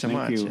guys. Thank you so Thank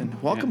much, you.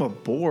 and welcome Yeah.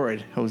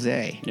 aboard,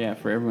 Jose. Yeah,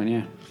 for everyone.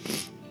 Yeah.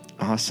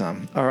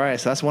 Awesome. All right,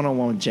 so that's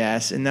one-on-one with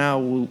Jess, and now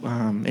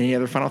any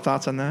other final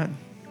thoughts on that?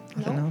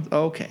 Nothing else?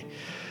 Okay.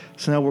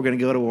 So now we're going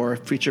to go to our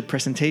feature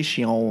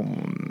presentation.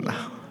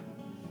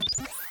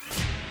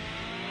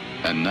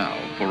 And now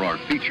for our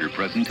feature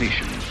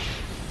presentation.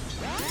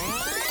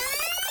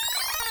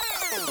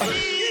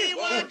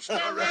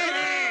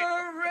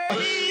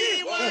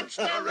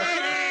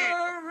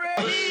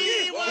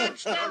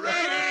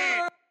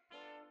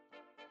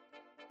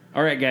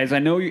 All right, guys. I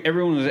know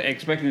everyone was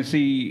expecting to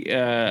see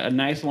a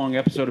nice long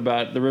episode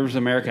about the Rivers of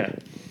America,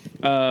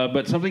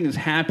 but something has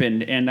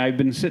happened, and I've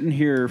been sitting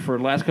here for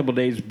the last couple of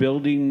days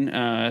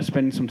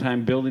spending some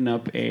time building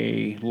up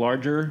a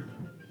larger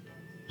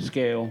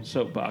scale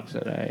soapbox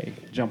that I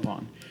jump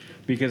on,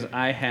 because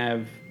I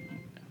have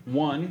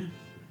 1,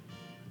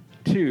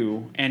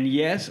 2, and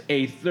yes,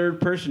 a third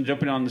person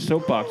jumping on the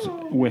soapbox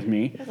with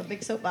me. That's a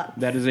big soapbox.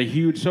 That is a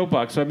huge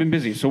soapbox, so I've been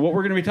busy. So what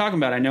we're going to be talking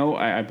about,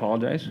 I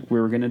apologize. We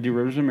were going to do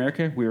Rivers of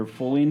America. We were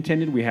fully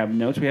intended. We have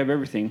notes. We have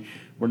everything.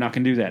 We're not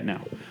going to do that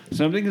now.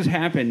 Something has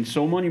happened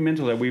so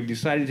monumental that we've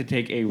decided to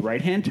take a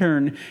right-hand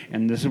turn,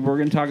 and this is what we're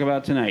going to talk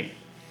about tonight.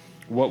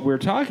 What we're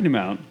talking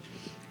about,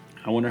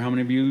 I wonder how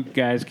many of you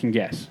guys can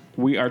guess.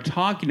 We are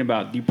talking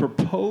about the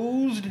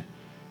proposed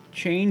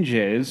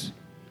changes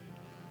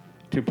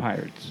to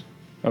Pirates.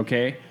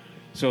 Okay?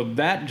 So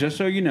that, just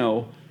so you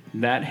know,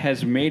 that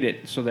has made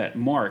it so that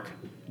Mark,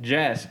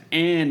 Jess,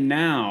 and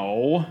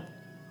now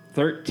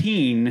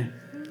 13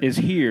 is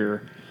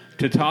here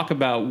to talk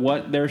about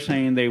what they're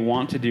saying they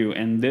want to do.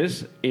 And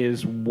this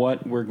is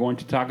what we're going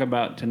to talk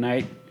about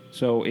tonight.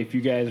 So if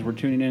you guys were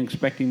tuning in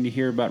expecting to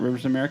hear about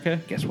Rivers of America,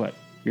 guess what?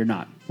 You're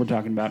not. We're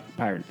talking about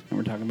Pirates, and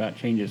we're talking about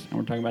changes, and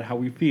we're talking about how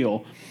we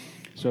feel.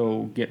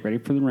 So get ready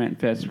for the rant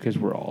fest, because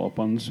we're all up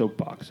on the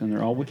soapbox, and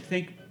they're all with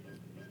think.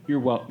 You're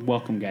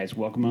welcome, guys.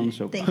 Welcome on the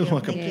soapbox. Thank you.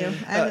 Welcome. Thank you.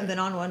 I haven't been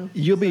on one.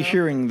 You'll be so-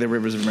 hearing the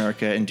Rivers of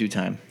America in due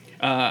time.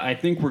 I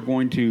think we're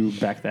going to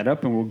back that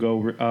up, and we'll go.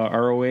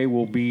 ROA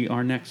will be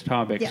our next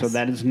topic. So Yes.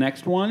 that is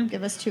next one.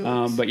 Give us 2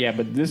 weeks.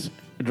 But this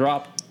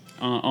dropped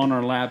on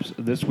our laps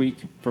this week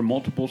from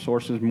multiple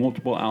sources,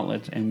 multiple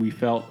outlets, and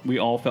we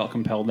all felt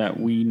compelled that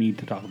we need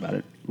to talk about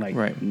it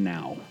Right.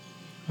 now.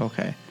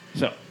 Okay.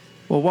 So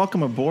Well,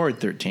 welcome aboard,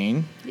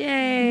 13.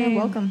 Yay. You're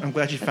welcome. I'm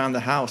glad you found the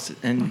house.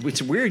 And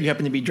it's weird you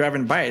happen to be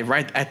driving by it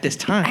right at this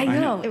time. I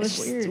know. It was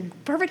It's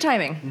weird. Perfect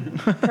timing.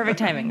 Perfect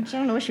timing. I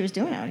don't know what she was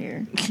doing out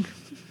here.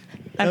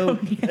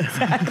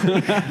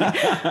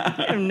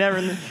 I'm never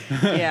in the...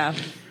 Yeah.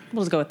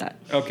 We'll just go with that.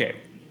 okay,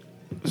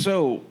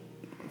 so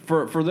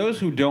for those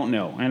who don't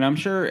know, and I'm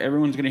sure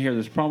everyone's going to hear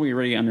this, probably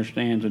already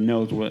understands and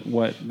knows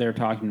what they're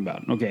talking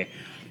about. Okay,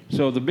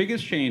 so the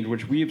biggest change,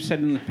 which we have said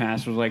in the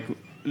past, was like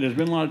there's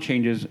been a lot of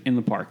changes in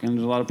the park, and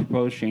there's a lot of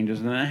proposed changes,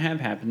 and that have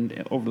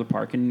happened over the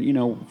park,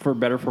 and for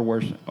better, for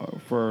worse,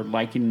 for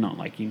liking, not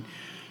liking.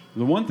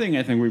 The one thing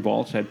I think we've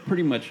all said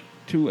pretty much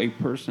to a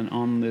person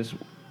on this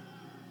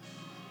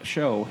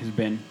show has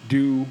been,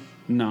 do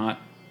not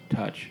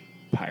touch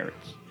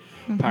Pirates.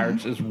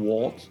 Pirates is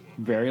Walt's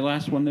very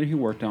last one that he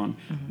worked on.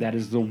 That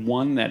is the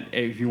one that,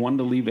 if you wanted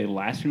to leave a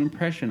lasting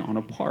impression on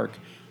a park,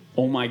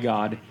 oh my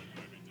God,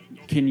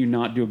 can you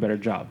not do a better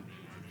job?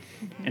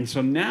 And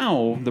so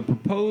now the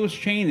proposed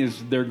change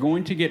is they're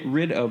going to get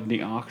rid of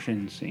the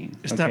auction scene.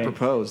 It's not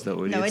proposed,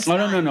 though. No, it's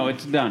No,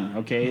 it's done.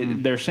 Okay,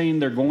 they're saying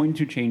they're going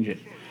to change it.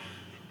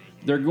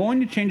 They're going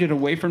to change it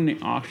away from the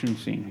auction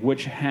scene,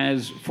 which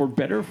has, for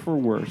better or for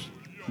worse,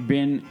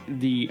 been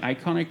the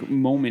iconic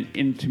moment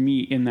to me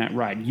in that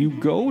ride. You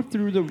go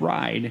through the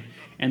ride,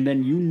 and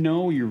then you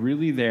know you're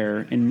really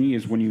there, and me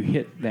is when you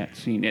hit that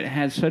scene. It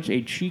has such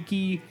a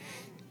cheeky,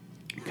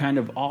 kind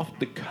of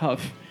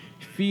off-the-cuff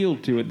feel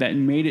to it that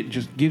made it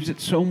just gives it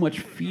so much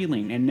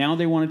feeling, and now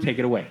they want to take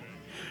it away.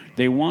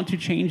 They want to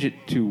change it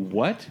to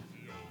what?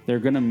 They're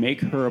going to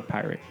make her a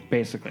pirate,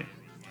 basically.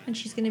 And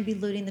she's going to be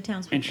looting the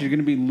townspeople. And she's going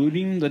to be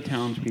looting the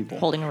townspeople.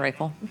 Holding a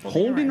rifle.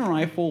 Holding a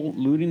rifle,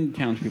 looting the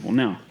townspeople.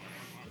 Now,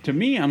 to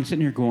me, I'm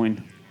sitting here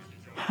going,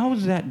 how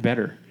is that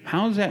better?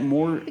 How is that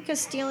more... Because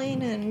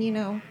stealing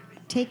and,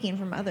 taking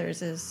from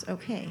others is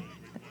okay.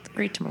 It's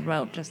great to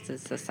promote just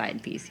as a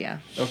side piece, yeah.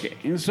 Okay,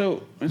 and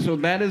so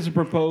that is a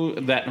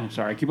proposed...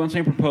 I keep on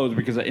saying proposed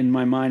because in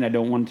my mind I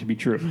don't want it to be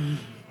true.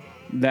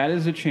 That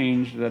is a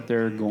change that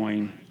they're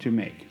going to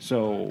make.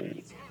 So,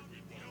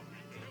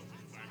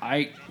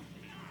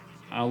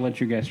 I'll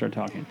let you guys start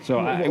talking.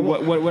 So,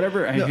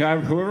 whoever...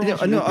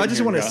 I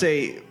just want to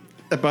say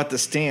about the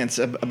stance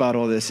about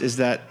all this is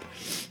that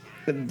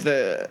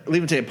the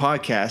Leave It Today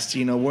podcast,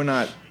 we're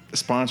not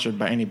sponsored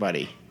by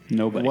anybody.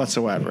 Nobody.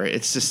 Whatsoever.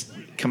 It's just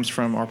comes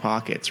from our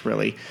pockets,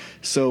 really.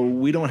 So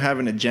we don't have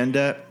an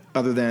agenda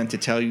other than to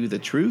tell you the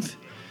truth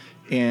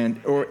and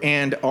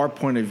our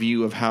point of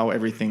view of how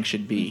everything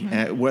should be.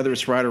 Whether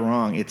it's right or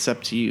wrong, it's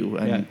up to you.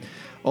 And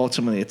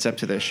ultimately, it's up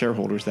to the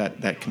shareholders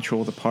that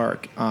control the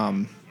park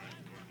and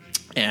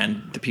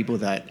the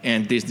people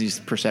and Disney's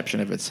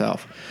perception of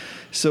itself.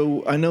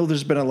 So I know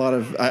there's been a lot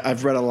of...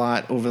 I've read a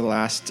lot over the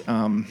last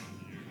 4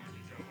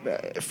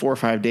 or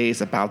 5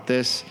 days about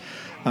this.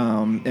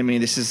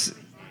 This is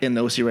in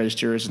the OC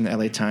Registers and the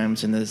LA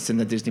Times and it's in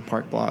the Disney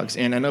Park blogs.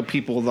 And I know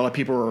a lot of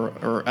people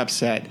are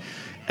upset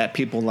at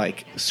people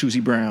like Susie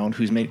Brown,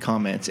 who's made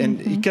comments.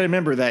 And you got to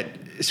remember that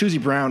Susie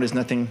Brown is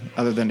nothing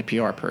other than a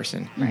PR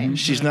person. Right.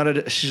 She's not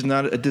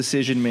a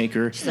decision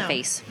maker. She's the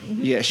face.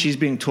 Yeah, she's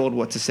being told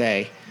what to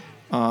say.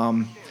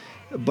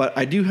 But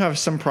I do have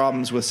some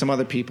problems with some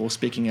other people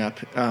speaking up,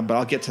 but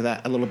I'll get to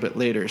that a little bit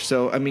later.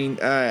 So,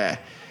 I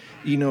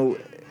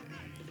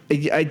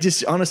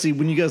just honestly,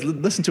 when you guys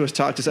listen to us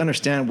talk, just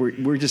understand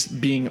we're just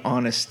being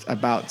honest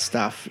about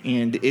stuff,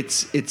 and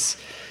it's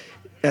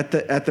at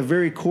the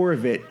very core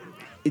of it.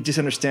 Just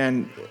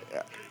understand,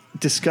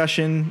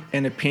 discussion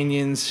and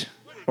opinions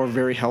are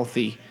very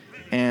healthy,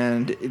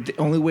 and the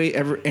only way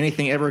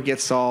anything ever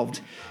gets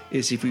solved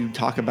is if we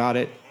talk about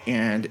it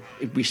and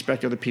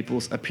respect other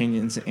people's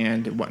opinions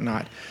and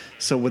whatnot.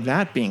 So with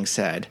that being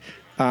said,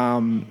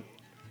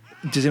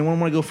 does anyone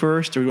want to go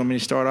first, or do you want me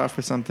to start off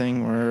with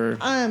something? Or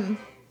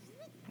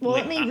well,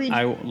 let me read.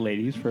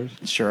 Ladies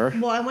first. Sure.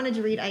 Well, I wanted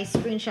to read. I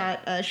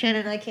screenshot.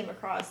 Shannon and I came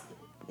across,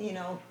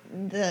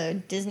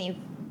 the Disney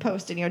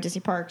posted.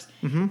 Disney Parks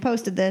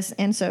posted this,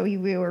 and so we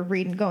were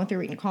going through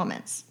reading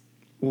comments.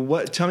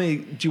 Well, tell me,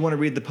 do you want to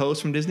read the post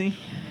from Disney?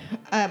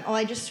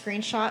 I just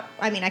screenshot.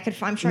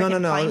 I'm sure I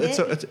can No. find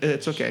it.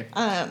 It's okay.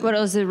 But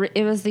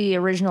it was the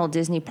original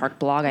Disney Park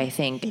blog, I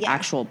think, Yeah.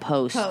 actual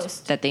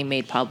post that they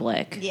made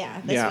public.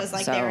 Yeah, this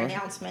was their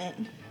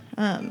announcement.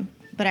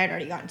 But I'd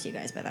already gotten to you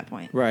guys by that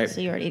point. Right. So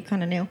you already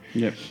kind of knew.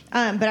 Yep.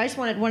 But I just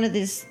wanted one of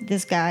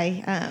this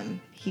guy.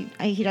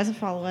 He doesn't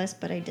follow us,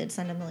 but I did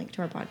send him the link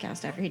to our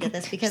podcast after he did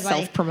this because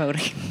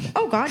self-promoting.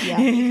 Oh God, yeah,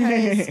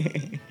 because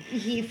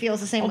he feels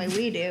the same way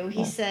we do.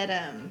 He said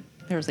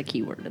there was a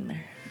keyword in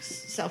there.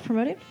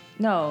 Self-promoted?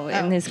 No,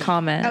 in his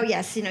comment. Oh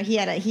yes, he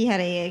had a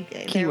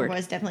keyword. There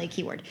was definitely a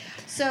keyword.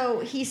 So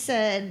he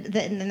said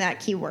that, and then that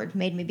keyword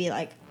made me be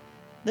like,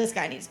 this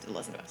guy needs to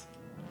listen to us.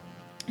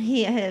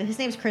 His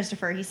name's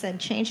Christopher. He said,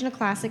 changing a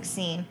classic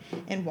scene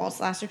in Walt's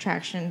last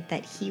attraction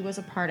that he was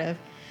a part of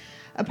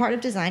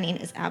designing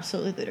is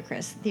absolutely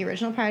ludicrous. The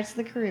original Pirates of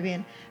the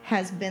Caribbean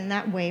has been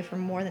that way for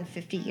more than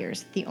 50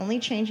 years. The only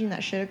changing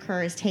that should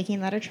occur is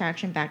taking that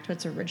attraction back to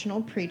its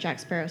original pre-Jack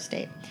Sparrow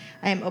state.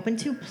 I am open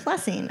to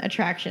plussing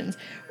attractions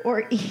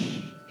or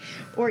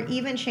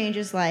even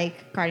changes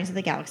like Guardians of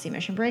the Galaxy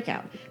Mission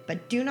Breakout.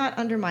 But do not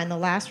undermine the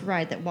last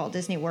ride that Walt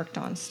Disney worked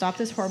on. Stop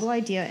this horrible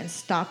idea and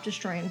stop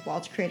destroying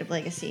Walt's creative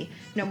legacy.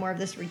 No more of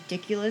this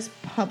ridiculous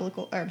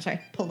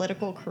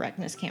political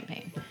correctness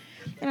campaign.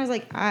 And I was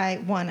like, I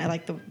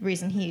like the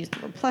reason he used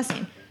the word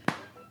plussing,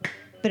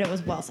 but it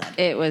was well said.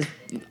 It was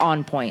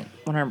on point,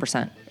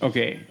 100%.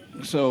 Okay,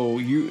 so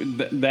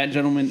that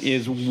gentleman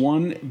is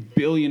 1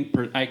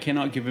 billion. I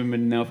cannot give him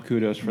enough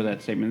kudos for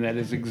that statement. That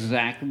is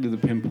exactly the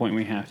pinpoint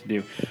we have to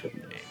do.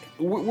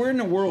 we're in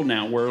a world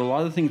now where a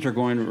lot of things are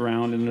going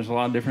around, and there's a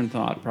lot of different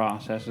thought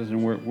processes,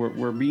 and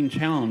we're being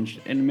challenged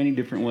in many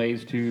different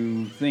ways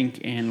to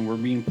think, and we're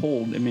being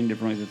pulled in many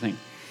different ways to think.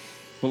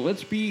 But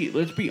let's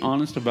be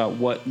honest about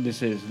what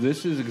this is.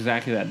 This is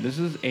exactly that. This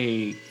is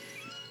a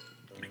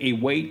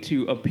way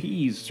to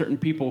appease certain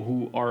people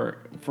who are,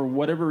 for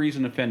whatever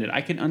reason, offended.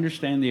 I can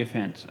understand the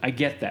offense. I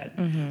get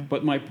that.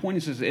 But my point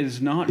is it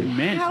is not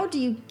meant... How do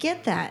you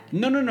get that?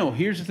 No.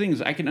 Here's the thing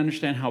is I can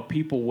understand how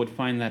people would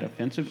find that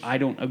offensive. I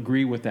don't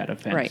agree with that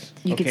offense. Right.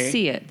 You can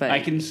see it, but... I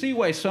can see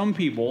why some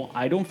people...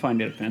 I don't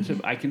find it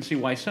offensive. I can see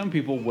why some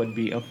people would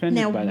be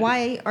offended by that. Now,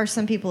 why are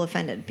some people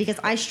offended? Because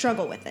I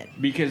struggle with it.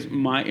 Because, in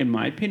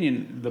my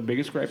opinion, the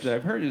biggest gripe that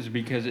I've heard is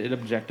because it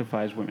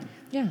objectifies women.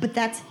 Yeah. But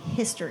that's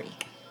history.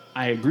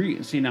 I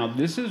agree. See, now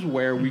this is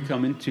where we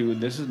come into.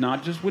 This is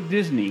not just with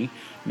Disney.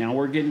 Now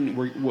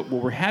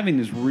we're having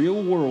this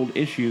real world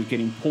issues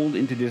getting pulled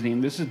into Disney,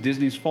 and this is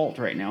Disney's fault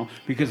right now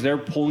because they're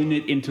pulling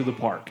it into the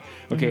park.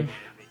 Okay,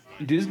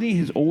 Disney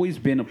has always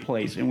been a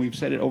place, and we've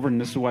said it over,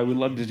 and this is why we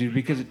love Disney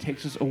because it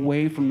takes us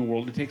away from the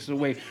world. It takes us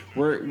away.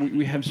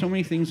 We have so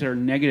many things that are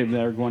negative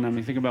that are going on. I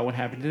mean, think about what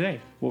happened today.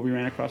 What we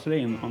ran across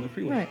today on the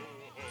freeway. Right.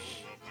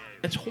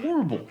 It's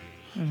horrible.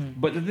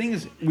 But the thing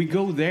is, we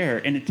go there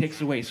and it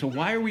takes away. So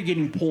why are we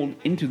getting pulled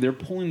into? They're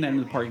pulling that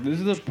into the park. This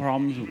is the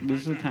problems. This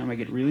is the time I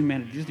get really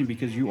mad at Disney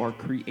because you are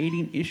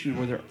creating issues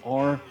where there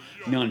are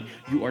none.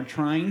 You are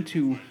trying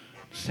to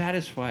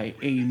satisfy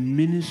a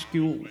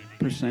minuscule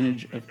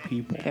percentage of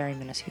people. Very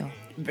minuscule.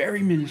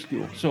 Very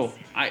minuscule. So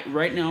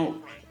right now,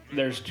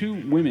 there's two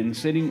women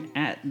sitting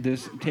at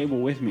this table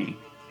with me.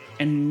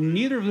 And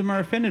neither of them are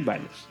offended by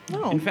this.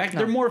 No. In fact,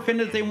 they're more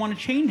offended that they want to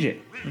change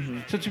it.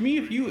 So to me,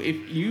 if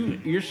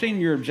you're saying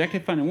you're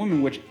objectifying a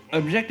woman, which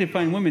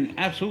objectifying women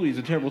absolutely is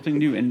a terrible thing to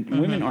do, and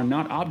women are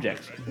not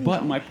objects.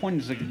 But my point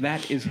is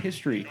that is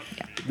history.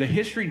 Yeah. The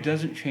history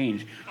doesn't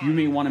change. You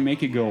may want to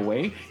make it go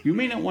away. You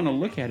may not want to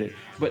look at it.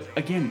 But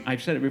again,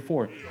 I've said it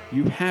before.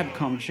 You have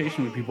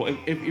conversation with people.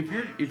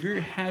 If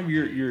you have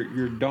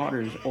your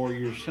daughters or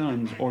your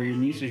sons or your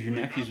nieces, your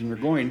nephews, and they're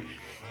going.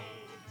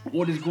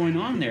 What is going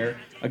on there,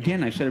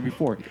 again, I've said it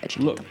before,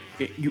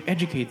 you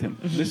educate them.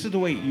 This is the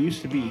way it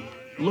used to be.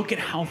 Look at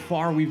how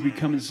far we've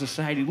become as a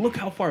society. Look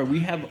how far. We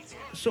have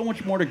so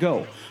much more to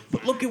go.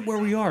 But look at where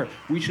we are.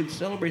 We should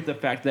celebrate the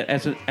fact that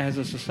as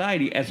a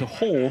society, as a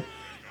whole,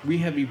 we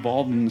have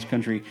evolved in this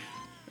country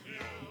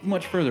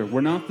much further.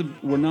 We're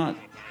not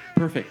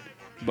perfect,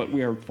 but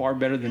we are far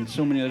better than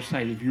so many other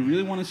societies. If you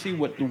really want to see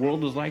what the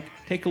world is like,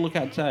 take a look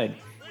outside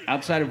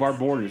of our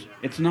borders.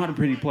 It's not a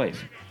pretty place.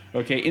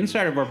 Okay,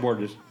 inside of our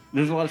borders,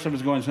 there's a lot of stuff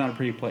that's going on. It's not a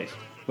pretty place.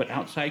 But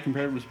outside,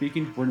 comparatively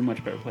speaking, we're in a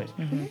much better place.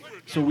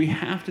 So we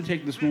have to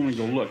take this moment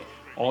and go, look,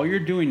 all you're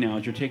doing now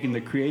is you're taking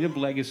the creative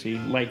legacy,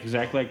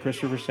 exactly like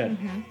Christopher said,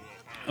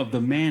 of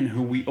the man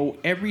who we owe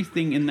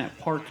everything in that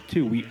park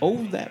to. We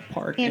owe that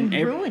park. And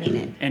ruining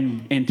it.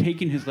 And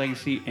taking his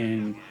legacy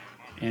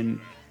and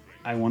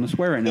I want to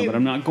swear right now, but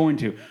I'm not going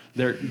to.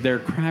 They're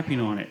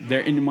crapping on it.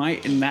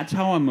 And that's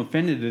how I'm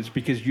offended. Is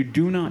because you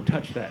do not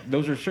touch that.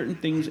 Those are certain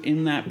things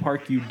in that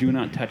park you do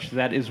not touch.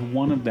 That is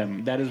one of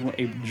them. That is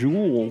a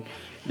jewel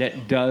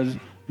that does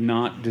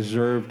not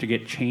deserve to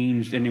get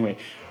changed anyway.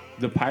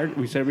 The pirate,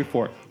 we said it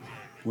before,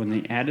 when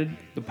they added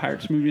the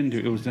Pirates movie into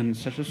it, was done in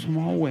such a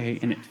small way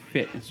and it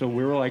fit. And so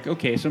we were like,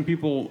 okay, some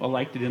people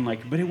liked it, didn't like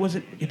it, but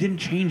it didn't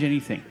change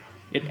anything.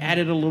 It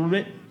added a little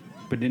bit,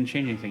 but didn't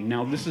change anything.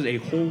 Now, this is a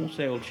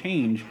wholesale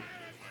change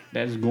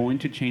that is going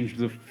to change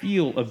the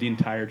feel of the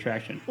entire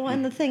attraction. Well,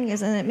 and the thing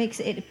is, and it makes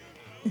it...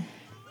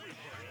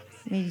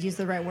 Let me use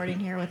the right wording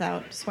here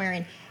without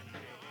swearing.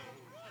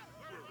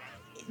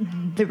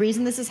 The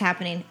reason this is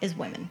happening is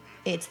women.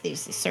 It's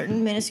these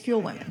certain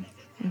minuscule women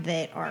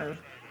that are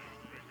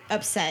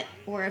upset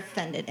or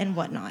offended and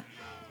whatnot.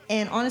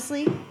 And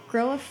honestly,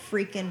 grow a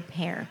freaking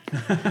pair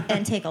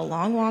and take a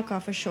long walk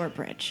off a short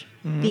bridge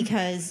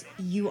because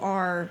you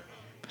are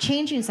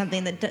changing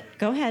something that.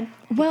 Go ahead.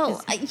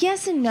 Well,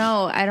 yes and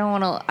no. I don't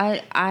want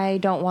to. I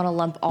don't want to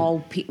lump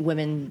all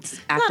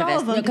women's activists Not all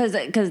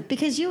of them,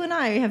 because you and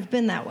I have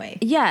been that way.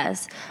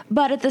 Yes,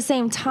 but at the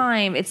same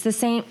time, it's the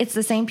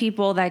same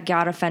people that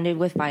got offended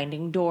with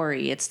Finding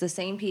Dory. It's the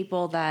same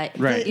people that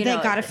They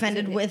got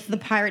offended with the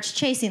pirates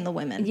chasing the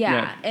women.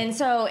 Yeah, and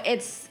so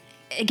it's.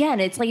 Again,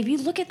 it's like if you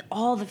look at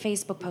all the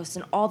Facebook posts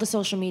and all the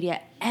social media,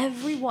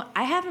 everyone.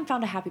 I haven't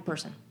found a happy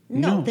person.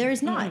 No, there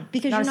is not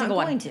because you're not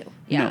going to.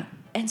 Yeah. No.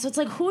 And so it's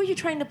like, who are you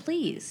trying to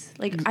please?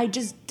 Like, I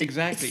just...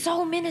 Exactly. It's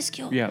so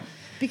minuscule. Yeah.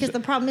 Because the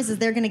problem is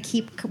they're going to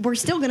keep... We're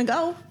still going to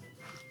go.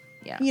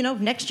 Yeah.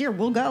 Next year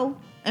we'll go.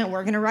 And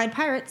we're going to ride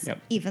pirates. Yep.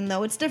 Even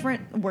though it's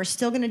different. We're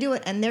still going to do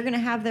it. And they're going to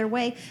have their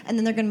way. And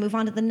then they're going to move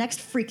on to the next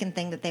freaking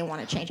thing that they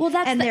want to change. Well,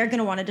 they're going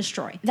to want to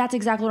destroy. That's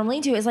exactly what I'm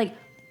leaning to. Is like,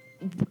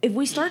 if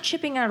we start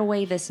chipping out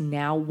away this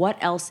now, what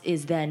else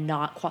is then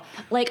not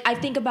like? I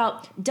think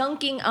about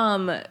dunking.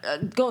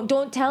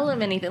 Don't tell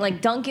him anything.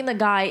 Like dunking the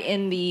guy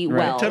in the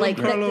well. Tell like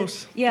him,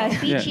 Carlos.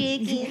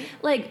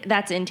 Like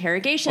that's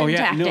interrogation Oh, yeah,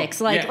 tactics.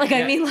 no, like, yeah, like yeah.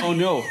 I mean, like, oh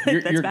no,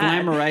 you're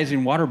bad.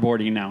 glamorizing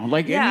waterboarding now.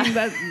 Like, Yeah.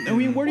 I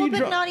mean, where do Well, you but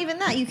draw? not even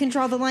that. You can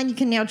draw the line. You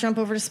can now jump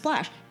over to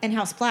Splash and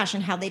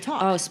how they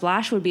talk. Oh,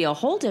 Splash would be a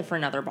whole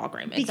different other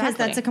ballgame. because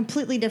Exactly. that's a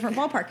completely different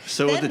ballpark.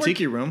 So Then with the we're-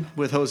 Tiki Room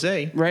with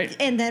Jose. Right.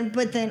 And then,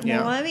 Yeah.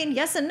 well, I mean,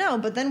 yes and no.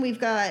 But then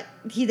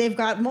they've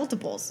got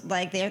multiples.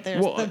 Like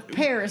there's Well, the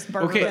Paris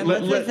burger. Okay, and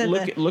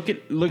look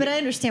at. But I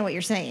understand what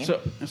you're saying.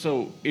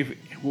 So if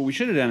what we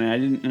should have done, and I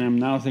didn't, and I'm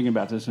now thinking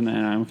about this, and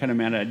I'm kind of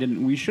mad I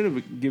didn't. We should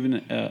have given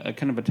a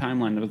kind of a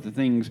timeline of the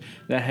things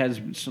that has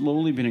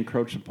slowly been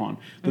encroached upon.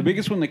 The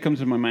biggest one that comes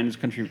to my mind is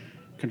Country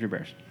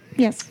Bears.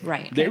 yes,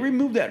 right. They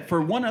removed that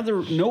for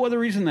no other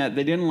reason that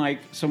they didn't like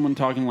someone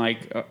talking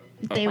like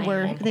they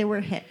were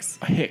Hicks.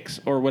 Hicks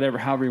or whatever,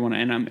 however you want to,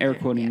 and I'm air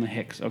quoting the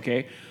Hicks,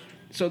 okay?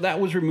 So that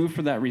was removed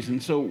for that reason.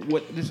 So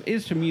what this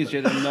is to me is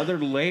yet another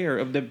layer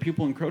of the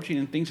people encroaching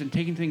in things and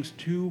taking things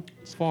too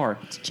far.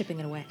 It's chipping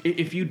it away.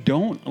 If you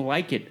don't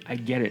like it, I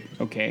get it,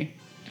 okay?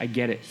 I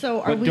get it.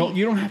 So are but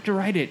you don't have to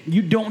write it.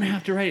 You don't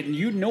have to write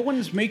it. No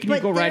one's making you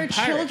But go their ride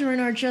pirate. children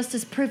are just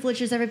as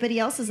privileged as everybody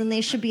else's, and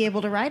they should be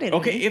able to write it.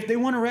 Okay, if they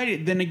want to write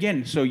it, then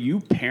again, so you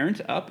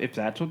parent up, if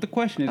that's what the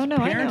question is, Oh, no,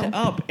 I parent know.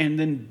 up and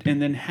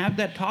then have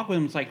that talk with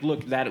them. It's like,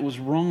 look, that was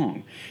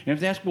wrong. And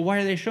if they ask, well, why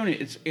are they showing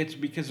it? It's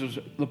because it was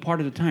the part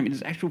of the time. It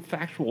is actual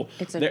factual.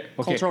 It's a There-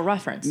 cultural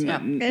reference. Yeah.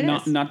 It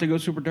is. Not to go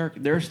super dark.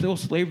 There's still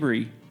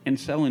slavery and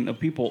selling of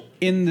people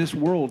in this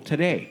world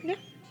today. Yeah.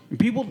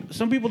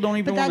 Some people don't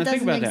even But want that to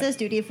think doesn't about exist,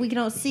 dude. If we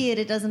don't see it,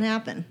 it doesn't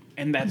happen.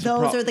 And that's the those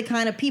prob- are the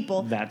kind of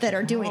people That's that are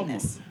the doing problem.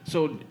 this.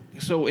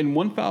 So in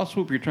one foul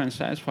swoop, you're trying to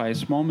satisfy a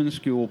small,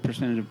 minuscule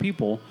percentage of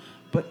people.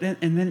 But then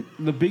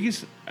the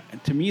biggest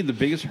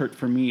hurt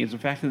for me is the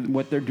fact that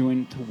what they're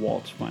doing to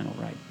Walt's final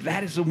ride.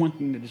 That is the one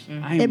thing that is.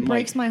 It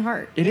breaks my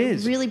heart. It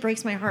is. really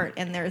breaks my heart.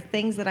 And there are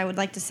things that I would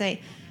like to say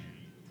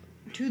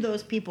to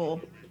those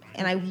people.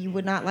 And you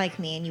would not like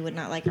me, and you would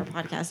not like our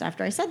podcast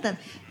after I said them.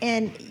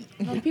 And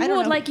I People don't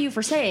would know. like you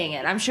for saying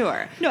it, I'm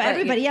sure. No, But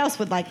everybody else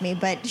would like me,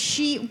 but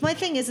my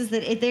thing is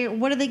that if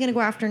what are they going to go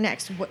after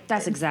next?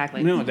 That's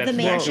exactly. No, that's the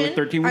exactly mansion. what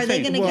 13 was Are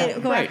they saying. going to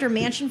Well, go right. after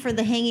mansion for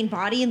the hanging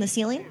body in the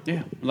ceiling,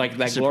 Yeah, like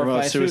that To promote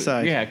glorified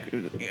suicide. Yeah,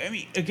 I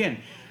mean, again.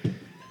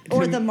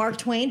 or to- the Mark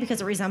Twain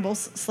because it resembles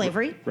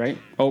slavery? Right.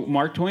 Oh,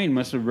 Mark Twain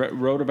must have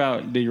wrote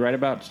about. Did he write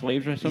about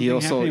slaves or something? He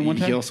happening one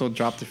time?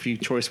 dropped a few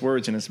choice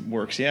words in his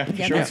works. Yeah, for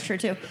Yeah, sure. that's true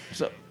too.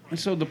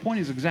 So the point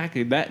is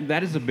exactly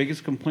that is the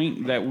biggest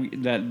complaint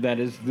that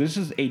is this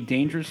is a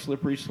dangerous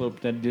slippery slope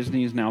that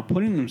Disney is now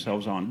putting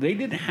themselves on. They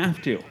didn't have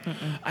to.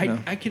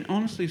 I can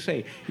honestly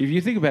say, if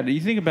you think about it,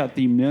 you think about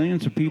the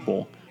millions of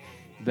people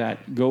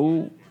that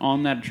go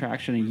on that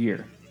attraction a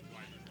year.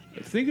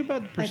 Think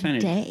about the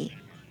percentage. A day,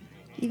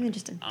 even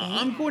just a day.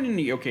 I'm going in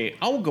the okay.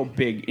 I will go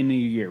big in the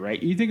year,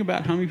 right? You think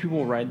about how many people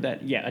will ride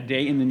that, a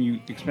day, and then you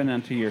expand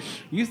that to a year.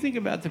 You think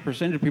about the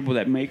percentage of people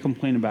that may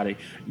complain about it.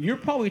 You're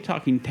probably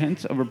talking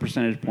tenths of a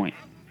percentage point.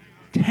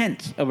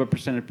 Tenths of a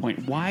percentage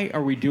point. Why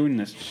are we doing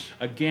this?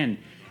 Again,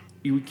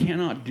 we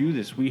cannot do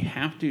this. We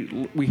have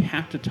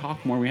to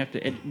talk more. We have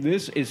to.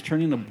 This is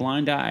turning a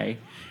blind eye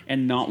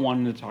and not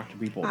wanting to talk to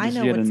people. I This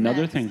know is yet what's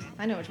another next. thing.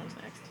 I know which one's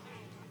next.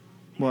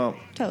 Well,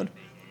 Toad.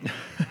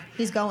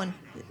 He's going.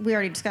 We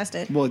already discussed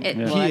it. well, It's in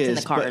he the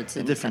is, cards, but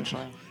and different.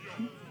 essentially,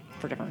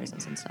 for different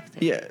reasons and stuff.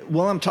 Too. Yeah,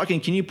 while I'm talking,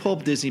 can you pull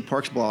up Disney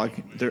Parks blog,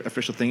 their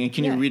official thing, and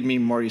can you Yeah. read me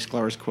Marty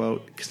Sklar's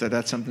quote? Because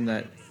that's something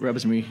that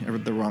rubs me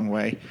the wrong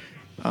way.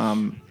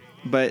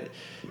 But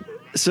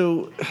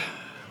so,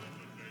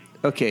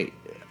 okay,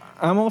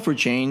 I'm all for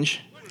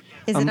change.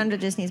 Is it under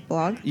Disney's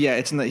blog? Yeah,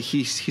 it's in the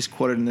he's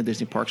quoted in the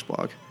Disney Parks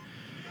blog,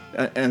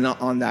 and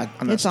on that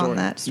It's story. on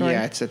that story.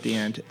 Yeah, it's at the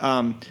end.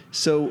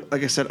 So,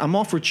 like I said, I'm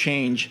all for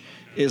change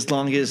as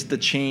long as the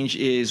change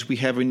is we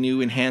have a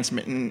new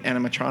enhancement in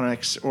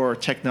animatronics or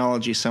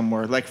technology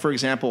somewhere. Like for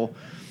example,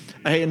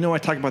 I know I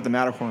talk about the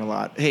Matterhorn a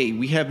lot. Hey,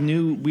 we have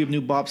new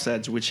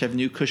bobsleds which have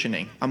new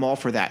cushioning. I'm all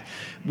for that.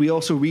 We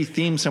also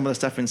retheme some of the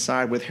stuff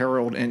inside with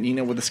Harold and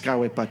with the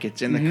Skyway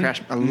buckets and the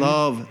crash. I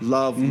love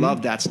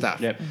that stuff.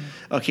 Yep.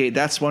 Okay,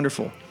 that's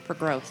wonderful For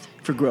growth.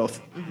 for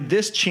growth.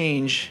 This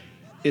change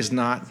is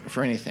not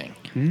for anything.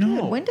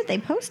 No. When did they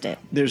post it?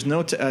 There's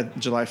no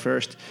July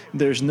 1st.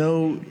 There's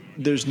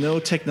no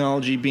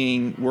technology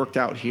being worked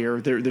out here.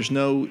 There's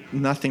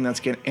nothing that's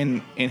going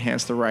to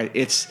enhance the ride.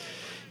 It's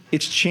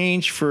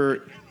changed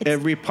for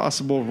every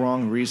possible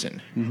wrong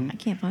reason. I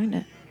can't find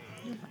it.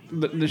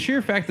 The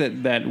sheer fact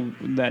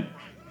that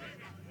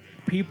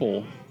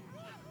people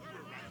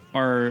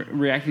are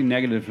reacting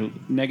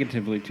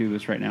negatively to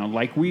this right now,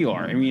 like we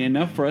are. I mean,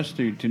 enough for us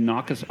to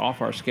knock us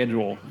off our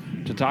schedule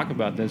to talk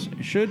about this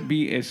should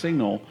be a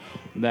signal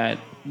that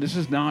this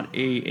is not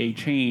a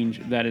change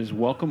that is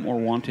welcome or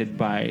wanted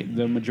by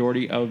the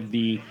majority of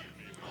the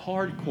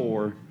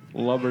hardcore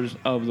lovers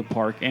of the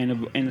park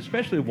and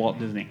especially of Walt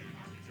Disney.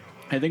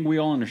 I think we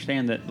all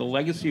understand that the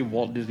legacy of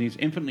Walt Disney is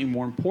infinitely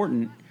more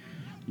important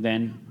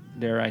than,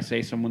 dare I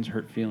say, someone's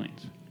hurt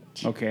feelings.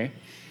 Okay?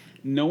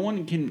 No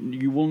one can,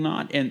 you will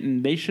not,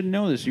 and they should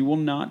know this, you will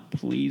not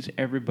please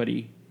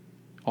everybody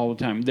all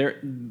the time.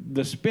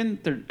 The spin,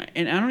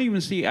 and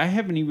I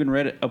haven't even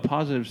read a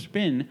positive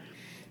spin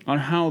on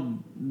how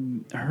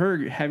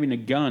her having a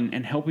gun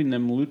and helping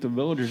them loot the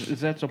villagers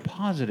that's a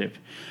positive.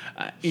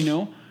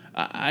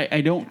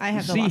 I don't. I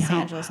have the see Los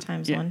how, Angeles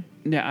Times yeah, one.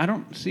 Yeah, I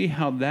don't see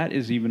how that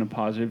is even a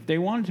positive. If they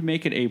wanted to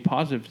make it a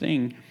positive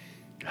thing,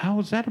 how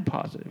is that a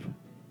positive?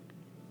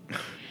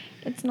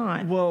 It's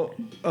not. Well,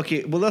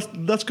 okay. Well,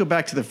 let's go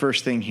back to the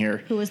first thing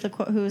here. Who was the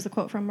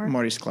quote from, Mark?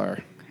 Marty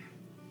Sklar.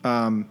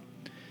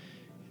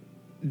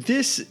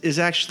 This is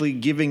actually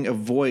giving a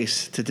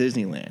voice to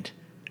Disneyland.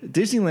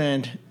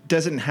 Disneyland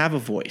doesn't have a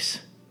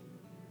voice.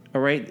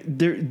 All right?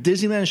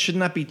 Disneyland should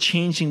not be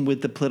changing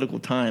with the political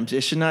times.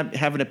 It should not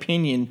have an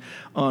opinion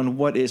on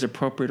what is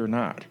appropriate or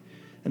not.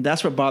 And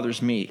that's what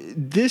bothers me.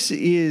 This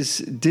is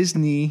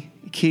Disney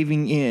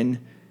caving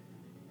in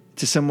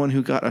to someone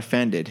who got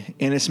offended.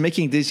 And it's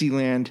making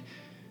Disneyland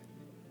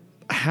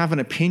have an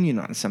opinion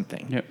on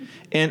something. Yep.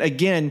 And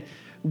again,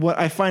 what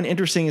I find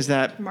interesting is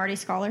that... Marty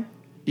Scholar?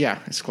 Yeah,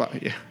 it's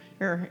yeah.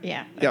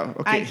 Yeah. Yeah,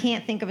 okay. I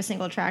can't think of a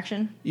single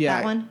attraction. Yeah.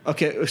 That one.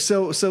 Okay,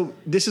 so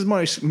this is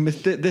Marty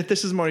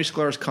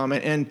Sklar's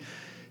comment, and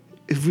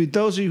for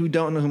those of you who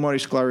don't know who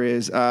Marty Sklar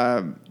is,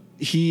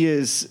 he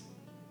is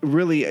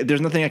really,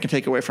 there's nothing I can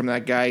take away from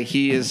that guy.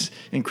 He is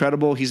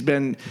incredible.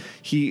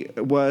 He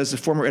was a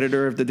former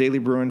editor of the Daily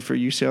Bruin for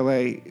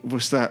UCLA.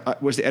 Was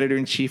the editor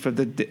in chief of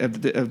the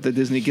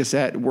Disney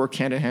Gazette. Worked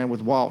hand in hand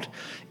with Walt,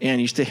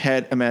 and used to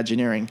head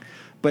Imagineering.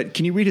 But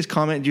can you read his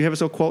comment? Do you have his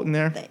whole quote in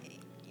there?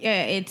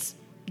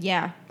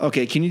 Yeah.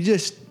 Okay, can you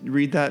just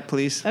read that,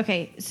 please?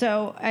 Okay,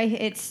 so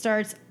it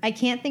starts, I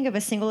can't think of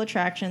a single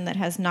attraction that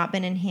has not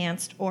been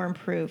enhanced or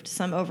improved,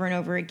 some over and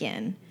over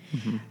again.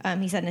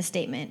 Mm-hmm. He said in a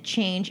statement,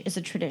 change is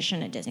a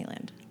tradition at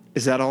Disneyland.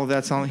 Is that all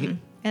that's on? Mm-hmm.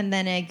 And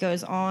then it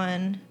goes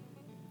on,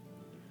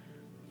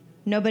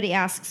 nobody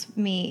asks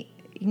me,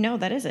 no,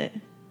 that is it.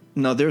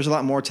 No, there's a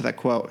lot more to that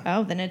quote.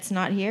 Oh, then it's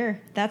not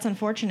here. That's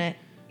unfortunate.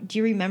 Do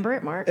you remember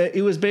it, Mark?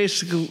 It was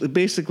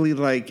basically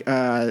like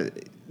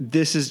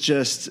this is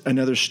just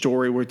another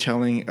story we're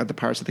telling at the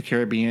Pirates of the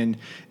Caribbean.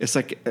 It's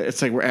like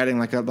we're adding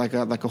like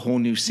a whole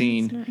new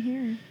scene. It's not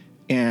here.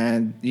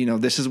 And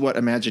this is what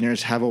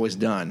Imagineers have always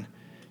done,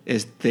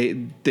 is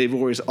they've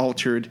always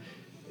altered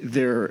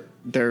their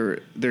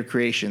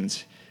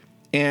creations.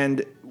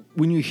 And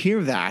when you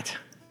hear that,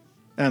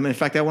 in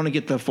fact, I want to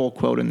get the full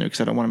quote in there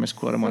because I don't want to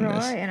misquote him on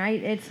this. And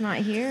it's not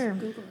here.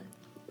 Google it.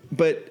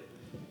 But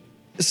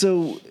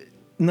so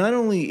not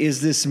only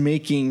is this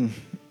making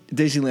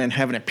Disneyland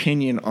have an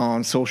opinion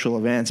on social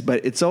events,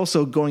 but it's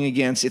also going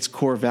against its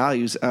core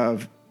values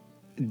of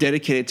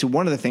dedicated to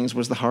one of the things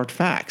was the hard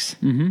facts.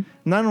 Mm-hmm.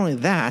 Not only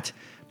that,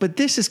 but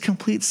this is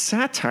complete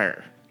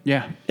satire.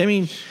 Yeah. I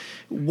mean,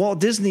 Walt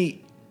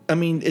Disney,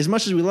 as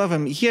much as we love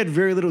him, he had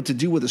very little to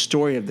do with the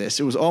story of this.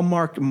 It was all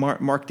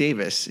Mark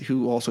Davis,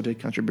 who also did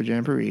Country Bear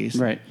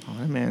Jamborees, right?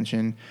 Haunted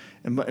Mansion,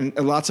 and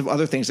lots of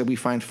other things that we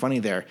find funny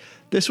there.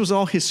 This was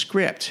all his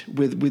script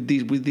with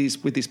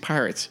these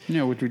pirates.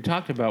 Yeah, which we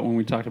talked about when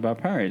we talked about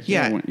pirates.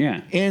 Yeah,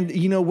 yeah. And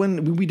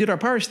when we did our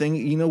pirates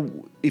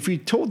thing, if we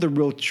told the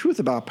real truth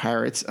about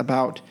pirates,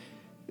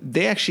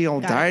 they actually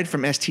all died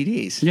from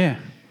STDs. Yeah.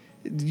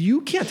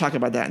 You can't talk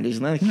about that in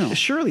Disneyland. No.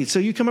 Surely. So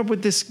you come up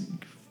with this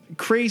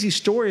crazy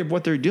story of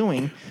what they're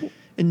doing,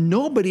 and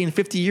nobody in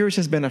 50 years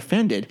has been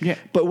offended. Yeah.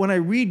 But when I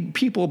read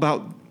people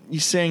about you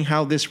saying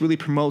how this really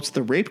promotes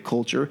the rape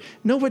culture,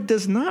 no, it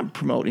does not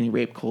promote any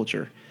rape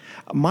culture.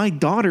 My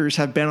daughters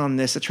have been on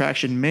this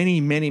attraction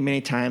many, many, many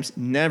times.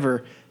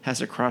 Never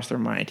has it crossed their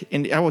mind.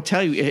 And I will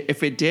tell you,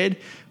 if it did,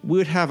 we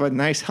would have a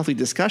nice, healthy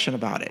discussion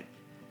about it.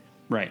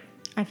 Right.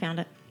 I found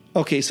it.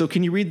 Okay, so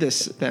can you read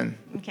this then?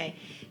 Okay.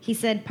 He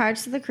said,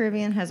 Pirates of the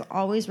Caribbean has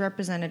always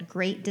represented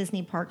great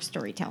Disney park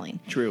storytelling.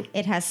 True.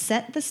 It has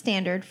set the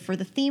standard for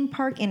the theme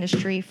park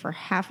industry for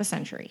half a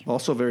century.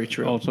 Also very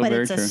true. But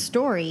it's a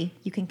story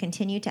you can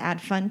continue to add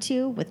fun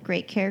to with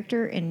great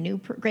characters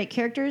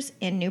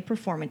and new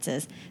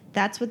performances.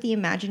 That's what the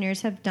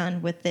Imagineers have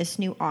done with this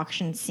new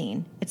auction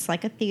scene. It's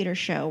like a theater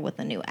show with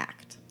a new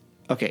act.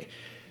 Okay.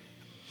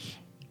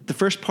 The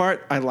first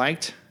part I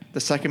liked.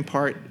 The second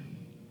part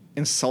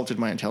insulted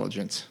my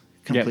intelligence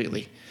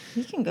completely. Yep.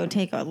 You can go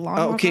take a long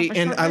walk. Okay,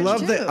 and I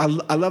love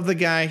the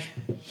guy,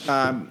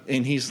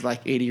 and he's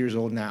like 80 years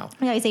old now.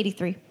 Yeah, he's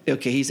 83.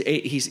 Okay, he's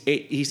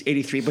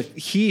 83, but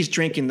he's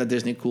drinking the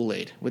Disney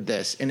Kool-Aid with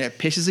this, and it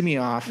pisses me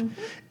off.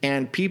 Mm-hmm.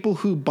 And people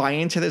who buy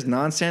into this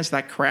nonsense,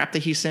 that crap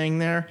that he's saying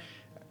there,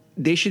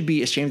 they should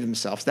be ashamed of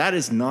themselves. That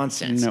is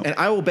nonsense. No. And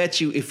I will bet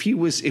you, if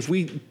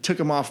we took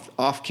him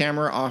off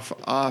camera,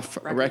 off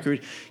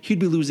record, he'd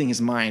be losing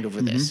his mind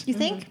over this. You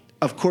think?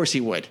 Of course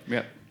he would.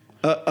 Yep.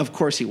 Of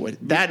course he would.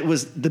 that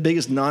was the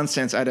biggest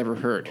nonsense I'd ever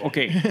heard.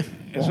 Okay.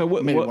 Well, so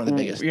one of the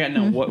biggest. Yeah,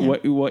 no.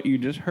 What you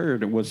just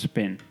heard was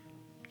spin.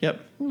 Yep.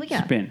 Well,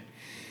 yeah. Spin.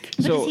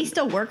 But does he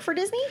still work for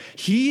Disney?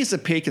 He is a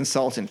paid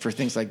consultant for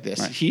things like this.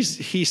 Right.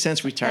 He's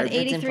since retired. At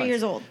 83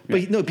 years old.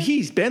 But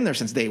he's been there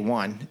since day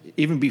one,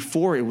 even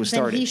before it was Then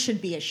started. he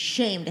should be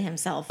ashamed of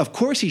himself. Of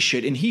course he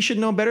should, and he should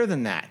know better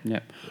than that. Yeah.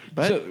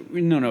 But So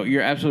no,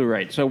 you're absolutely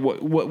right. So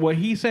what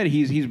he said,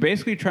 he's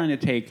basically trying to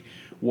take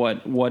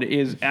what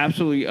is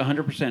absolutely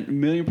 100%,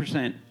 million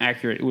percent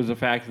accurate. It was the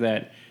fact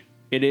that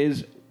it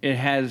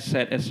has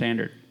set a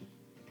standard.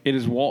 It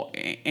is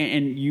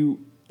and you.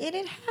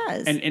 It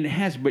has. And it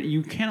has, but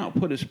you cannot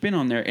put a spin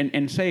on there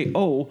and say,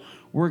 oh,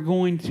 we're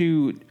going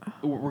to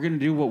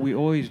do what we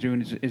always do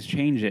and is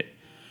change it.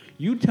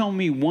 You tell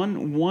me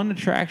one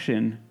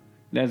attraction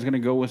that's going to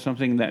go with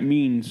something that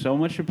means so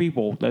much to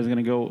people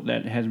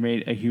that has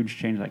made a huge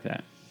change like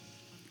that.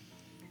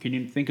 Can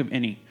you think of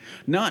any?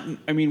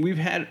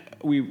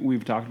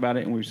 We've talked about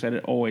it and we've said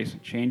it always.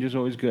 Change is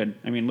always good.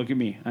 I mean, look at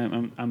me.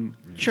 I'm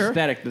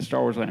ecstatic that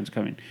Star Wars Land's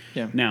coming.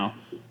 Yeah. Now,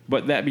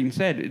 but that being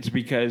said, it's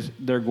because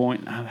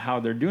how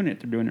they're doing it.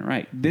 They're doing it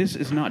right. This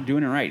is not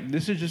doing it right.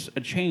 This is just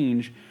a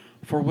change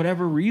for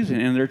whatever reason,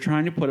 and they're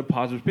trying to put a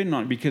positive spin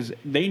on it because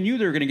they knew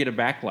they were going to get a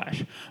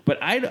backlash. But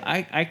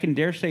I can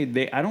dare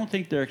say I don't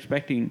think they're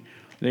expecting.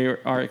 They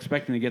are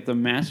expecting to get the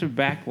massive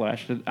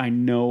backlash that I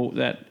know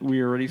that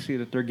we already see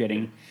that they're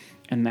getting,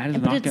 and that is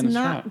not going to stop. But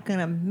it's not going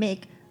to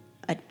make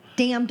a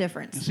damn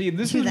difference to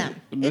them.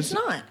 It's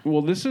not.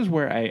 Well, this is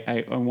where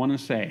I want to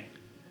say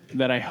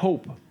that I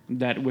hope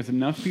that with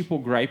enough people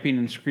griping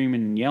and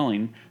screaming and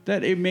yelling,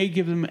 that it may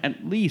give them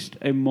at least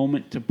a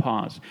moment to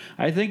pause.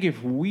 I think if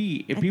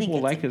people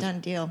like us, it's a done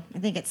deal. I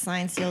think it's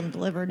signed, sealed, and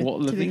delivered. Well,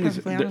 the thing is,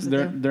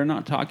 they're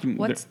not talking.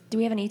 Do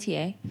we have an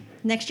ETA?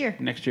 Next year.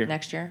 Next year.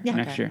 Yeah.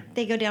 Next year.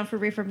 They go down for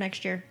refurb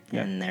next year,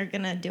 and they're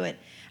going to do it.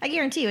 I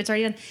guarantee you it's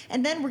already done.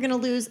 And then we're going to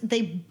lose.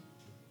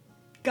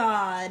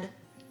 God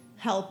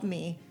help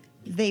me.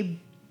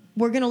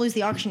 We're going to lose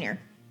the auctioneer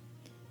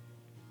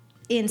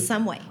in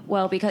some way.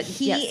 Well, because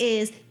he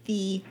is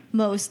the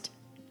most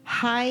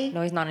high.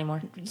 No, he's not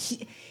anymore.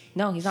 He's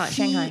not.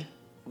 Shanghai.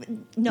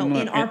 No,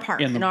 in our park.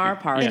 In our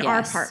park. In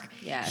our park.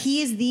 Yes.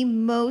 He is the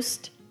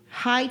most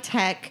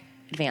high-tech,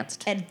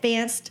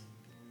 advanced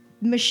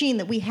machine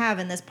that we have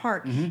in this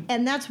park,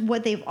 and that's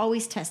what they've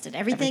always tested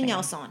everything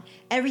else on.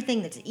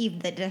 Everything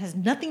that has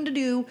nothing to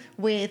do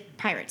with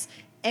pirates.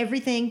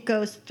 Everything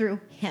goes through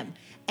him.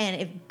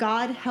 And if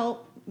God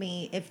help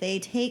me, if they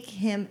take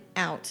him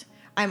out,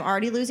 I'm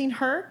already losing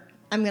her.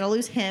 I'm going to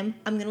lose him.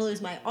 I'm going to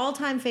lose my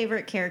all-time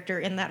favorite character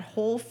in that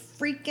whole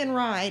freaking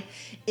ride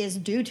is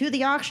due to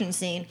the auction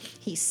scene.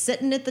 He's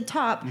sitting at the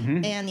top,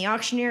 and the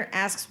auctioneer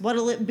asks,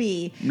 what'll it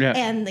be? Yeah.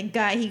 And the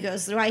guy, he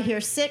goes, do I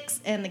hear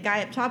 6? And the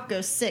guy up top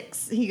goes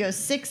 6. He goes,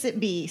 6 it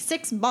be.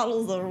 6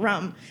 bottles of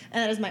rum.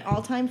 And that is my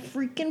all-time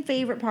freaking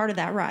favorite part of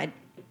that ride.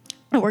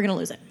 And we're going to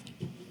lose it.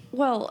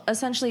 Well,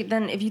 essentially,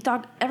 then if you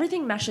thought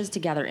everything meshes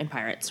together in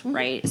Pirates,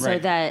 right? So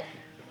that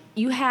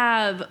you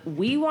have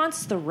We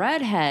Wants the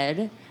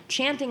Redhead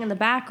chanting in the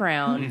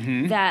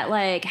background that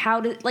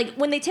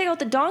when they take out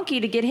the donkey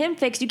to get him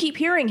fixed, you keep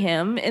hearing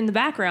him in the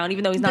background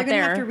even though he's not there.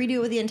 They're going to have to redo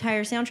it with the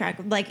entire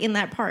soundtrack, like in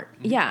that part.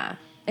 Yeah.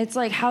 It's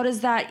like, how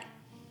does that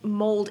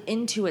mold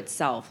into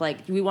itself? Like,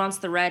 We Wants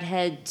the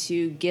Redhead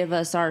to give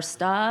us our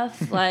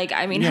stuff? Like,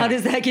 I mean, how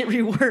does that get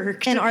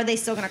reworked? And are they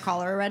still going to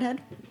call her a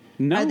redhead?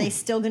 No. Are they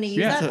still going to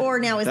use that? Or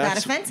now is that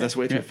offensive? That's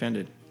way too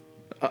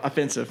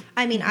offensive.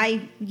 I mean,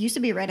 I used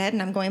to be a redhead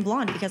and I'm going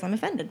blonde because I'm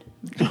offended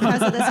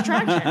because of this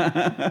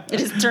attraction. It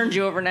just turned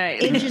you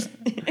overnight. It just...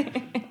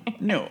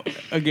 No,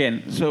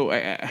 again, so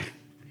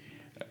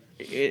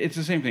it's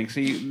the same thing.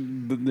 See,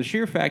 the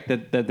sheer fact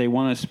that they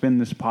want to spin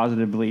this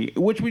positively,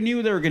 which we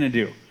knew they were going to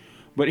do.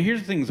 But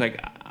here's the thing,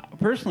 like,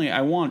 personally,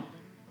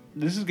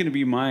 this is going to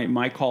be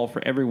my call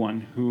for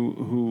everyone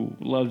who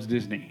loves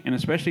Disney, and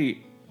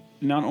especially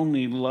not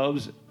only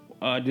loves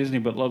Disney,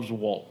 but loves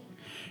Walt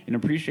and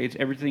appreciates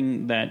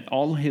everything that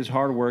all his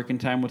hard work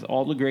and time with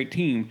all the great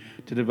team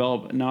to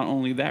develop not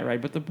only that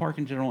ride, but the park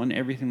in general and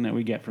everything that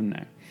we get from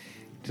there.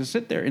 To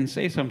sit there and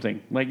say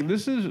something like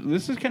this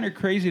is kind of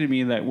crazy to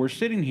me that we're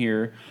sitting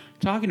here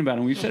talking about it.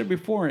 And we've said it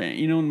before.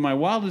 You know, in my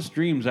wildest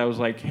dreams, I was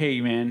like,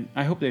 "Hey, man,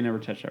 I hope they never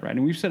touch that ride."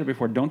 And we've said it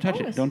before. Don't touch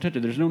it. Don't touch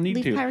it. There's no need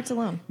to. Leave Pirates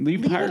alone.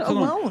 Leave Pirates it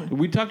alone.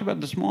 We talked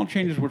about the small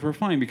changes, which were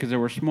fine because they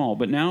were small.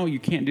 But now you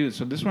can't do it.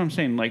 So this is what I'm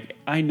saying. Like,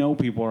 I know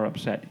people are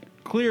upset.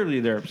 Clearly,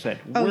 they're upset.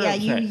 Oh, We're yeah,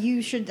 upset.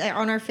 you should,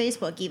 on our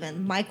Facebook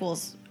even,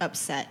 Michael's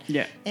upset.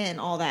 Yeah. And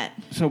all that.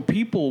 So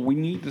people, we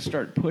need to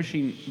start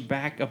pushing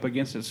back up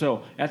against it.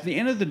 So at the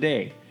end of the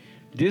day,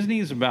 Disney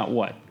is about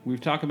what? We've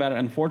talked about it,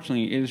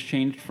 unfortunately, it has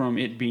changed from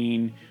it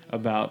being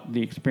about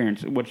the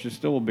experience, which is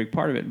still a big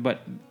part of it.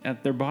 But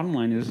at their bottom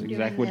line is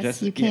exactly what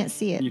Jessica... You can't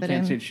see it. You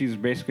can't see it. She's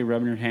basically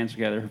rubbing her hands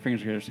together, her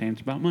fingers together, saying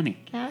it's about money.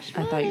 Cash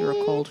I thought you were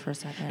cold for a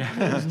second.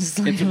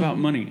 It's about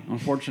money.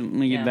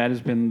 Unfortunately, that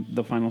has been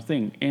the final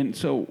thing. And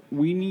so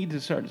we need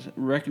to start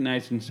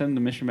recognizing and send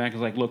the mission back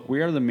as like, look,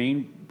 we are the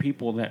main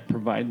people that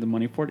provide the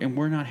money for it, and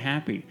we're not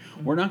happy.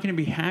 We're not going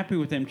to be happy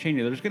with them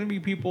changing. There's going to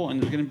be people,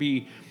 and there's going to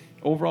be...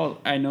 Overall,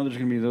 I know there's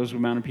going to be those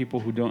amount of people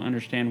who don't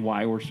understand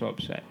why we're so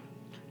upset.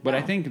 But I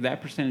No. think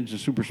that percentage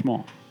is super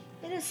small.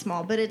 It is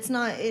small, but it's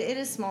not. It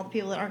is small. The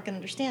people that aren't going to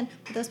understand,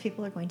 but those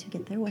people are going to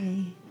get their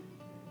way.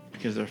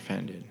 Because they're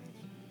offended.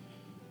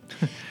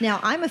 Now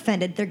I'm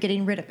offended. They're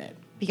getting rid of it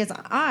because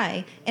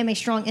I am a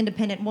strong,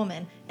 independent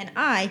woman, and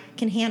I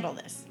can handle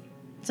this.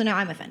 So now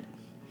I'm offended.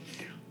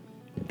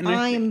 And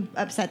I thi- I'm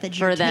upset that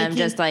you're For them, taking-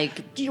 just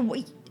like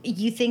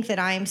you think that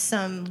I'm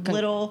some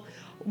little,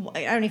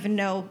 I don't even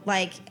know,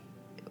 like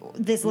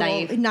this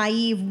little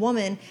naive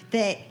woman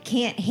that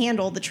can't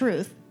handle the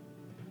truth,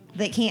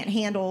 that can't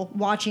handle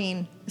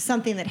watching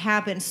something that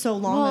happened so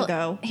long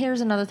ago.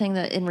 Here's another thing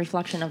that, in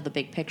reflection of the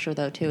big picture,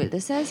 though, too,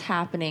 this is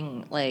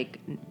happening like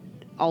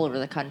all over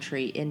the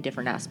country in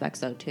different aspects,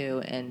 though,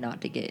 too, and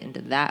not to get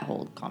into that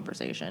whole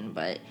conversation,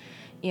 but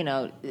you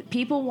know,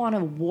 people want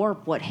to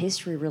warp what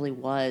history really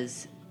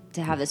was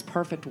to have this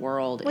perfect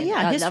world. Well, And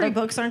yeah, history another-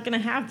 books aren't going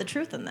to have the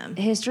truth in them.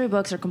 history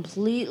books are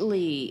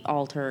completely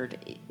altered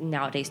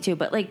nowadays too,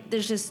 but like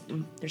there's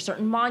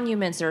certain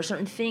monuments, there are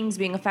certain things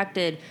being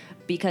affected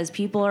because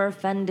people are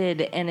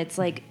offended, and it's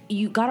like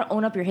you got to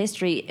own up your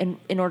history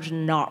in order to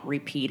not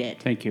repeat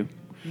it. Thank you.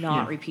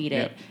 Not repeat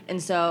it. Yeah.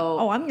 And so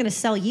Oh, I'm going to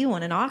sell you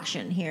on an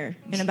auction here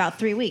in about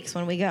 3 weeks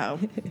when we go.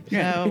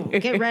 So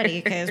get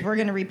ready because we're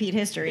going to repeat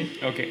history.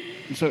 Okay,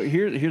 so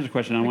here's a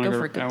question. I want go to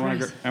for a good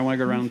price. I want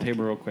to go around the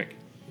table real quick.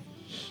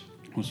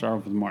 We'll start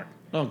off with Mark.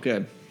 Oh,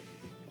 good.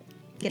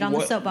 Get on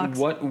the soapbox.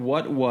 What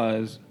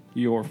was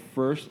your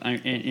first? I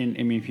mean,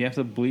 if you have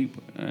to bleep,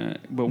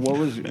 but what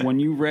was when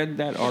you read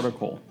that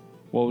article?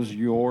 What was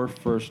your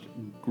first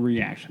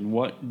reaction?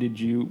 What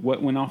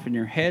went off in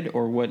your head,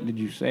 or what did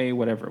you say?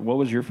 Whatever. What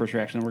was your first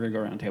reaction? And we're gonna go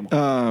around the table.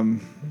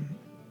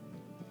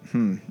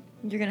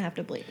 You're going to have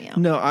to bleep me out.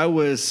 No, I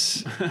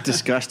was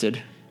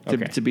disgusted,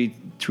 Okay. to be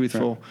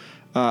truthful.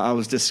 I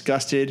was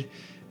disgusted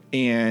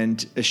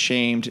and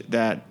ashamed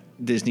that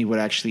Disney would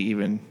actually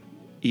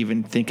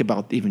even think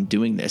about even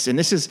doing this. And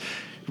this is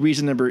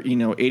reason number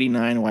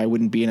 89 why I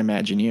wouldn't be an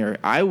Imagineer.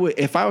 I would,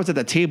 if I was at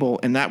the table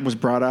and that was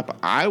brought up,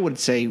 I would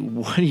say,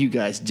 "What are you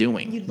guys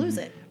doing?" You'd lose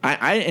it.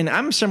 And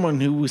I'm someone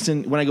who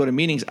when I go to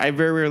meetings, I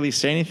very rarely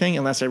say anything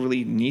unless I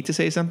really need to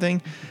say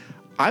something.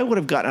 I would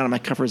have gotten out of my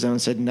comfort zone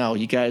and said, "No,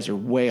 you guys are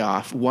way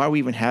off. Why are we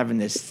even having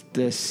this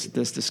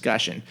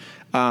discussion?"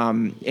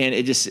 And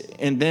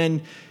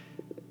then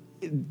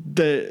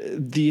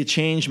the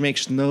change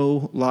makes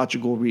no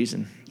logical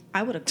reason.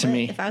 I would have To quit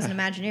me. if I was an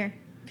Imagineer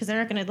because they're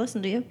not going to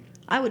listen to you.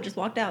 I would just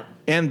walked out.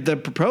 And the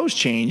proposed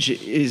change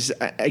is,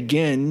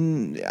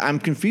 again, I'm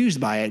confused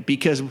by it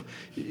because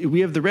we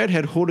have the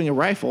redhead holding a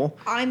rifle.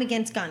 I'm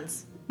against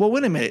guns. Well,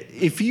 wait a minute.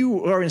 If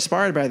you are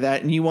inspired by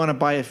that and you want to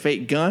buy a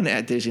fake gun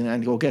at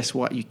Disneyland, well, guess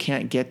what? You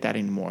can't get that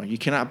anymore. You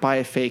cannot buy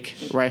a fake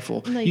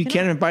rifle. No, you you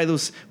can't even buy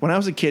those. When I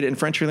was a kid in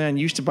Frontierland,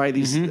 you used to buy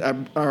these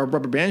rubber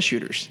band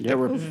shooters. That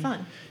were Ooh,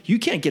 fun. You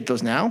can't get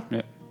those now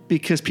Yeah.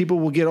 because people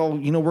will get all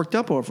worked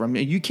up over them.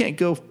 You can't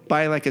go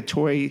buy like a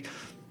toy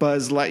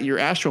Buzz Lightyear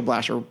Astro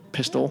Blaster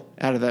pistol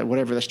out of that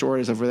whatever the store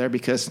is over there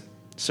because,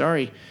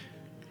 sorry,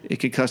 it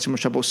could cause too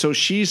much trouble. So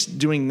she's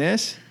doing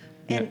this.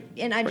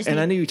 And I just And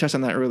I knew you touched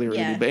on that earlier,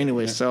 Yeah. Udi, but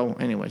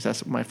anyways,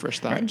 that's my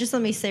first thought. just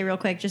let me say real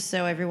quick, just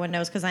so everyone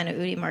knows, because I know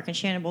Udi, Mark, and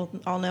Shannon both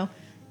all know,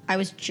 I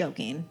was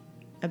joking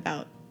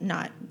about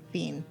not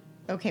being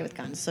okay with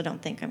guns, so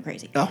don't think I'm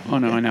crazy. Oh Oh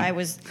no, I know. I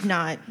was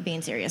not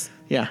being serious.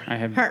 Yeah. I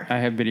have Her. I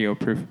have video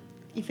proof.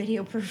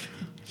 Video proof.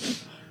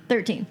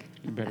 13.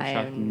 You better I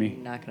talk to am me.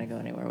 not going to go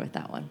anywhere with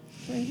that one.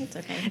 It's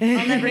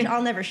okay.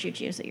 I'll never shoot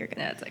you, so you're good.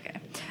 That's okay.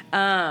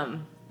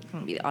 I'm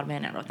going to be the odd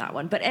man out with that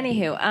one. But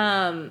anywho,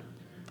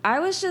 I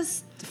was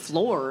just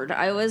floored.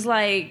 I was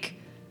like,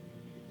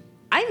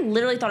 I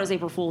literally thought it was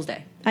April Fool's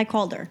Day. I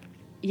called her,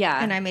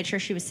 Yeah. and I made sure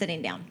she was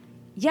sitting down.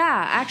 Yeah,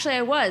 actually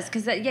I was.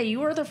 Because, you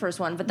were the first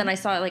one. But then I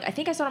saw it, I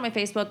think I saw it on my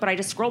Facebook, but I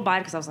just scrolled by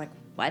it because I was like,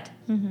 what?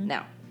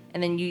 No.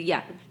 And then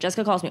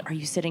Jessica calls me, are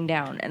you sitting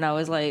down? And I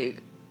was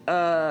like,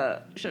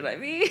 should I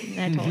be?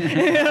 And I told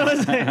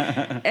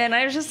her. And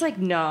I was just like,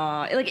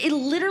 nah. Like, it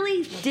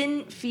literally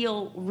didn't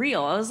feel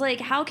real. I was like,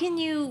 how can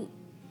you...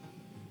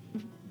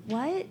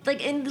 What?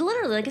 Like, and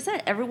literally, like I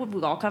said,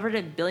 we've all covered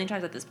it a billion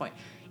times at this point.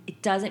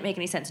 It doesn't make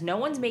any sense. No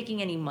one's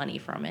making any money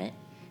from it.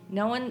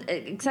 No one,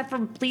 except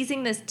for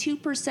pleasing this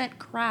 2%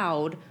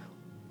 crowd,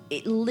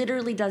 it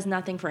literally does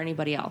nothing for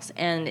anybody else.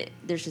 And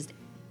it's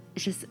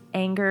just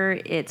anger,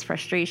 it's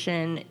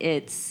frustration,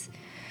 it's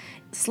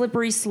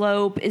slippery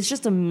slope. It's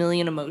just a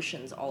million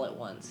emotions all at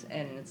once.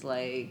 And it's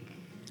like,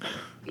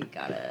 you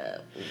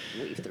gotta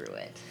weave through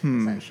it,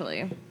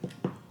 essentially.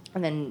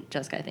 And then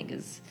Jessica, I think,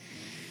 is...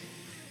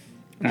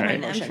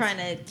 I'm trying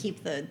to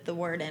keep the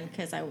word in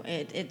because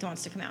it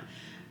wants to come out.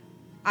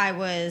 I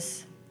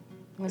was...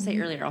 I'm going to say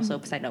earlier also,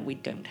 because I know we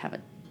don't have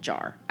a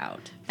jar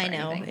out. I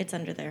know, anything. it's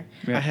under there.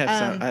 I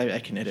have some. I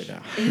can edit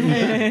out.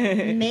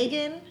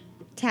 Megan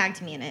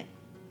tagged me in it,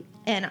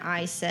 and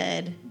I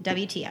said,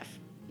 WTF.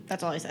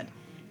 That's all I said.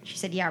 She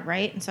said, yeah,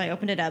 right? And so I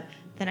opened it up.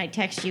 Then I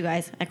texted you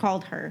guys. I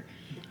called her,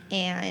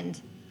 and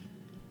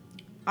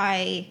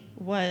I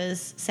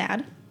was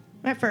sad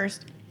at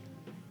first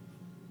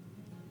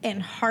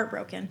and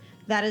heartbroken.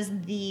 That is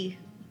the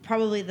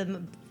probably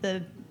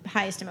the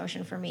highest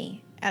emotion for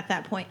me at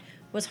that point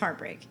was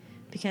heartbreak,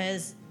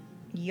 because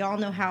y'all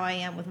know how I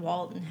am with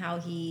Walt and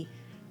how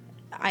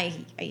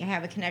I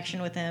have a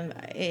connection with him.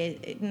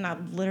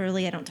 Not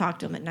literally, I don't talk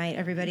to him at night,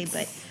 everybody,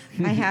 but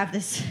I have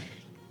this,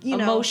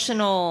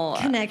 emotional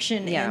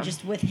connection and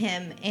just with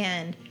him.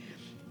 And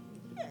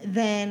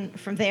then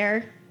from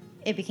there,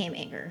 it became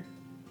anger,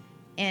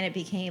 and it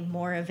became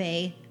more of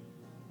a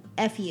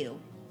F you,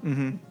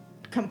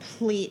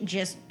 complete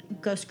just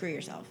go screw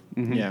yourself.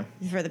 Yeah.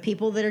 For the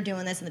people that are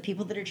doing this and the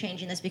people that are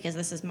changing this, because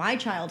this is my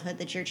childhood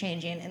that you're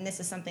changing, and this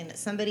is something that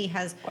somebody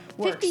has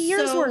worked 50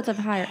 years so worth of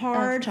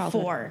hard childhood.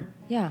 for.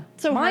 Yeah.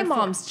 So my hard for.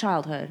 mom's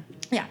childhood.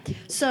 Yeah.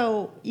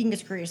 So you can go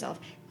screw yourself.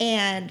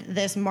 And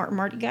this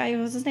Marty guy,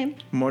 what was his name?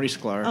 Morty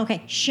Sklar.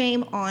 Okay.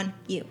 Shame on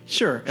you.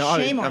 Sure.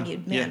 Shame on you,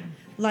 man. Yeah.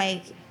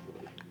 Like,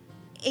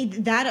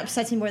 that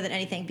upsets me more than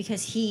anything,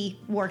 because he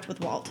worked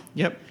with Walt.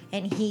 Yep.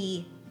 And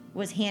he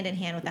was hand in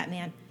hand with that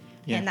man.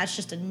 Yeah. And that's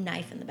just a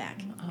knife in the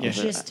back. Yeah.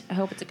 It's just, I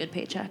hope it's a good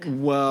paycheck.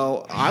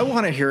 Well, I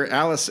want to hear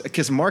Alice,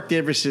 because Mark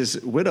Davis's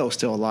widow's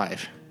still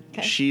alive.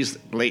 Okay. She's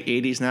late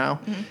 80s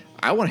now.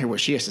 I want to hear what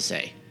she has to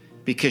say,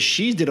 because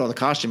she did all the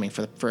costuming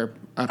for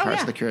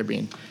Pirates of the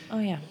Caribbean. Oh,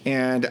 yeah.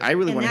 And I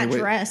really and want to that hear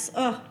what... dress.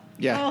 Oh,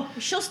 Yeah. Oh,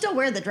 she'll still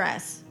wear the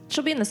dress.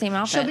 She'll be in the same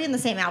outfit. She'll be in the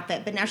same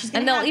outfit, but now she's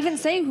going and to they'll even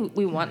say who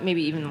we want,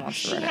 maybe even wants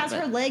She the red has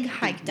hat, her but leg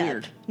hiked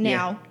weird. up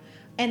now,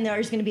 and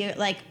there's going to be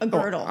like a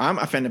girdle. I'm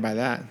offended by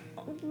that.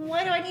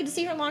 Why do I need to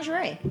see her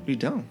lingerie? You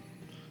don't.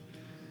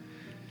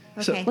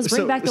 Okay. Let's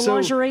bring back the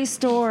lingerie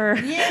store.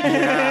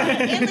 Yeah.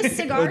 And the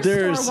cigar store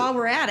There's- while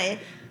we're at it.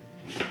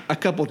 A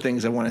couple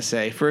things I want to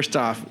say. First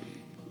off,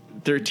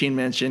 13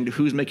 mentioned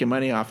who's making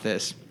money off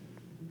this.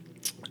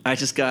 I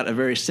just got a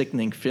very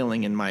sickening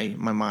feeling in my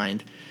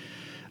mind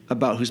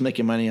about who's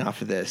making money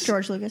off of this.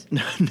 George Lucas.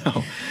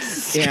 No.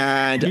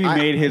 And He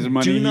made his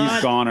money. do He's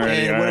not- gone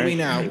already. And what are all we right?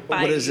 now?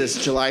 What is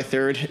this? July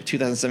 3rd,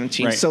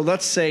 2017. Right. So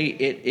let's say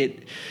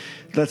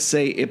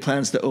it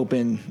plans to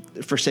open,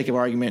 for sake of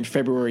argument,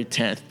 February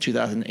 10th,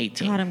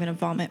 2018. God, I'm going to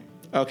vomit.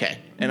 Okay.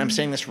 And I'm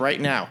saying this right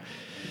now.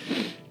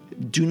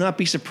 Do not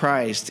be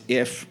surprised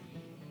if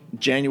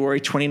January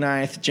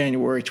 29th,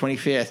 January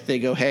 25th, they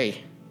go,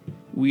 hey,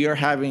 we are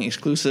having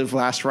exclusive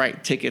last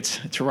right tickets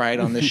to ride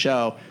on this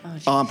show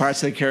on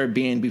Pirates of the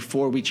Caribbean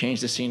before we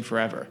change the scene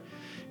forever.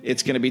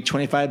 It's going to be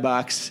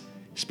 $25,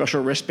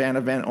 special wristband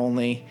event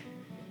only.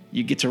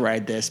 You get to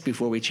ride this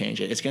before we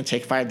change it. It's going to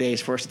take 5 days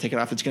for us to take it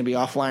off. It's going to be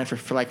offline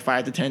for like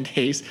 5 to 10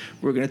 days.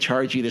 We're going to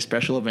charge you the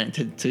special event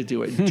to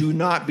do it. Do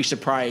not be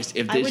surprised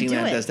if I would do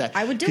Disneyland it. does that.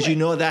 I would do because it. you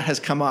know that has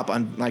come up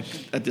on like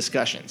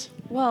discussions.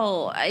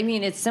 Well, I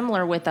mean, it's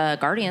similar with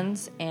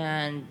Guardians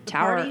and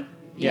Tower. Party?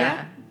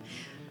 Yeah.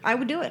 I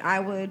would do it. I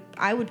would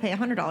pay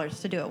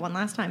 $100 to do it one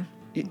last time.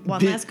 One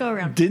Did- last go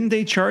around. Didn't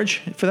they charge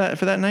for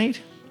that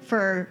night?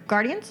 For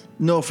Guardians?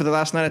 No, for the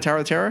last night at Tower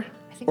of Terror?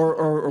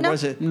 Or No.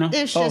 was it? No.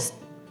 It's Oh. just,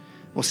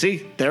 Well,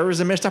 see, there was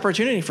a missed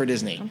opportunity for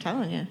Disney. I'm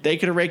telling you. They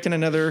could have raked in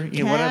another,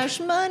 whatever. Cash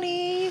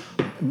money.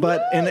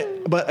 But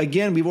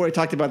again, we've already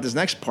talked about this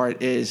next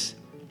part. Is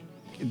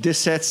this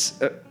sets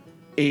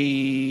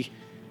a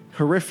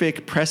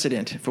horrific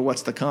precedent for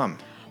what's to come,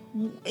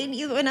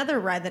 Another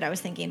ride that I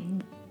was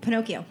thinking,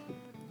 Pinocchio.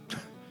 What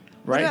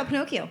right? about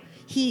Pinocchio?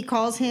 He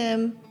calls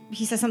him.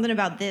 He says something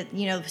about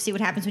see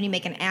what happens when you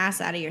make an ass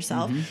out of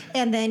yourself.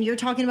 And then you're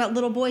talking about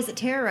little boys that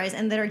terrorize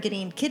and that are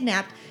getting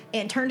kidnapped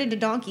and turned into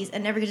donkeys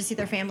and never get to see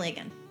their family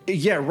again.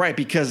 Yeah, right.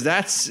 Because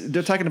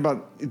they're talking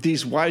about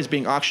these wives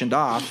being auctioned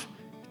off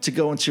to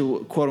go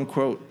into quote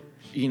unquote,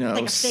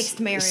 Like a fixed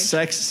marriage.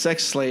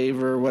 sex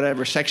slave or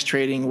whatever, sex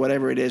trading,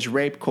 whatever it is,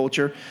 rape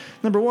culture.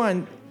 Number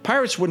one,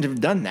 pirates wouldn't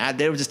have done that.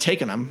 They would have just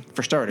taken them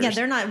for starters.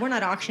 Yeah, we're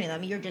not auctioning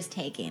them. You're just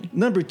taking.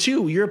 Number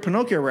two, your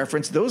Pinocchio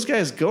reference, those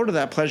guys go to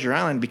that Pleasure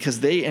Island because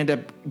they end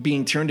up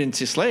being turned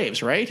into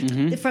slaves, right?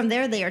 From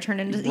there, they are turned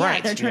into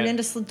Right. they're turned Yeah.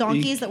 into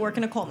donkeys that work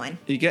in a coal mine.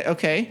 You get,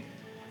 okay.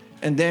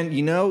 And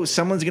then,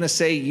 someone's going to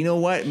say, you know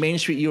what? Main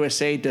Street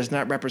USA does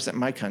not represent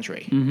my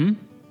country. Mm-hmm.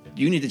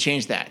 You need to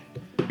change that.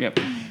 Yep.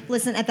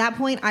 Listen, at that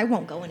point, I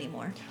won't go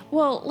anymore.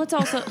 Well, let's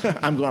also.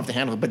 I'm going off the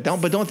handle, but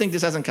don't think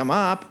this hasn't come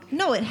up.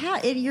 No,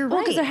 you're Well,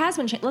 right. because there has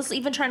been change. Let's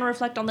even try and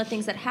reflect on the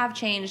things that have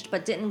changed,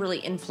 but didn't really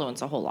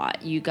influence a whole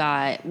lot. You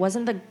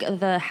wasn't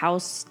the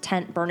house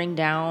tent burning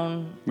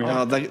down?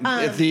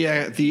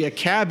 The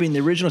cabin, the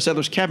original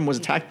settler's cabin, was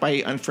attacked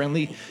by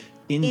unfriendly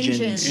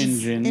Engines.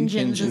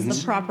 Engines is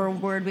the proper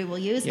word we will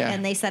use, Yeah.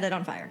 and they set it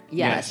on fire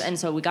Yes, and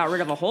so we got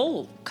rid of a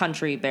whole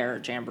country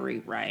bear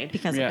jamboree ride.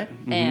 because Yeah. of it.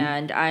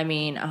 And I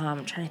mean,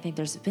 I'm trying to think.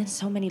 There's been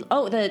so many.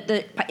 Oh,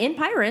 the in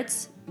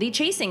Pirates, the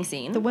chasing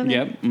scene. The women.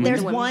 Yep. Mhm. There's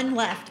The women. one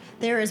left.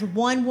 There is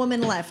one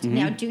woman left.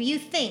 Now, do you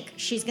think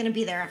she's going to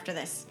be there after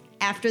this?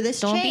 After this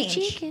Don't change?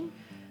 be cheeking.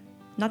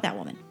 Not that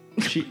woman.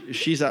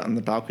 She's out on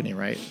the balcony,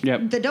 right?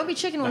 Yep. The Don't Be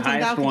Chicken one's The on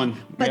the highest balcony.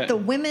 one. But Yeah. the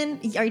women.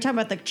 Are you talking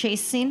about the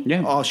chase scene?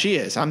 Yeah. Oh, she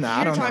is. I'm not. I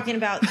You're don't talking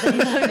know. about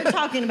you're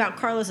talking about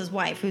Carlos's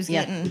wife who's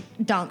Yeah. getting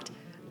dunked,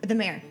 the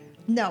mayor.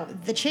 No,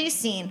 the chase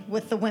scene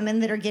with the women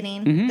that are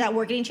getting that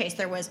were getting chased.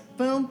 There was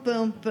boom,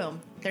 boom,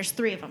 boom. There's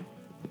 3 of them.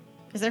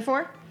 Is there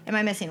 4? Am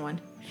I missing one?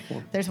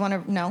 4. There's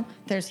one. No.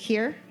 There's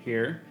here.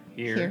 Here.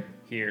 Here.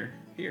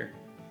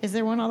 Is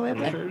there one all the way up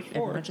there? There's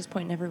 4. Everyone's just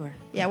pointing everywhere.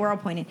 Yeah, we're all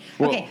pointing.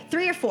 Well- Okay,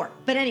 3 or 4.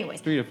 But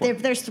anyways, 3 to 4.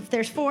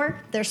 There's 4.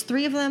 There's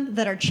 3 of them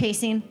that are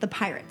chasing the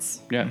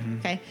pirates. Yeah.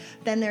 Okay.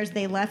 Then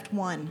they left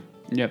one.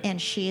 Yep.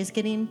 And she is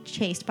getting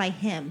chased by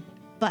him,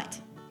 but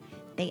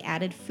they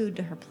added food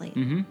to her plate,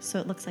 so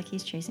it looks like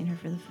he's chasing her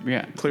for the food.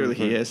 Yeah. Clearly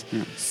he is.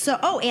 Yeah.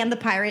 So, and the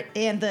pirate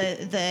and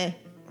the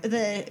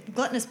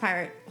gluttonous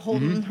pirate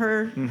holding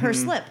her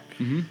slip.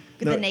 With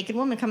No. the naked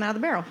woman coming out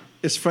of the barrel.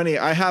 It's funny.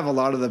 I have a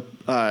lot of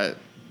the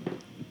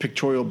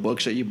pictorial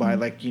books that you buy,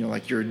 like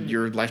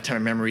your Lifetime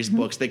of Memories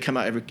books. They come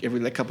out every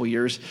like couple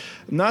years.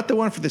 Not the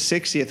one for the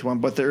 60th one,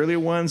 but the earlier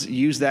ones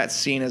use that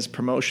scene as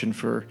promotion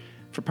for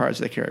Pirates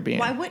of the Caribbean.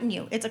 Why wouldn't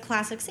you? It's a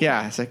classic scene.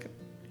 Yeah, it's like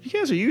you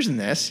guys are using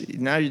this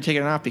now. You're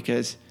taking it off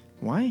because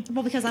why?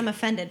 Well, because I'm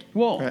offended.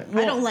 Well, Right.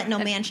 I don't let no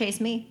man chase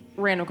me.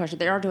 Random question.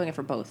 They are doing it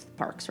for both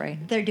parks, right?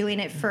 They're doing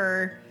it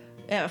for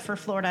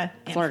Florida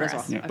and Florida for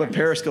as us. well. Yeah. But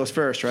Paris goes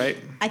first, right?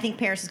 I think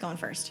Paris is going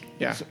first.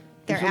 Yeah.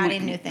 They're So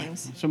adding my- new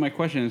things. So my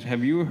question is,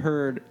 have you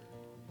heard?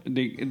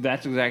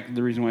 That's exactly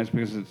the reason why. It's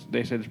because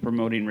they said it's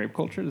promoting rape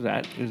culture. Is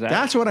that?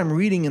 That's what I'm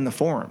reading in the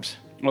forums.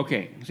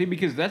 Okay. See,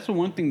 because that's the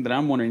one thing that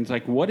I'm wondering. It's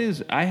like, what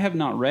is? I have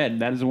not read.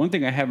 That is the one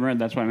thing I haven't read.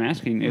 That's why I'm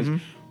asking. Is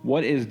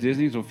what is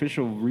Disney's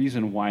official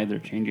reason why they're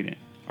changing it?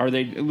 Are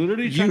they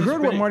literally? You trying to heard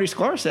spin what it? Marty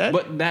Sklar said.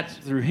 But that's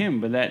through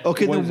him. But that.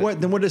 Okay, then is it?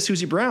 what? Then what does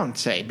Susie Brown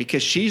say?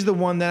 Because she's the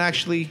one that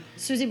actually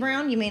Susie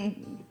Brown, you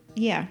mean?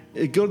 Yeah.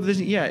 go to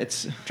Disney. Yeah,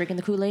 it's Drinking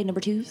the Kool-Aid, number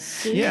 2.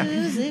 yeah.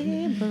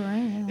 Susie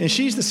Brown. And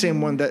she's the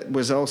same one that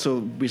was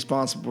also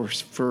responsible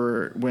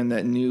for when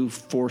that new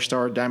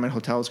 4-star Diamond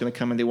Hotel is going to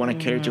come and they want to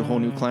cater to a whole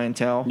new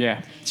clientele.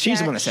 Yeah. She's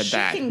the Yeah, one that said she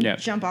that. can Yeah.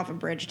 jump off a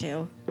bridge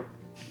too.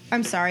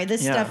 I'm sorry.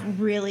 This Yeah. stuff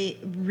really,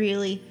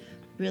 really,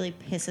 really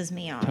pisses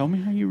me off. Tell me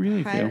how you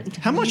really feel.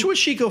 How much would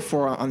she go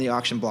for on the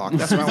auction block?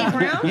 That's what I Susie want.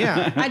 Brown?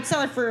 Yeah. I'd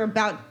sell it for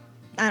about,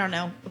 I don't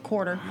know, a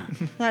quarter.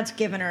 That's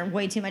giving her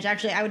way too much.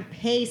 Actually, I would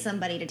pay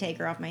somebody to take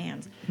her off my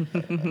hands.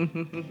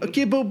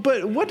 Okay,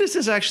 but what does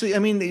this actually? I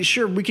mean,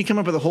 sure, we could come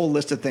up with a whole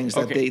list of things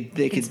that Okay.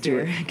 they could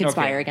do.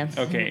 Conspire okay. again.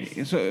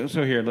 Okay, so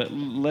here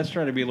let's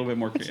try to be a little bit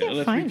more. can't Let's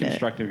be find it.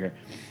 constructive here.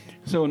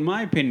 So in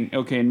my opinion,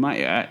 okay,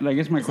 I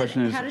guess my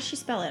question is, How does she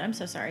spell it? I'm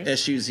so sorry.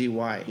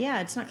 SUZY. Yeah,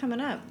 it's not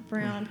coming up.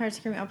 Brown on Pirates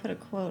of the Caribbean. I'll put a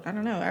quote. I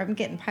don't know. I'm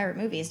getting pirate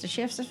movies. Does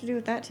she have stuff to do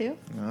with that too?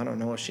 I don't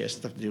know what she has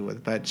stuff to do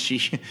with, but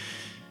she.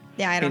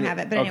 Yeah, I don't have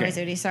it. But Okay. anyways,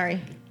 Udi,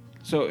 sorry.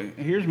 so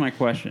here's my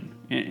question,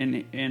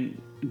 and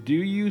do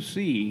you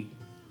see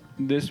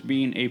this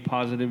being a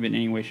positive in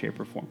any way, shape,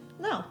 or form,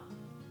 No,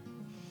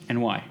 and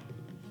why?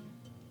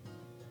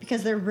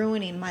 because they're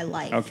ruining my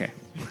life. Okay.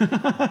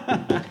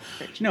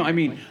 No, I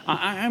mean,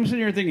 I'm sitting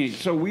here thinking.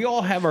 So we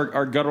all have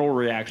our guttural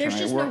reaction. There's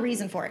right? just We're- no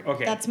reason for it.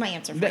 Okay, That's my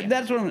answer for you.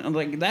 That's what I'm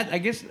like. That I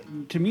guess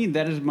to me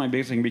that is my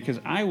biggest thing because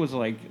I was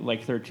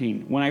like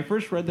 13 when I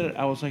first read that.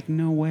 I was like,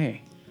 no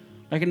way.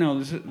 Like no,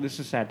 this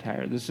is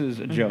satire. This is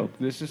a joke.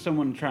 This is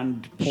someone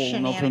trying to pull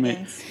an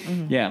ultimate.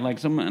 Shenanigans. Yeah, like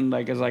someone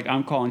like is like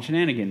I'm calling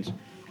shenanigans,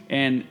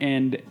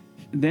 and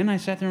then I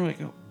sat there and like,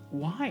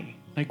 why?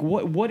 Like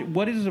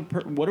what is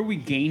what are we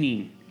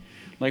gaining?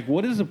 Like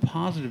what is the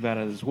positive out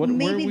of this? Where are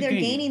Maybe we they're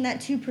gaining that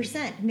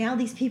 2%. Now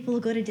these people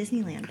will go to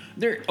Disneyland.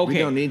 They're, okay. We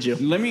don't need you.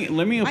 Let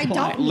me I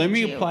apply. don't Let need me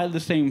you. apply the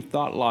same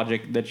thought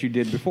logic that you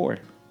did before.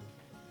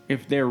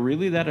 If they're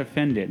really that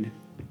offended,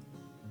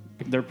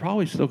 they're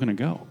probably still going to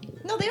go.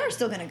 No, they are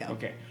still going to go.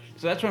 Okay,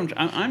 so that's what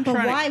I'm But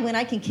trying. why when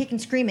I can kick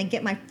and scream and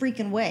get my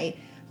freaking way?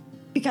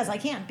 Because I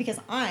can. Because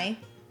I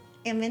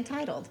am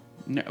entitled.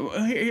 No,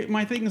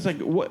 my thing is like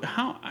what?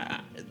 How?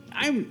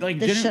 I'm like.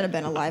 This should have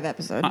been a live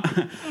episode.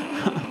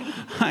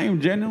 I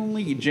am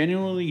genuinely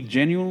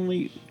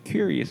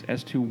curious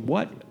as to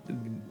what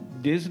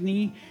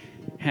Disney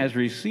has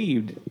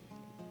received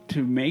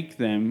to make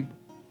them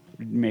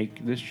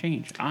make this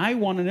change. I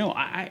want to know.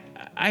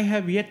 I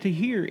have yet to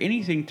hear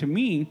anything to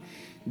me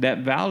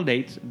that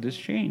validates this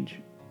change.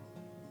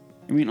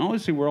 I mean,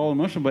 obviously we're all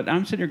emotional, but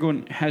I'm sitting here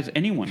going, has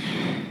anyone?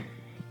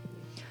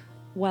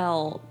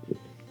 Well,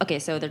 okay,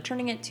 so they're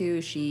turning it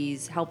to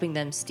she's helping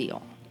them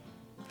steal.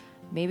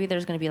 Maybe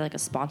there's going to be like a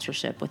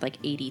sponsorship with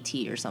like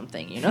ADT or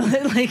something, you know?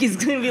 Like it's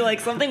going to be like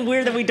something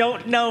weird that we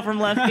don't know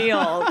from left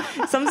field.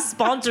 Some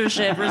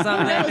sponsorship or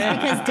something.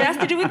 because it has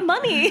to do with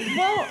money.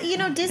 Well, you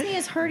know, Disney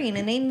is hurting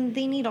and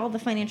they need all the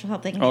financial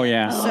help they can Oh, get.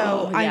 yeah.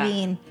 So, Oh, I yeah.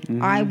 mean,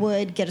 I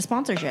would get a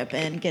sponsorship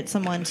and get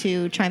someone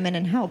to chime in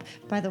and help.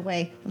 By the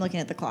way, I'm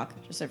looking at the clock,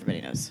 just so everybody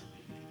knows.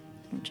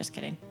 I'm just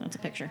kidding. That's a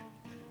picture.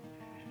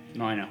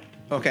 No, I know.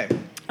 Okay.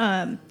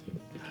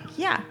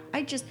 Yeah,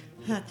 I just...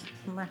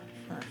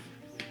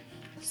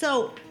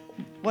 So,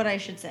 what I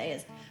should say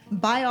is,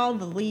 buy all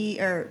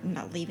the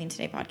not Leaving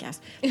Today podcast.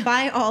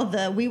 Buy all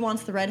the We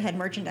Wants the Redhead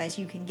merchandise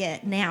you can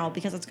get now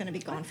because it's going to be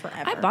gone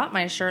forever. I bought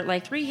my shirt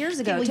like 3 years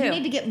ago, well, too. you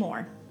need to get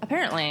more.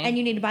 Apparently. And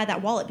you need to buy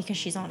that wallet because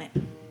she's on it.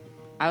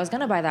 I was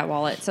going to buy that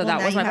wallet, so Well, that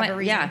now was you my have plan. a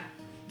reason. Yeah.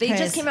 They 'Cause-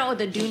 just came out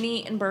with a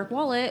Dooney and Burke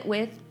wallet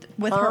with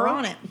her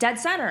on it. Dead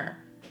center.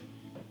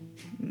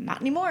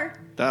 Not anymore.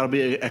 That'll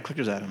be a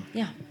clickers item.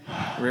 Yeah.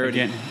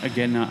 Rarity.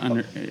 Again, not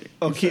under.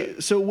 Okay,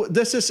 so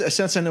this is,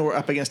 since I know we're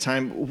up against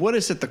time, what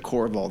is at the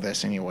core of all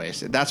this anyways?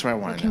 That's what I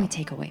want What to can know. we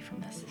take away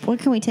from this? What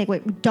can we take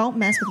away? Don't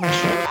mess with my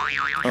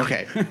shit.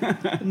 Okay.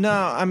 No,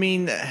 I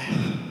mean,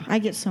 I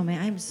get so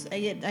mad. I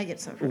get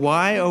so frustrated.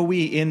 why are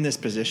we in this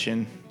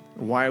position?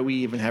 Why are we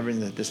even having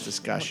this What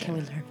discussion? can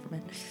we learn from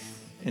it?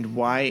 And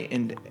why?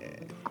 And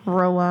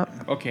Grow up.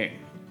 Okay,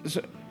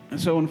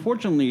 so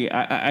unfortunately,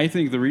 I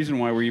think the reason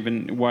why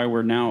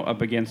we're now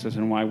up against this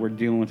and why we're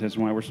dealing with this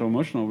and why we're so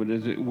emotional with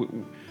it is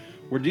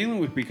we're dealing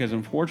with because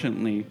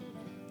unfortunately,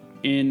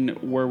 in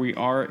where we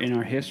are in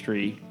our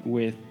history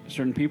with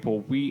certain people,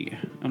 we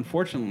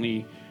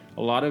unfortunately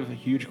a lot of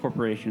huge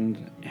corporations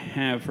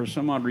have for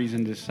some odd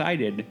reason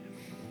decided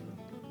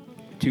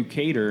to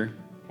cater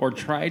or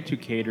try to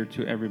cater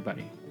to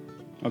everybody.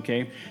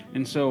 Okay?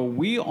 And so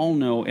we all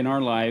know in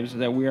our lives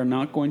that we are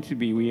not going to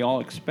be, we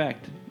all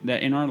expect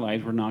that in our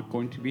lives we're not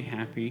going to be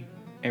happy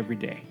every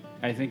day.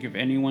 I think if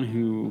anyone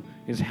who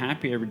is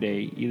happy every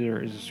day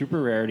either is a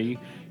super rarity,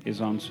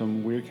 is on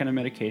some weird kind of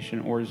medication,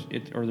 or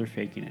they're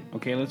faking it.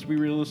 Okay, let's be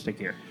realistic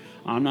here.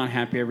 I'm not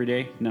happy every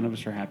day. None of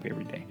us are happy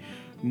every day.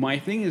 My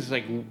thing is,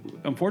 like,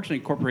 unfortunately,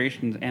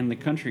 corporations and the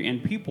country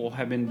and people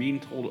have been being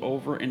told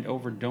over and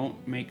over,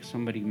 don't make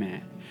somebody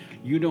mad.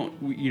 You don't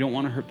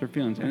want to hurt their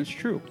feelings, and it's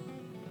true.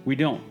 We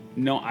don't.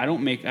 No, I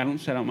don't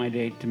set out my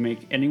day to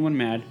make anyone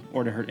mad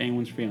or to hurt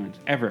anyone's feelings,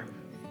 ever.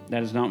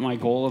 That is not my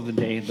goal of the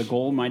day. The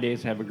goal of my day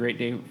is to have a great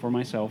day for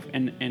myself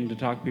and to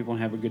talk to people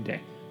and have a good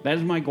day. That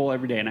is my goal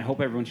every day, and I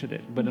hope everyone should do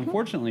it. But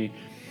unfortunately,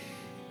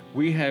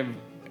 we have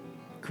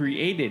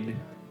created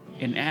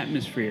an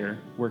atmosphere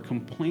where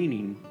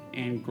complaining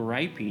and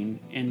griping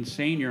and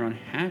saying you're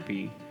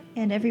unhappy.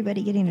 And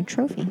everybody getting a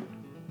trophy.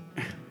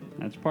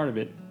 That's part of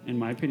it, in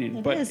my opinion.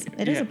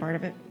 It is a part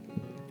of it.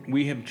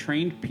 We have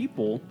trained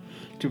people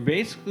to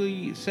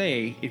basically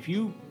say, if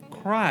you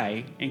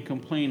cry and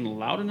complain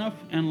loud enough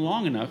and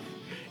long enough,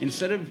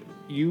 instead of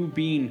you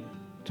being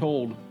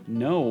told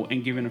no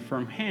and given a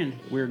firm hand,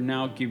 we're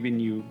now giving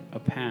you a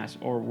pass,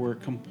 or we're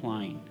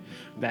complying.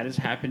 That is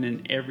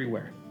happening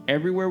everywhere.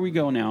 Everywhere we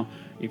go now,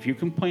 if you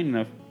complain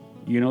enough,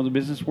 you know the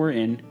business we're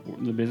in,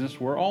 the business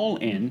we're all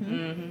in.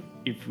 Mm-hmm.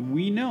 If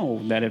we know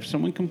that if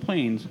someone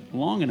complains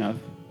long enough,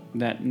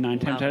 that 9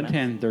 times out of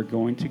 10, they're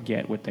going to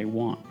get what they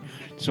want.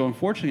 So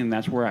unfortunately, and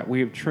that's where we're at. We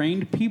have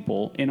trained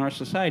people in our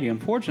society,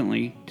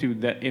 unfortunately, to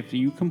that if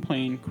you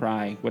complain,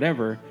 cry,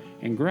 whatever,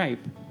 and gripe,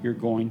 you're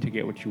going to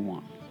get what you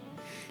want.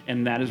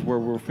 And that is where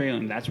we're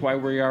failing. That's why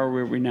we are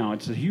where we're now.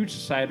 It's a huge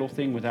societal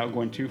thing without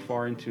going too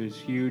far into this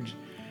huge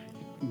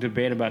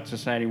debate about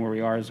society, where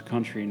we are as a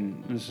country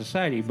and a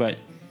society, but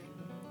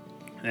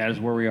that is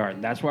where we are.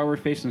 That's why we're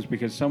facing this,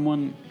 because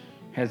someone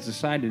has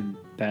decided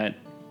that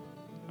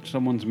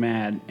someone's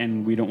mad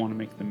and we don't want to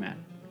make them mad.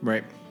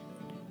 right.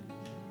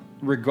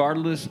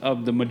 Regardless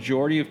of the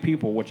majority of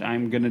people, which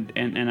I'm going to,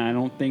 and I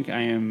don't think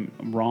I am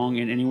wrong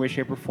in any way,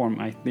 shape, or form,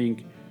 I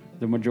think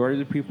the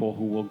majority of the people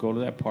who will go to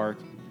that park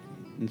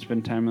and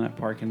spend time in that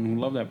park and who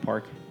love that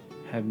park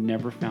have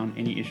never found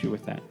any issue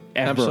with that.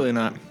 Ever. Absolutely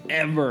not.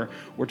 Ever.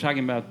 We're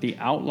talking about the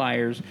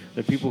outliers,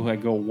 the people who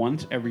go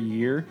once every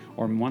year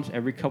or once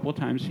every couple of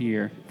times a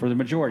year, for the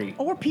majority.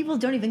 Or people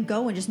don't even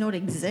go and just know it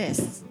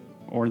exists.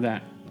 Or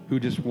that. Who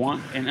just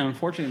want, and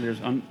unfortunately,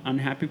 there's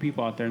unhappy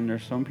people out there, and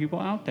there's some people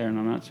out there, and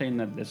I'm not saying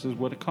that this is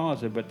what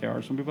caused it, but there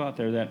are some people out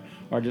there that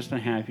are just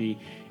unhappy,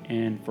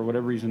 and for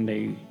whatever reason,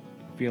 they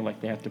feel like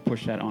they have to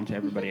push that onto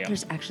everybody else.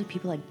 There's actually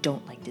people that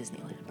don't like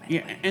Disneyland, by the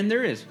way. And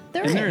there is.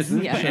 There and is.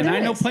 There Yeah, and there I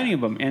know is. plenty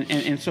of them.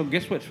 And so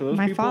guess what? For those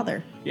My people,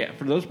 father. Yeah,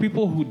 for those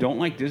people who don't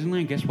like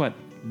Disneyland, guess what?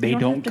 They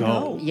don't don't have to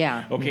go. go.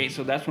 Yeah. Okay,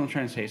 so that's what I'm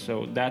trying to say.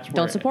 So that's where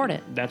Don't support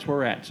it. That's where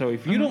we're at. So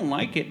if you don't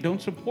like it, don't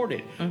support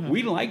it.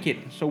 We like it,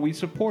 so we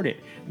support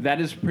it.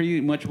 That is pretty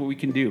much what we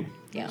can do.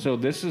 Yeah. So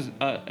this is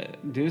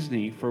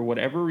Disney, for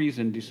whatever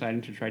reason,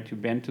 deciding to try to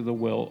bend to the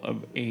will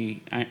of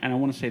and I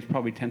want to say it's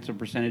probably tenths of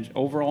percentage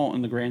overall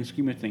in the grand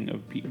scheme of thing of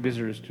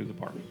visitors to the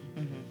park.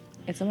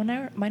 It's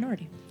a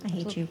minority. I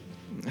hate you.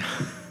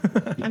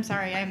 I'm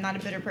sorry. I am not a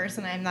bitter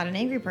person. I am not an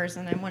angry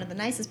person. I'm one of the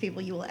nicest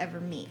people you will ever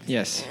meet.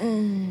 Yes.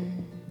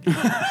 Okay.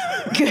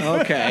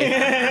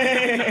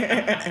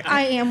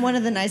 I am one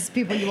of the nicest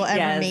people you will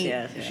ever meet.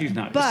 She's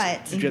not.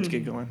 But Let's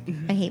get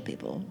going. I hate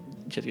people.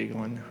 Let's get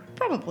going.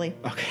 Probably.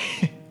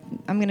 Okay.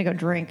 I'm going to go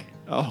drink.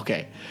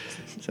 Okay.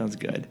 Sounds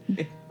good.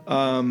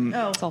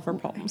 Oh, Solve our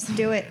problems.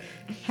 do it.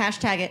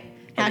 Hashtag it.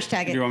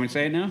 Hashtag Do you it. want me to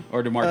say it now?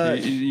 Or do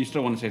Mark, you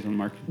still want to say something,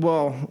 Mark?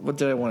 Well, what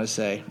did I want to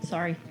say?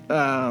 Sorry.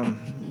 I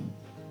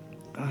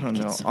don't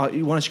know.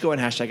 You want to go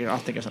ahead and hashtag it? I'll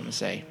think of something to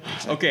say.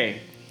 Okay.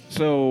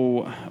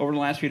 So over the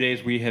last few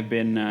days, we have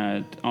been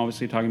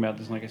obviously talking about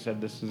this. Like I said,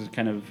 this is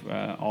kind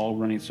of all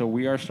running. So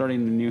we are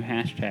starting the new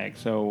hashtag.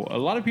 So a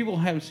lot of people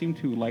have seemed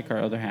to like our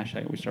other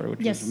hashtag we started,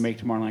 which Yes. is Make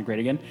Tomorrowland Great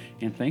Again.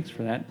 And thanks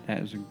for that.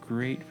 That is a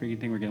great freaking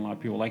thing. We're getting a lot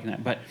of people liking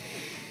that. But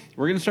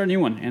we're going to start a new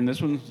one. And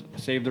this one's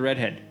Save the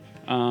Redhead.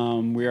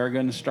 We are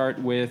going to start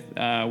with,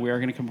 we are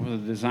going to come up with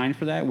a design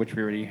for that, which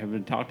we already have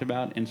been talked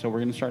about, and so we're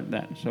going to start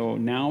that. So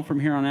now from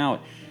here on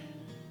out,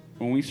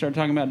 when we start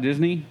talking about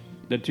Disney,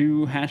 the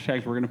 2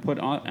 hashtags we're going to put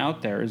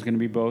out there is going to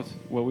be both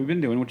what we've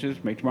been doing, which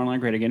is Make Tomorrowland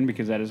Great Again,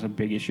 because that is a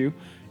big issue.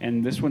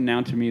 And this one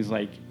now to me is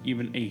like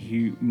even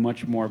a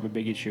much more of a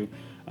big issue,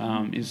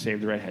 is Save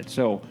the Redhead.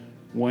 So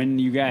when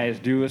you guys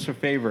do us a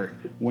favor,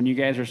 when you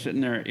guys are sitting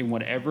there in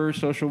whatever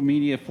social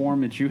media form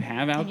that you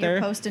have out there.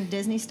 You're posting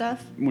Disney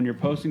stuff? When you're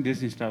posting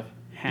Disney stuff,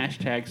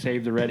 hashtag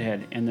Save the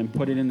Redhead, and then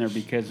put it in there,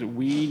 because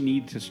we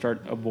need to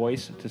start a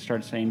voice to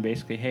start saying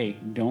basically, hey,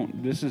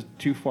 this is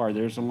too far.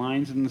 There's the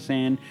lines in the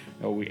sand.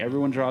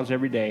 Everyone draws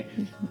every day.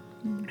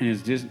 And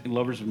as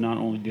lovers of not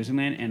only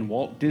Disneyland and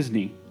Walt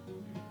Disney,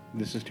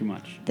 this is too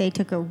much. They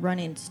took a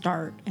running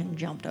start and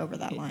jumped over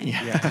that line.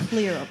 Yeah.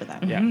 Clear over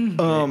that line.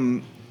 Yeah.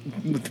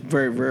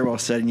 Very, very well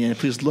said. Yeah,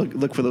 please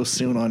look for those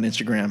soon on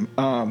Instagram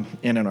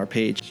and on our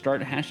page.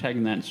 Start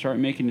hashtagging that and start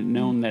making it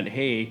known that,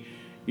 hey,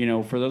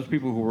 for those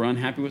people who were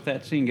unhappy with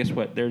that scene, guess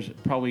what? There's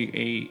probably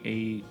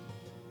a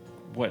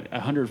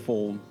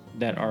 100-fold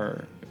that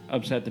are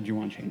upset that you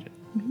want to change it.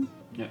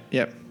 Mm-hmm.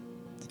 Yep.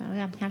 So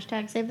yeah,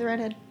 hashtag Save the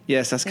Redhead.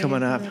 Yes, that's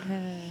coming up.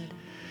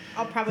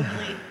 I'll probably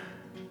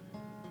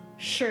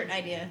shirt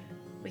idea.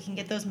 We can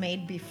get those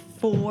made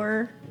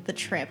before the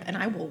trip, and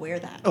I will wear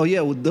that. Oh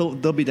yeah, well,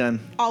 they'll be done.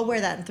 I'll wear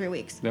that in 3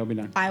 weeks. They'll be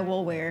done. I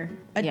will wear.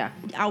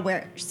 I'll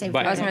wear Save the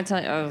But- I was Redhead. going to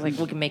tell you, I was like,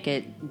 we can make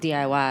it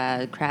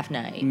DIY craft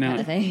night No. kind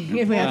of thing.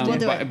 If we have to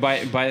do by,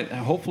 it. by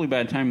hopefully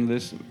by the time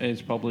this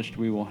is published,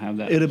 we will have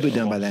that. It'll be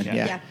done by then,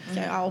 yeah.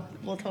 Yeah,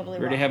 we'll totally.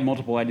 We already rock. have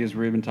multiple ideas.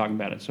 We've been talking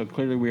about it. So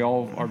clearly, we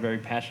all are very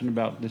passionate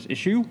about this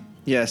issue.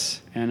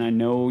 Yes. And I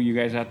know you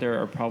guys out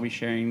there are probably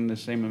sharing the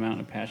same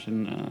amount of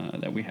passion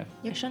that we have.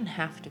 You shouldn't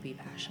have to be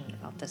passionate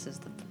about this. Is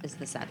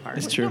the sad part.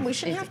 It's true. No, we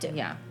shouldn't have to.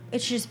 Yeah.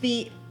 It should just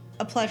be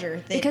a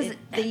pleasure. Because-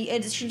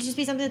 it should just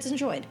be something that's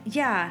enjoyed.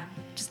 Yeah,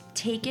 just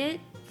take it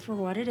for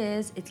what it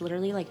is. It's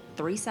literally like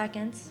 3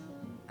 seconds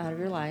out of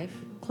your life.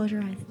 Close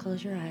your eyes.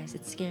 Close your eyes.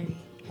 It's scary.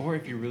 Or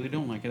if you really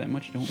don't like it that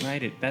much, don't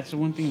write it. That's the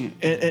one thing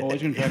It- that's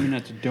always going to drive me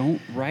nuts.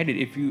 Don't write it.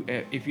 If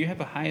you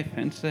have a high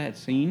offense to that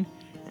scene,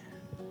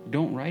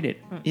 don't write it.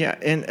 Yeah,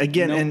 and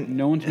again,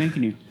 no one's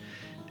making you.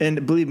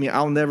 And believe me,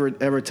 I'll never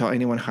ever tell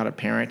anyone how to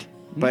parent.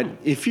 But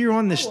if you're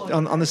on this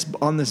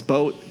on this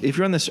boat, if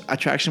you're on this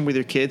attraction with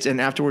your kids, and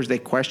afterwards they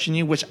question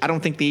you, which I don't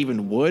think they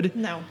even would,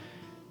 No.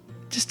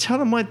 just tell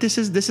them what this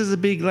is. This is a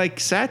big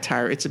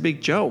satire. It's a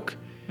big joke,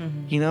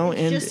 and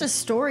It's just a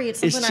story.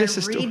 It's it's something just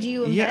a I read sto-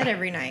 you in yeah. bed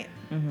every night.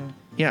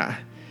 yeah.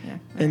 Yeah.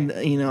 And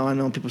I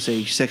know people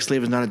say sex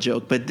slave is not a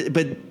joke, but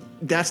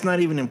that's not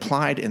even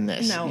implied in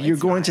this. No, You're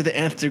it's going not. to the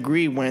nth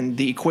degree when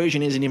the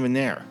equation isn't even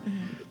there.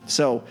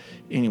 So,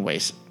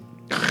 anyways,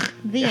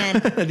 The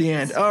end. the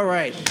end. All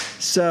right.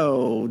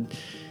 So,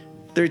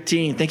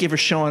 13. Thank you for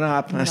showing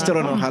up. I still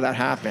don't know how that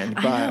happened,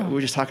 but we were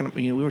just talking.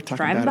 We were talking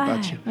Driving bad by.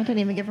 about you. I didn't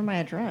even give her my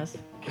address.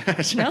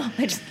 No,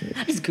 I just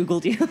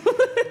Googled you.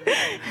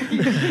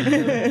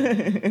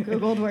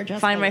 Googled where Jessica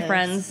Find my lives.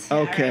 friends.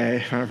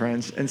 Okay, my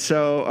friends. And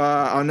so,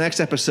 our next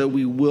episode,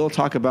 we will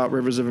talk about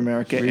Rivers of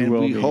America, We and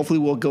will we be. hopefully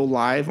will go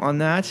live on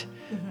that.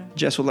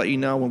 Jess will let you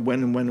know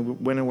when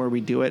and where we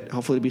do it.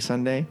 Hopefully, it'll be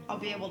Sunday. I'll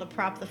be able to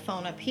prop the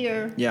phone up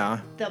here. Yeah.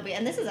 They'll be,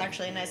 and this is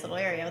actually a nice little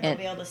area. They'll And-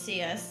 be able to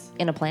see us.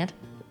 In a plant.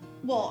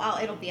 Well,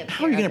 it'll be up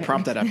How are you here. going to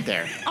prop that up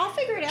there? I'll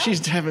figure it out.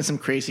 She's having some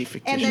crazy and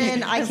fictitious.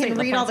 then I It's can like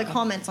the read all the first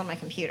one. comments on my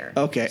computer.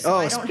 Okay. So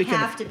I don't speaking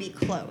have of, to be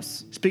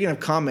close. speaking of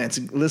comments,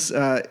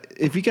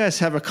 if you guys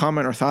have a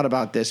comment or thought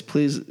about this,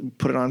 please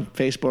put it on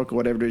Facebook or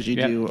whatever it is you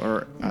Yep. do,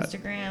 or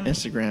Instagram.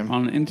 Instagram.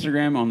 On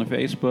Instagram, on the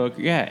Facebook.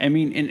 Yeah, I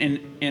mean,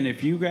 and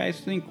if you guys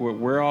think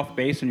we're off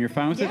base and you're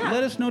fine with it, Yeah,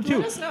 let us know too.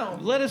 let us know.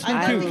 Let us know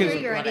I'd too. love to hear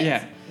 'cause- your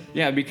ideas.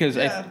 Yeah, because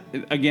Yeah.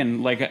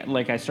 again, like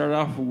I started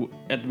off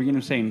at the beginning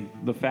of saying,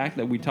 the fact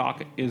that we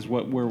talk is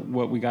what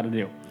we got to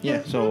do.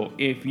 Yeah. So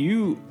if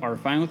you are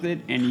fine with it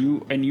and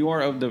you are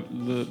of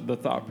the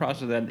thought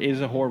process that is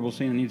a horrible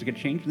scene that needs to get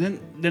changed,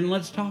 then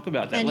let's talk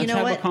about that. And Let's you know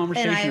have what? a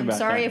conversation And I'm about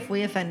sorry that. if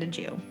we offended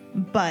you,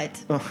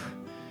 but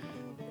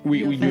we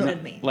you do offended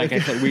not, me. like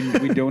I said, we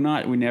do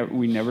not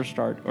we never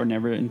start or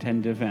never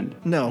intend to offend.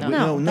 No,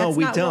 that's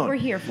we not don't. what we're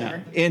here for. Yeah.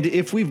 And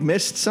if we've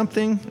missed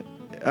something,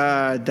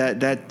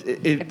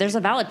 If there's a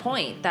valid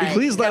point that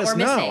please let that us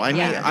we're know. missing. I mean,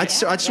 Yeah. I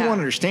just want to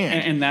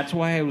understand. And that's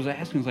why I was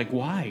asking, it's like,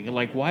 why?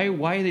 Like, why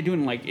are they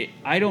doing,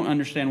 I don't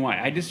understand why.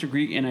 I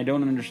disagree, and I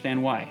don't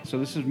understand why. So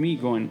this is me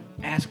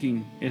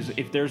asking, is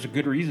if there's a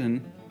good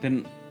reason,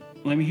 then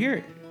let me hear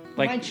it.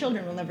 My Like,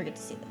 children will never get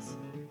to see this.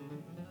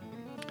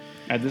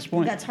 at this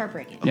point. That's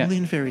heartbreaking. Yeah. Only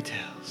in fairy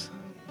tales.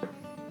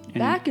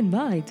 Back in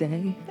my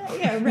day.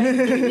 Yeah, right.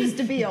 There used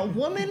to be a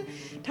woman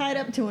tied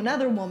up to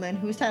another woman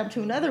who was tied up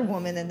to another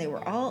woman, and they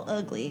were all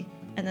ugly.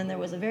 And then there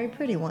was a very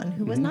pretty one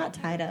who was not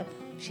tied up.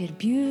 She had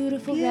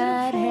beautiful,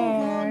 red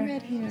long hair.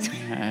 red hair.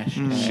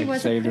 Hashtag She was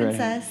a saved red hair.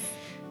 princess.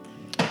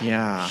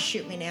 Yeah.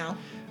 Shoot me now.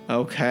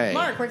 Okay.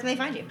 Mark, where can they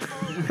find you?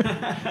 You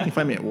can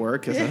find me at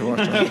work. 'Cause I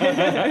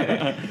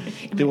work.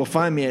 They will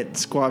find me at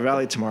Squaw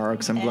Valley tomorrow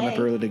because I'm going up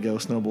Hey. early to go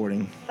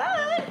snowboarding. Bye.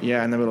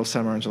 Yeah, in the middle of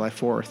summer on July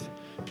 4th.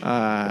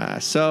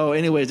 So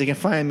anyways, they can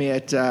find me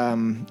at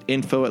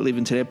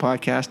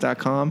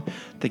info@leavingtodaypodcast.com.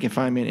 They can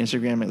find me on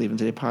Instagram at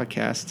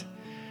leavingtodaypodcast.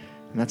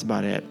 And that's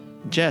about it.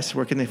 Jess,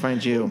 where can they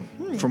find you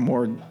for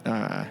more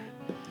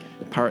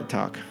pirate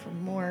talk? For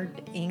more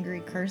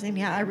angry cursing.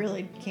 Yeah, I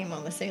really came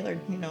on the sailor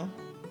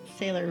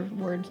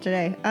words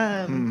today.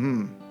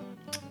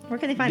 Where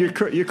can they find me?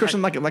 You're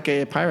cursing like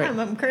a pirate.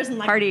 I'm cursing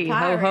like Party, a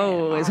pirate.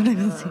 ho, ho, is what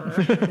I'm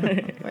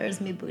saying. Where's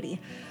me booty?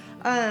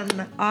 Not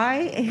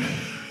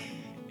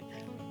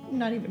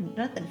even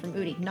nothing from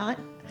Udi. Not.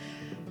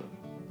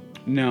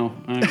 No.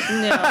 No.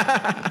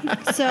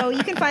 So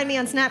you can find me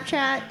on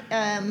Snapchat.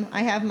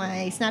 I have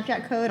my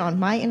Snapchat code on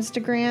my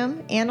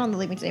Instagram and on the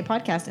Leaving Today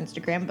podcast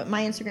Instagram, but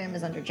my Instagram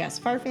is under Jess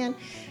Farfan.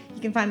 You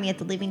can find me at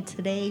the Leaving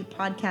Today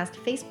podcast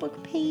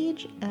Facebook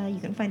page. You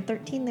can find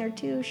 13 there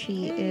too.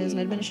 She is an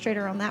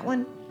administrator on that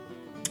one.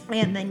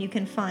 And then you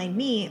can find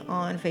me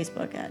on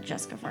Facebook at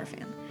Jessica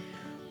Farfan.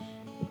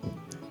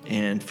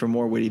 And for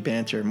more witty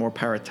banter, more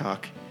pirate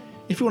talk,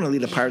 if you want to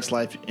lead a pirate's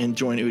life and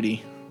join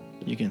Udi,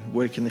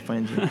 where can they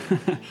find you?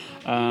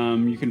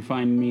 You can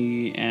find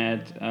me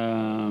at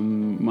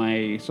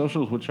my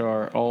socials, which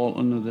are all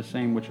under the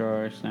same, which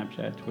are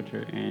Snapchat,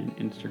 Twitter, and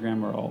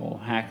Instagram, are all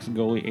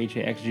Haxgoalie,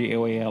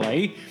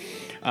 HAXGOALA.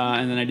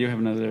 And then I do have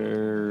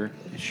another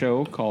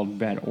show called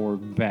Bad or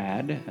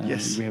Bad.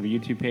 Yes. We have a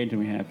YouTube page, and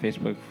we have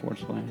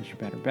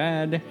Facebook.com/Bad or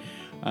Bad.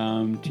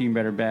 Team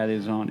Bad or Bad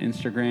is on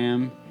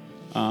Instagram.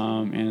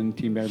 And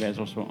Team Bad or Bad is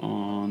also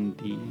on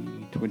the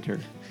Twitter.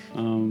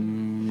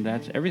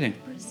 That's everything.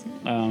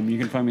 You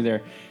can find me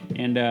there.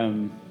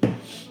 And,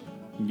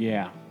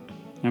 yeah.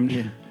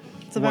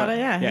 It's about it,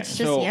 yeah. It's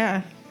just,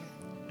 yeah.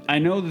 I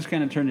know this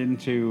kind of turned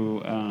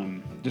into,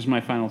 just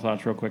my final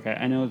thoughts real quick.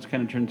 I know it's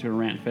kind of turned into a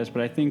rant fest,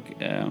 but I think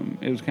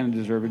it was kind of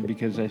deserved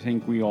because I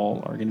think we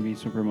all are going to be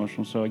super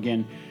emotional. So,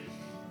 again,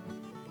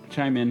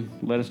 chime in.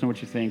 Let us know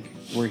what you think.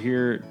 We're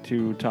here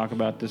to talk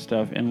about this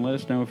stuff, and let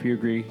us know if you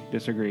agree,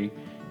 disagree,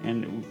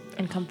 and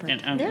comfort.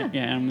 And I'm going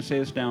to say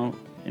this now,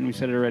 and we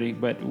said it already,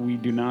 but we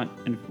do not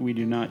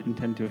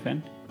intend to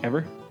offend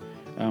ever.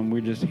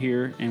 We're just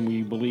here, and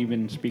we believe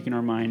in speaking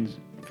our minds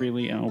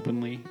freely and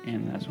openly,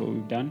 and that's what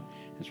we've done.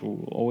 That's what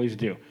we'll always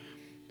do.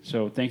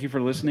 So thank you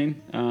for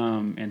listening,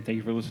 and thank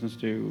you for listening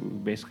to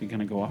basically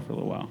kind of go off for a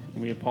little while.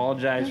 We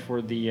apologize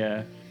for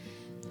the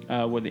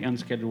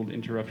unscheduled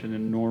interruption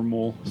in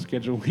normal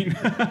scheduling.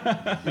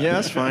 Yeah,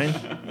 that's fine.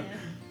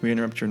 We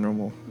interrupt your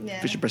normal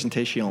official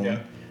presentation. Yeah.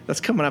 That's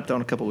coming up though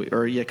in a couple weeks,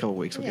 a couple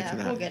weeks. We'll get to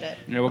that. We'll get it.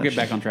 Yeah, we'll get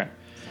back on track.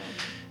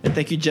 And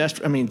thank you, Jess.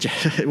 Thank you.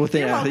 You're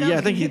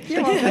welcome. Thank you,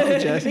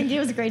 Jess. Thank you. It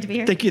was great to be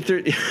here. Thank you,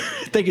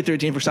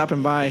 13, for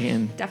stopping by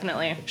and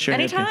definitely sharing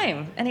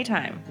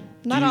anytime.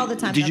 Not all the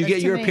time. Did you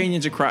get your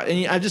opinions across?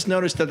 And I've just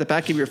noticed that the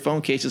back of your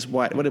phone case is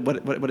what? What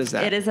is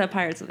that? It is a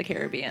Pirates of the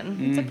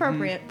Caribbean. It's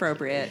appropriate.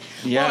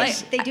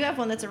 Yes. Well, they do have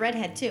one that's a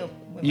redhead too.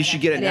 You should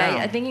get it now.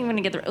 I think I'm going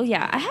to get the. Oh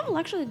yeah, I have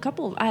actually a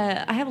couple.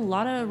 I have a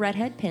lot of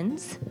redhead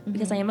pins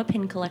because I am a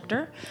pin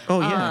collector.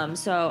 Oh yeah.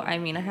 So I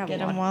mean, I have get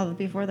a lot. them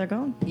before they're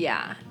gone.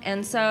 Yeah,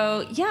 and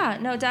so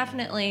no,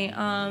 definitely.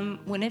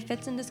 When it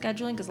fits into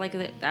scheduling, because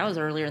that was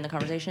earlier in the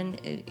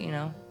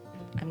conversation.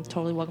 I'm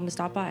totally welcome to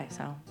stop by.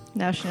 So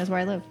now she knows where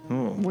I live.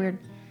 Oh. Weird.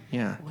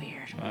 Yeah.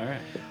 Weird.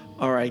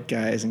 All right,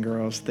 guys and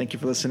girls. Thank you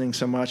for listening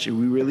so much.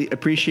 We really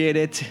appreciate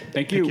it.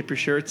 Thank you. Pick up your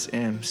shirts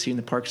and see you in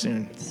the park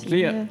soon.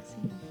 See ya.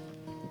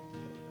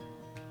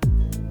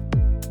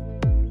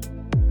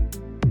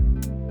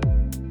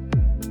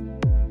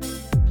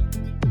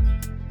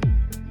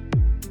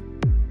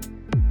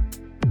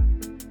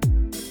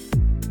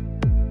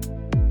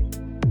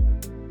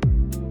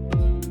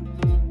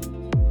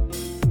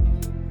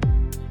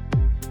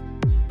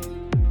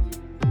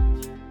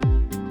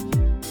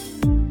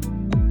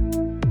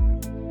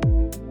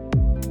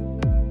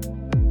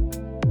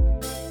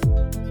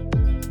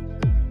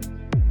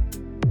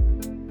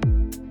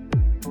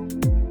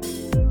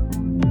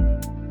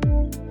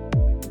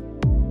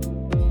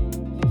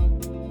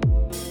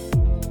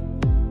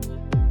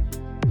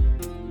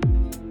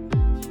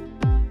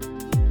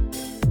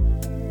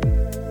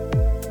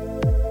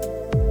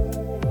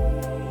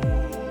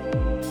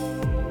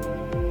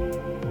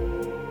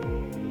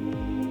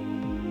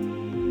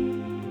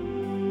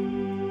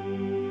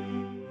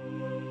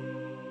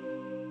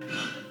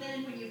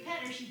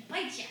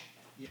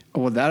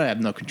 Well, that I have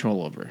no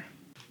control over.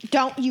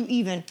 Don't you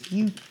even.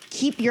 You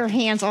keep your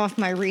hands off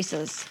my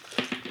Reese's.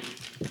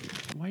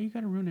 Why you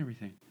gotta ruin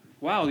everything?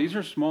 Wow, these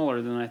are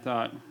smaller than I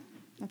thought.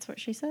 That's what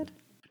she said.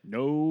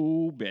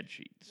 No bed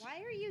sheets.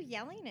 Why are you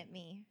yelling at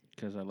me?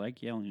 Because I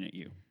like yelling at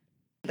you.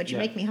 But you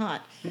make me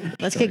hot.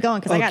 Let's get going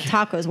because I got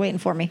tacos waiting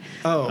for me.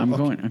 Oh, I'm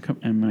going.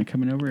 Am I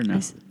coming over or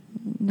no?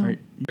 No. Are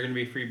there gonna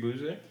be free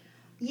booze there?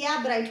 Yeah,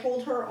 but I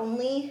told her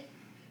only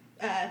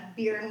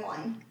beer and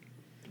wine.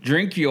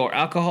 Drink your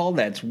alcohol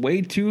that's way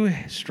too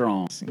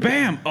strong.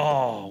 Bam!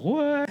 Oh,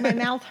 what? My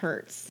mouth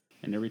hurts.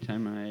 And every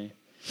time I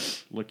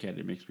look at it,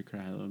 it makes me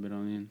cry a little bit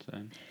on the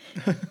inside.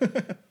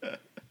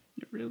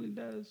 It really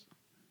does.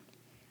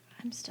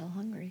 I'm still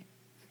hungry.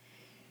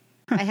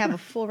 I have a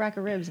full rack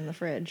of ribs in the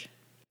fridge.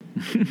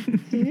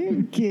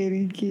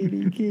 Kitty.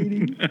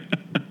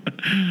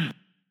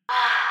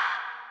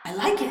 I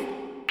like it.